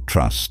 you build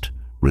trust,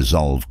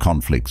 resolve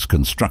conflicts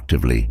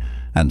constructively,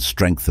 and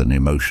strengthen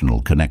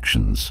emotional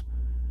connections.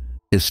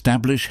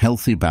 Establish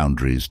healthy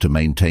boundaries to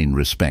maintain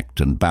respect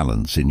and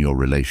balance in your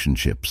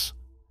relationships.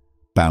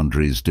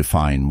 Boundaries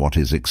define what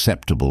is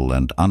acceptable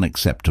and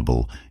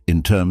unacceptable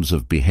in terms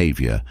of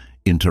behavior,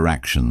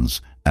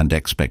 interactions, and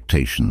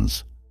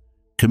expectations.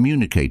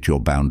 Communicate your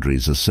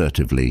boundaries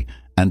assertively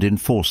and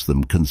enforce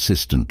them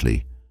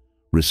consistently.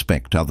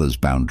 Respect others'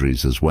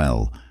 boundaries as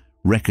well,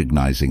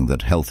 recognizing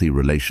that healthy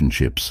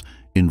relationships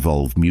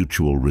involve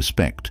mutual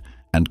respect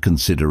and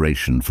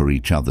consideration for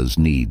each other's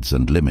needs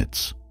and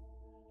limits.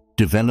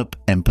 Develop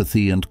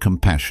empathy and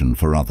compassion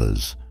for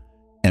others.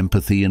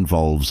 Empathy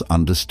involves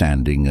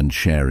understanding and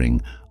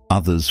sharing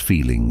others'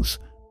 feelings,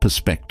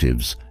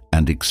 perspectives,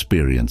 and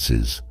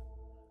experiences.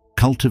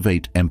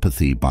 Cultivate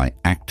empathy by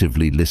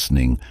actively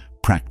listening,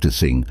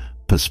 practicing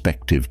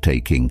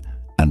perspective-taking,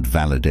 and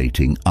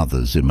validating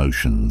others'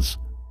 emotions.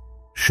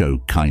 Show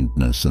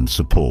kindness and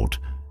support,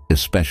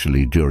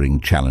 especially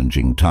during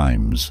challenging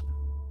times.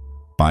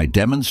 By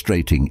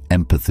demonstrating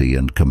empathy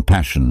and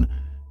compassion,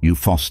 you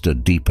foster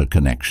deeper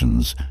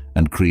connections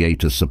and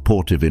create a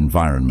supportive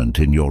environment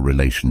in your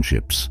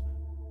relationships.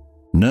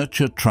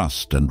 Nurture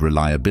trust and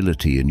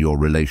reliability in your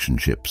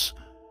relationships.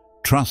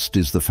 Trust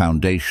is the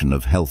foundation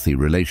of healthy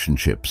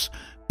relationships,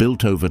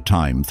 built over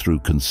time through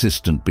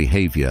consistent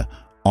behavior,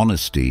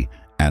 honesty,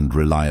 and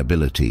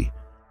reliability.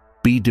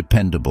 Be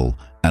dependable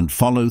and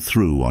follow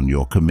through on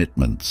your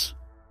commitments.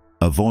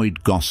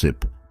 Avoid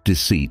gossip,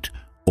 deceit,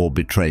 or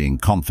betraying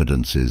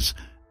confidences,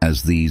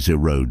 as these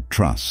erode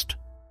trust.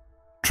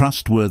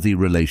 Trustworthy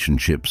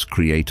relationships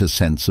create a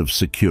sense of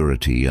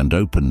security and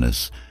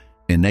openness,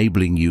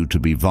 enabling you to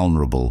be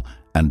vulnerable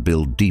and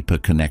build deeper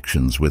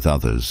connections with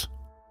others.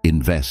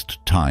 Invest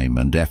time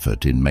and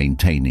effort in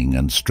maintaining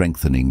and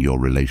strengthening your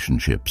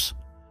relationships.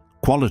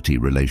 Quality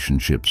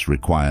relationships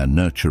require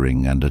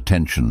nurturing and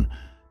attention.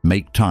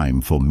 Make time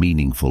for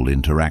meaningful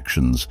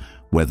interactions,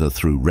 whether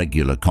through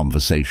regular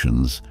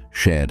conversations,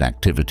 shared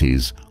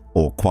activities,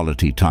 or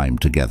quality time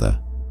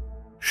together.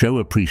 Show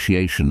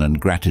appreciation and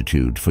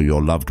gratitude for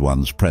your loved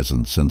one's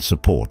presence and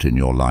support in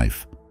your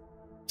life.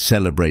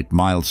 Celebrate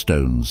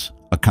milestones,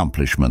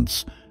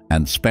 accomplishments,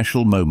 and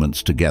special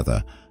moments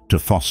together to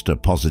foster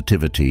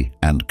positivity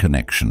and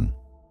connection.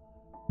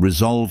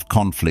 Resolve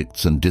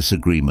conflicts and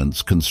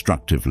disagreements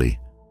constructively.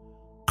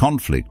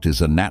 Conflict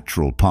is a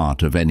natural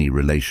part of any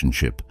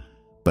relationship,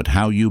 but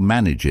how you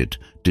manage it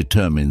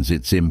determines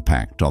its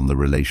impact on the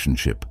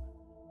relationship.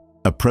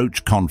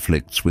 Approach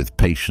conflicts with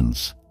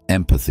patience,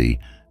 empathy,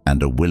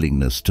 and a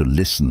willingness to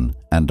listen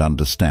and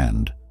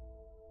understand.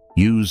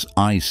 Use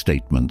I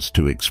statements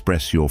to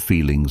express your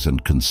feelings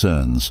and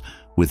concerns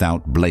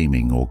without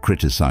blaming or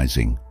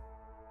criticizing.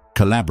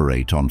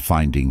 Collaborate on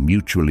finding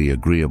mutually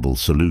agreeable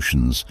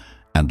solutions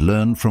and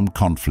learn from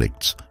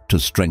conflicts to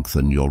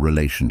strengthen your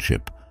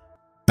relationship.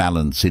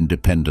 Balance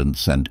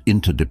independence and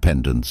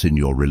interdependence in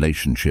your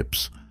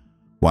relationships.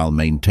 While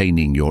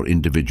maintaining your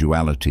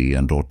individuality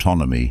and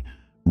autonomy,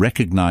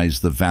 recognize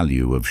the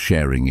value of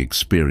sharing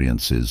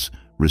experiences,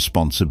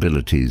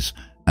 responsibilities,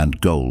 and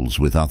goals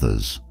with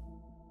others.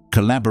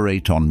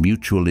 Collaborate on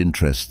mutual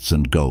interests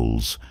and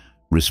goals,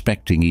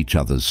 respecting each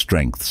other's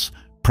strengths,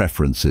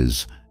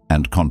 preferences,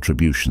 and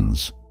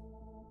contributions.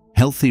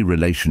 Healthy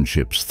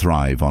relationships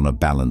thrive on a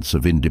balance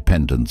of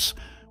independence,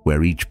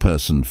 where each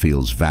person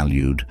feels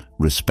valued,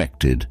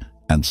 respected,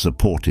 and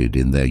supported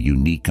in their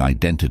unique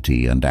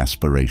identity and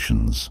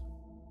aspirations.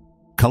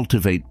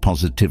 Cultivate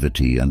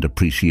positivity and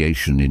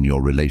appreciation in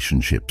your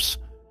relationships.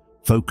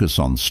 Focus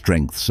on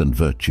strengths and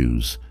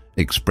virtues,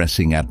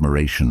 expressing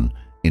admiration,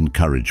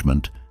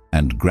 encouragement,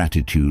 and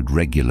gratitude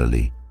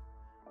regularly.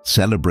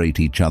 Celebrate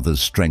each other's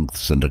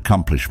strengths and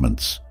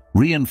accomplishments,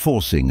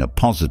 reinforcing a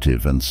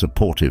positive and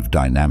supportive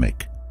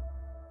dynamic.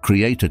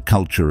 Create a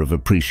culture of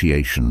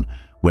appreciation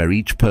where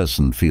each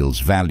person feels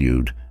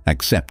valued,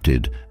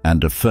 accepted,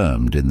 and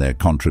affirmed in their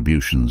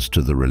contributions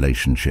to the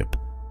relationship.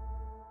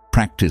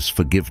 Practice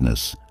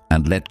forgiveness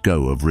and let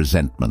go of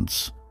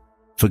resentments.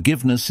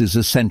 Forgiveness is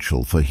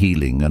essential for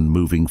healing and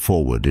moving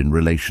forward in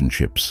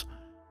relationships.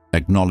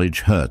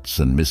 Acknowledge hurts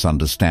and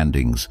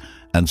misunderstandings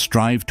and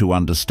strive to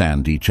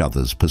understand each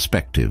other's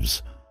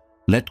perspectives.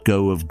 Let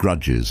go of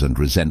grudges and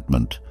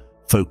resentment,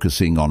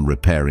 focusing on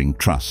repairing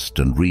trust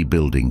and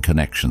rebuilding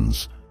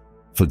connections.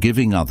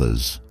 Forgiving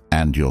others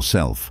and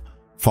yourself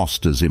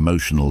fosters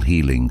emotional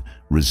healing,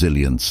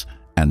 resilience,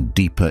 and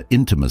deeper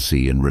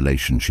intimacy in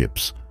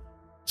relationships.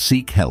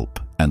 Seek help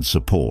and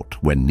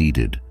support when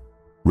needed.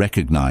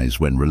 Recognize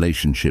when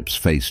relationships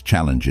face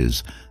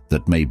challenges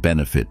that may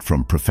benefit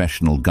from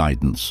professional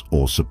guidance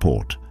or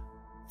support.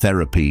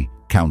 Therapy,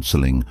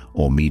 counseling,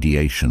 or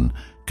mediation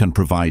can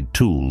provide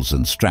tools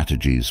and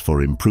strategies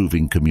for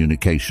improving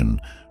communication,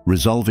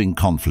 resolving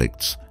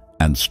conflicts,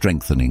 and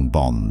strengthening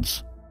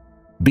bonds.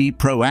 Be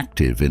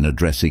proactive in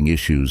addressing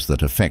issues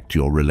that affect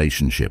your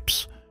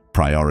relationships,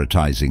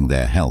 prioritizing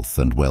their health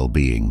and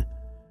well-being.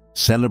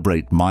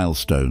 Celebrate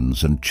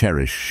milestones and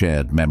cherish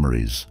shared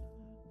memories.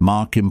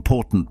 Mark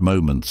important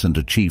moments and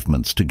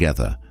achievements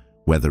together,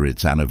 whether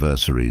it's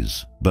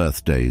anniversaries,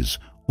 birthdays,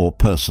 or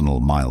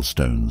personal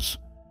milestones.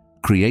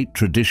 Create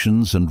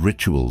traditions and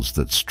rituals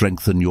that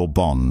strengthen your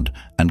bond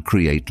and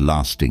create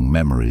lasting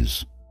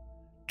memories.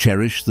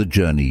 Cherish the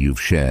journey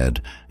you've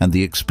shared and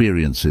the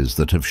experiences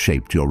that have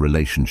shaped your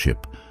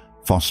relationship,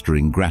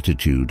 fostering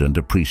gratitude and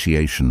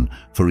appreciation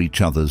for each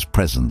other's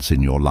presence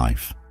in your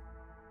life.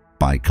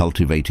 By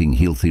cultivating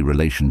healthy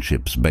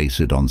relationships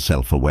based on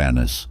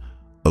self-awareness,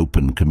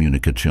 open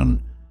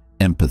communication,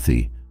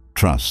 empathy,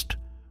 trust,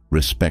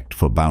 respect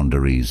for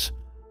boundaries,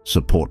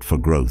 support for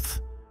growth,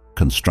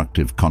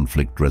 constructive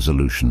conflict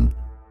resolution,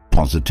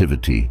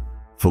 positivity,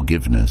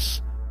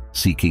 forgiveness,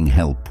 seeking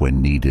help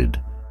when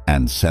needed,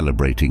 and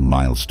celebrating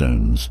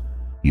milestones,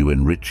 you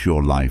enrich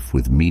your life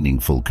with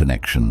meaningful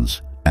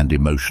connections and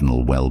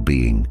emotional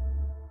well-being.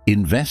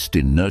 Invest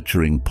in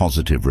nurturing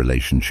positive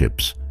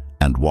relationships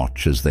and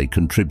watch as they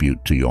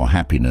contribute to your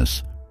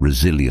happiness,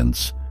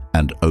 resilience,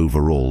 and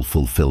overall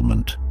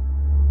fulfillment.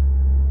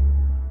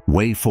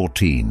 Way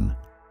 14.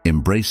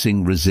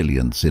 Embracing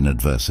resilience in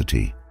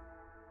adversity.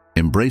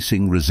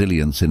 Embracing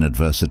resilience in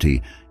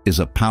adversity is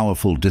a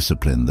powerful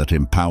discipline that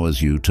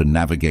empowers you to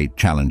navigate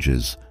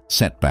challenges,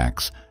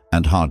 setbacks,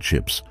 and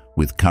hardships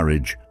with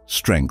courage,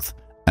 strength,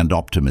 and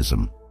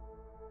optimism.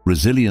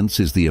 Resilience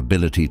is the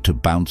ability to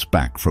bounce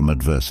back from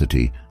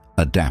adversity,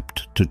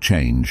 adapt to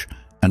change,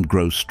 and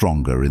grow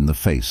stronger in the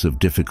face of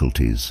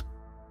difficulties.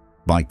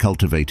 By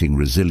cultivating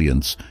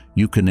resilience,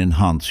 you can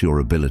enhance your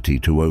ability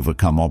to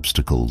overcome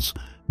obstacles,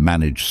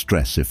 manage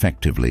stress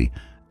effectively,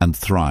 and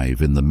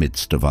thrive in the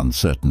midst of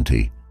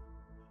uncertainty.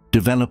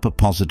 Develop a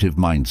positive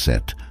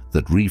mindset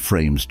that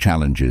reframes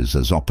challenges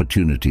as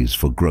opportunities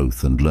for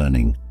growth and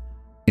learning.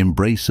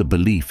 Embrace a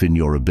belief in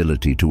your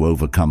ability to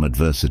overcome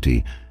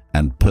adversity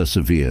and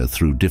persevere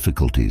through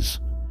difficulties.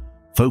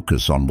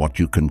 Focus on what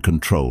you can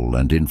control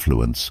and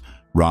influence,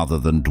 rather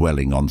than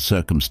dwelling on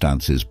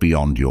circumstances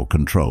beyond your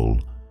control.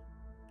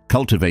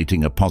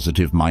 Cultivating a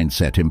positive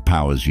mindset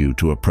empowers you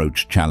to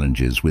approach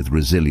challenges with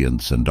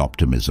resilience and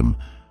optimism,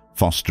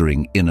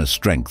 fostering inner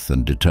strength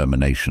and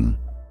determination.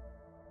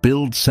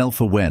 Build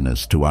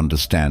self-awareness to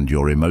understand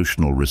your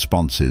emotional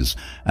responses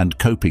and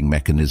coping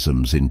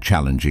mechanisms in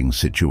challenging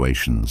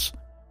situations.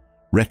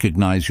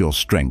 Recognize your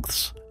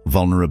strengths,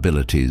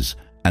 vulnerabilities,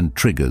 and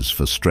triggers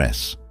for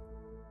stress.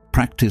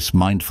 Practice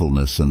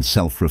mindfulness and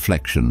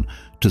self-reflection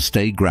to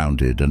stay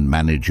grounded and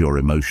manage your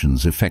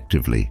emotions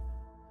effectively.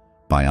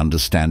 By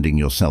understanding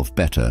yourself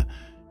better,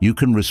 you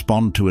can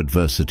respond to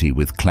adversity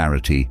with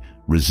clarity,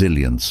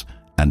 resilience,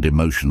 and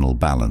emotional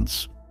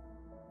balance.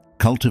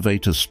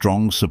 Cultivate a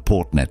strong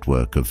support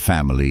network of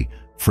family,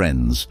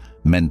 friends,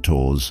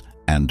 mentors,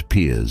 and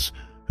peers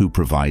who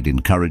provide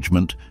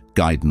encouragement,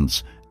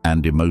 guidance,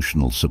 and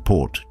emotional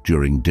support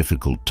during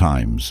difficult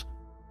times.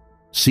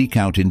 Seek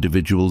out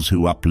individuals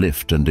who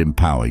uplift and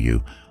empower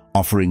you,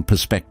 offering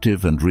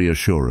perspective and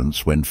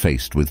reassurance when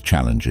faced with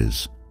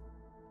challenges.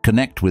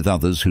 Connect with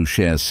others who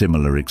share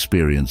similar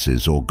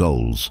experiences or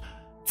goals,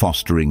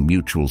 fostering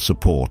mutual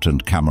support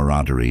and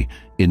camaraderie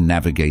in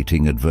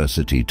navigating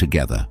adversity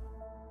together.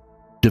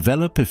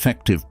 Develop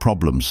effective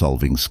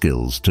problem-solving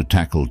skills to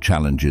tackle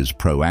challenges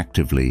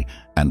proactively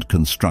and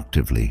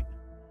constructively.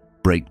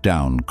 Break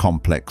down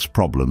complex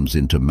problems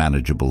into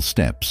manageable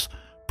steps,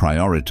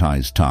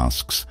 prioritize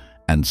tasks,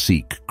 and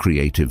seek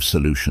creative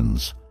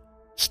solutions.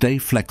 Stay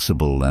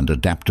flexible and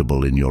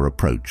adaptable in your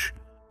approach,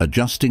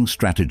 adjusting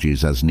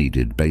strategies as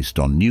needed based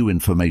on new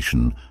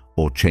information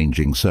or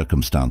changing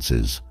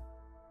circumstances.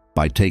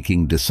 By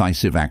taking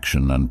decisive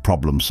action and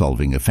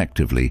problem-solving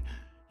effectively,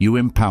 you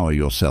empower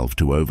yourself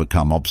to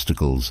overcome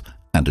obstacles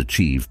and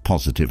achieve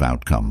positive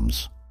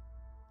outcomes.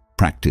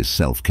 Practice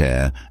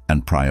self-care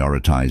and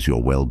prioritize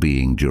your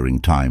well-being during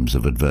times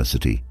of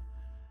adversity.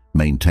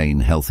 Maintain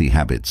healthy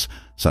habits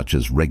such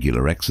as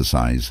regular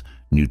exercise,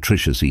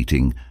 nutritious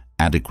eating,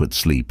 adequate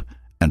sleep,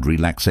 and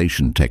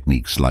relaxation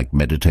techniques like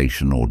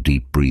meditation or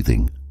deep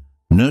breathing.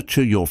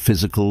 Nurture your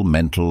physical,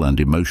 mental, and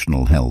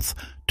emotional health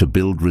to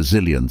build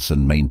resilience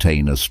and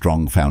maintain a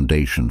strong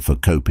foundation for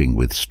coping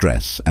with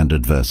stress and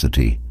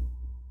adversity.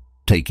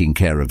 Taking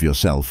care of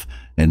yourself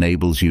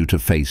enables you to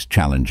face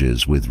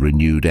challenges with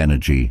renewed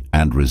energy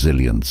and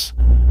resilience.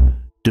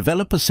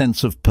 Develop a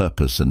sense of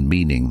purpose and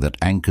meaning that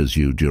anchors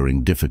you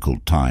during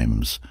difficult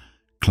times.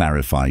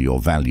 Clarify your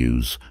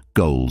values,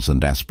 goals,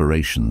 and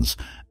aspirations,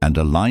 and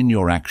align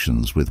your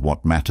actions with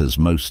what matters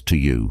most to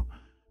you.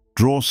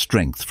 Draw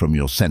strength from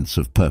your sense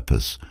of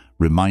purpose,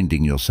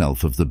 reminding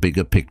yourself of the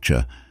bigger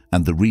picture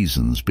and the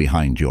reasons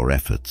behind your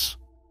efforts.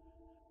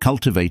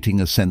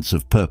 Cultivating a sense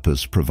of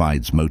purpose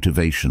provides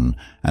motivation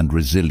and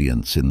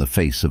resilience in the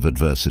face of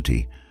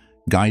adversity,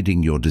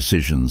 guiding your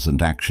decisions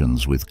and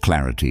actions with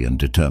clarity and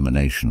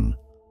determination.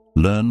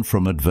 Learn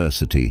from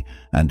adversity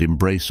and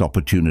embrace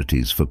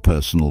opportunities for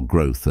personal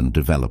growth and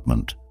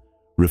development.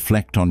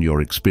 Reflect on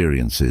your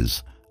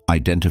experiences,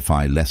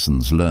 identify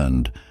lessons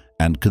learned,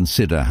 and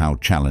consider how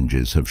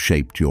challenges have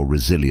shaped your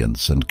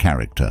resilience and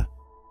character.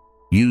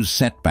 Use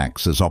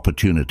setbacks as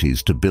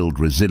opportunities to build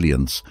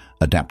resilience,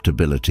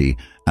 adaptability,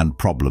 and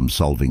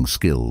problem-solving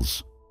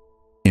skills.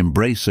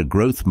 Embrace a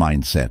growth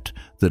mindset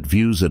that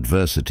views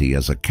adversity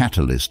as a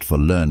catalyst for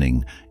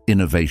learning,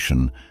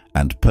 innovation,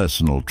 and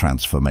personal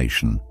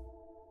transformation.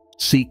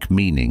 Seek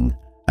meaning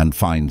and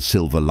find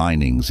silver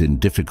linings in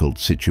difficult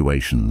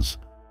situations.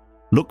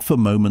 Look for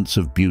moments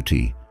of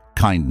beauty,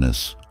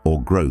 kindness,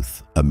 or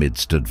growth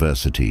amidst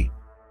adversity.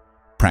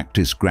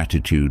 Practice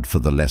gratitude for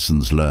the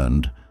lessons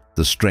learned,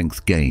 the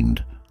strength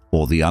gained,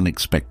 or the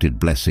unexpected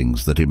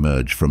blessings that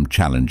emerge from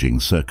challenging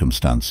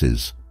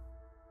circumstances.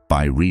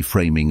 By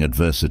reframing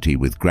adversity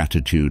with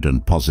gratitude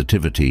and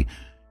positivity,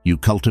 you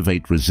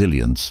cultivate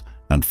resilience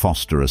and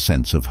foster a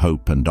sense of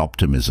hope and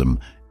optimism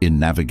in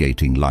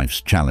navigating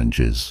life's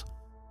challenges.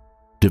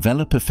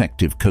 Develop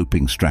effective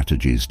coping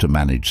strategies to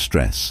manage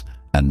stress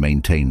and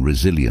maintain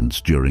resilience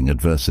during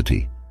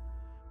adversity.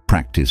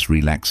 Practice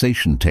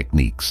relaxation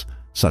techniques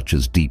such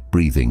as deep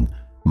breathing,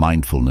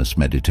 mindfulness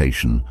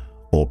meditation,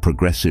 or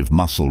progressive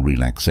muscle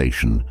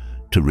relaxation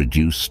to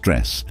reduce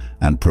stress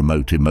and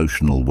promote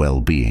emotional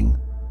well-being.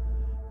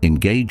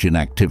 Engage in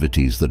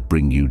activities that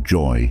bring you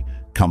joy,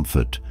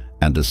 comfort,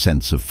 and a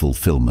sense of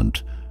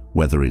fulfillment,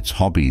 whether it's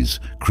hobbies,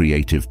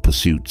 creative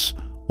pursuits,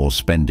 or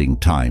spending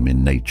time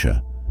in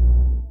nature.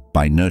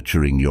 By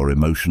nurturing your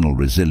emotional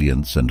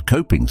resilience and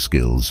coping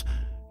skills,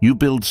 you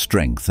build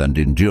strength and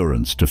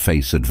endurance to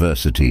face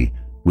adversity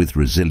with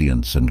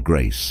resilience and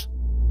grace.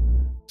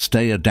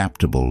 Stay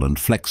adaptable and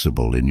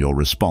flexible in your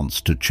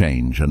response to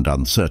change and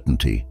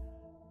uncertainty.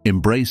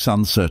 Embrace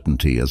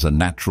uncertainty as a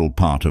natural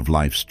part of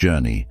life's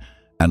journey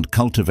and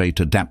cultivate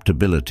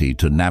adaptability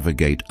to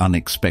navigate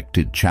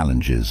unexpected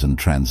challenges and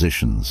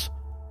transitions.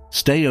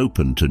 Stay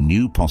open to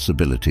new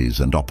possibilities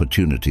and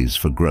opportunities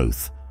for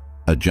growth,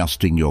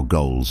 adjusting your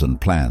goals and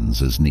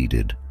plans as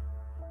needed.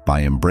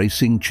 By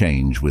embracing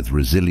change with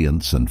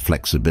resilience and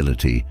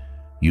flexibility,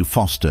 you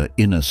foster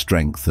inner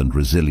strength and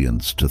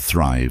resilience to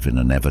thrive in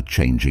an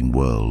ever-changing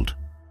world.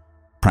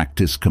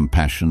 Practice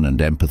compassion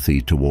and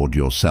empathy toward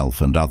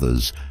yourself and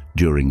others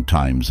during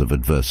times of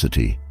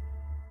adversity.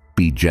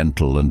 Be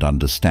gentle and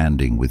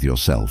understanding with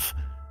yourself,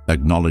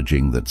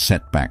 acknowledging that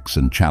setbacks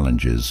and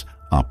challenges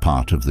are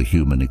part of the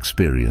human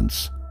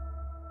experience.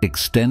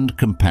 Extend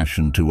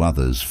compassion to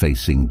others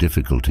facing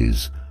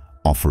difficulties,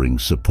 offering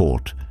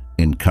support,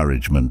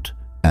 encouragement,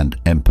 and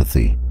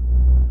empathy.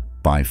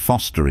 By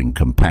fostering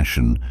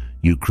compassion,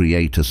 you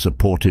create a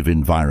supportive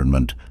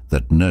environment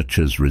that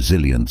nurtures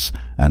resilience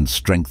and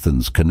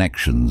strengthens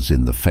connections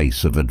in the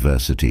face of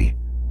adversity.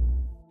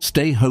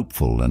 Stay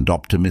hopeful and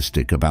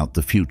optimistic about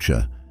the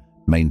future,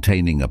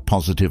 maintaining a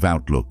positive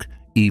outlook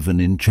even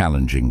in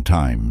challenging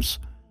times.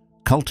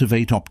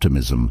 Cultivate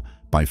optimism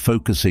by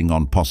focusing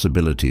on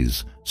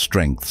possibilities,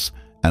 strengths,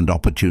 and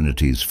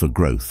opportunities for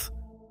growth.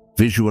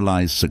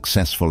 Visualize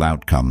successful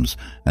outcomes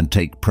and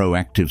take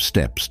proactive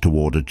steps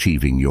toward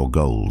achieving your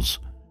goals.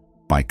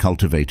 By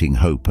cultivating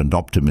hope and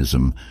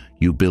optimism,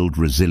 you build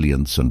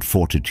resilience and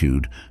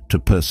fortitude to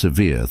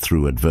persevere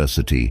through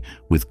adversity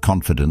with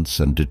confidence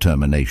and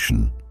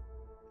determination.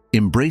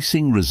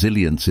 Embracing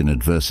resilience in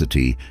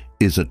adversity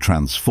is a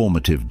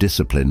transformative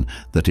discipline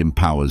that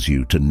empowers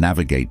you to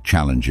navigate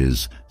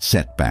challenges,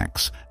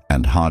 setbacks,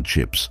 and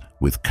hardships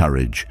with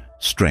courage,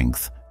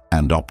 strength,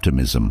 and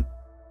optimism.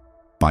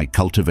 By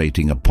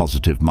cultivating a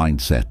positive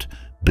mindset,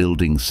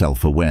 building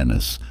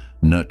self-awareness,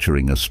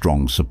 nurturing a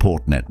strong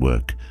support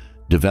network,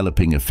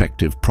 developing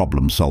effective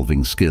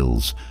problem-solving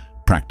skills,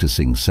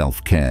 practicing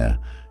self-care,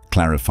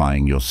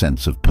 clarifying your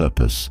sense of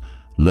purpose,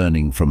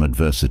 learning from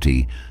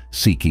adversity,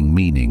 seeking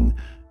meaning,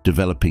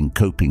 developing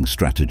coping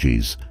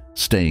strategies,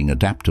 staying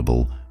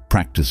adaptable,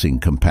 practicing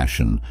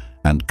compassion,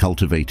 and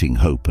cultivating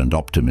hope and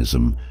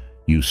optimism,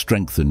 you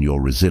strengthen your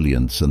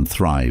resilience and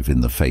thrive in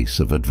the face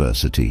of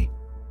adversity.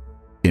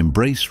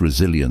 Embrace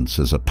resilience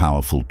as a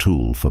powerful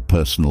tool for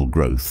personal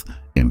growth,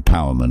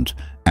 empowerment,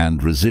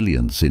 and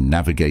resilience in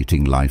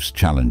navigating life's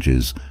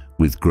challenges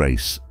with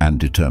grace and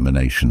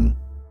determination.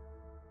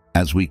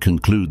 As we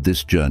conclude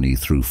this journey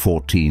through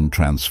 14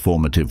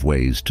 transformative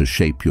ways to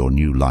shape your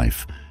new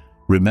life,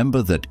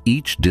 remember that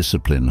each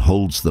discipline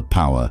holds the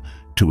power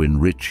to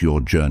enrich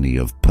your journey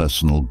of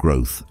personal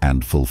growth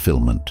and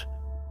fulfillment.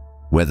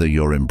 Whether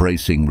you're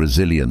embracing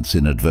resilience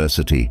in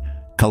adversity,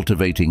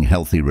 cultivating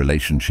healthy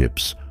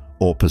relationships,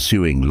 or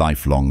pursuing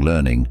lifelong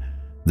learning,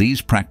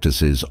 these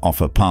practices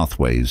offer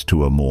pathways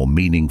to a more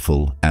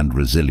meaningful and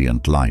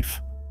resilient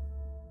life.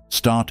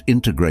 Start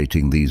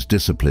integrating these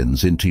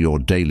disciplines into your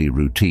daily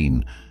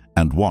routine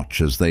and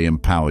watch as they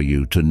empower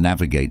you to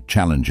navigate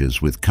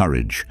challenges with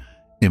courage,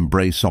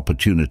 embrace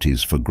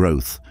opportunities for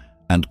growth,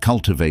 and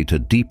cultivate a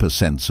deeper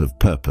sense of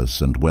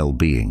purpose and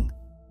well-being.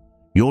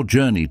 Your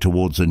journey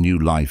towards a new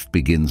life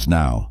begins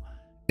now.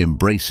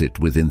 Embrace it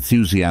with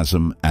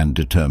enthusiasm and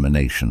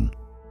determination.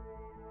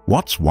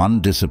 What's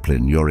one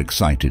discipline you're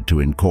excited to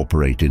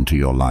incorporate into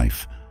your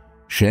life?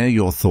 Share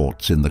your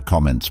thoughts in the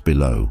comments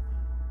below.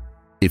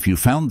 If you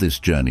found this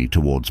journey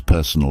towards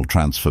personal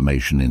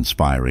transformation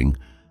inspiring,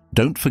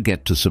 don't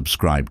forget to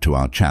subscribe to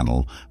our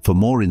channel for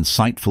more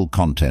insightful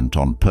content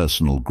on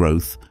personal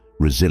growth,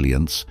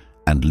 resilience,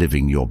 and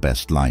living your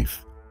best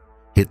life.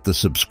 Hit the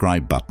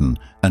subscribe button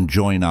and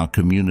join our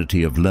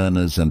community of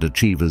learners and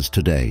achievers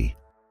today.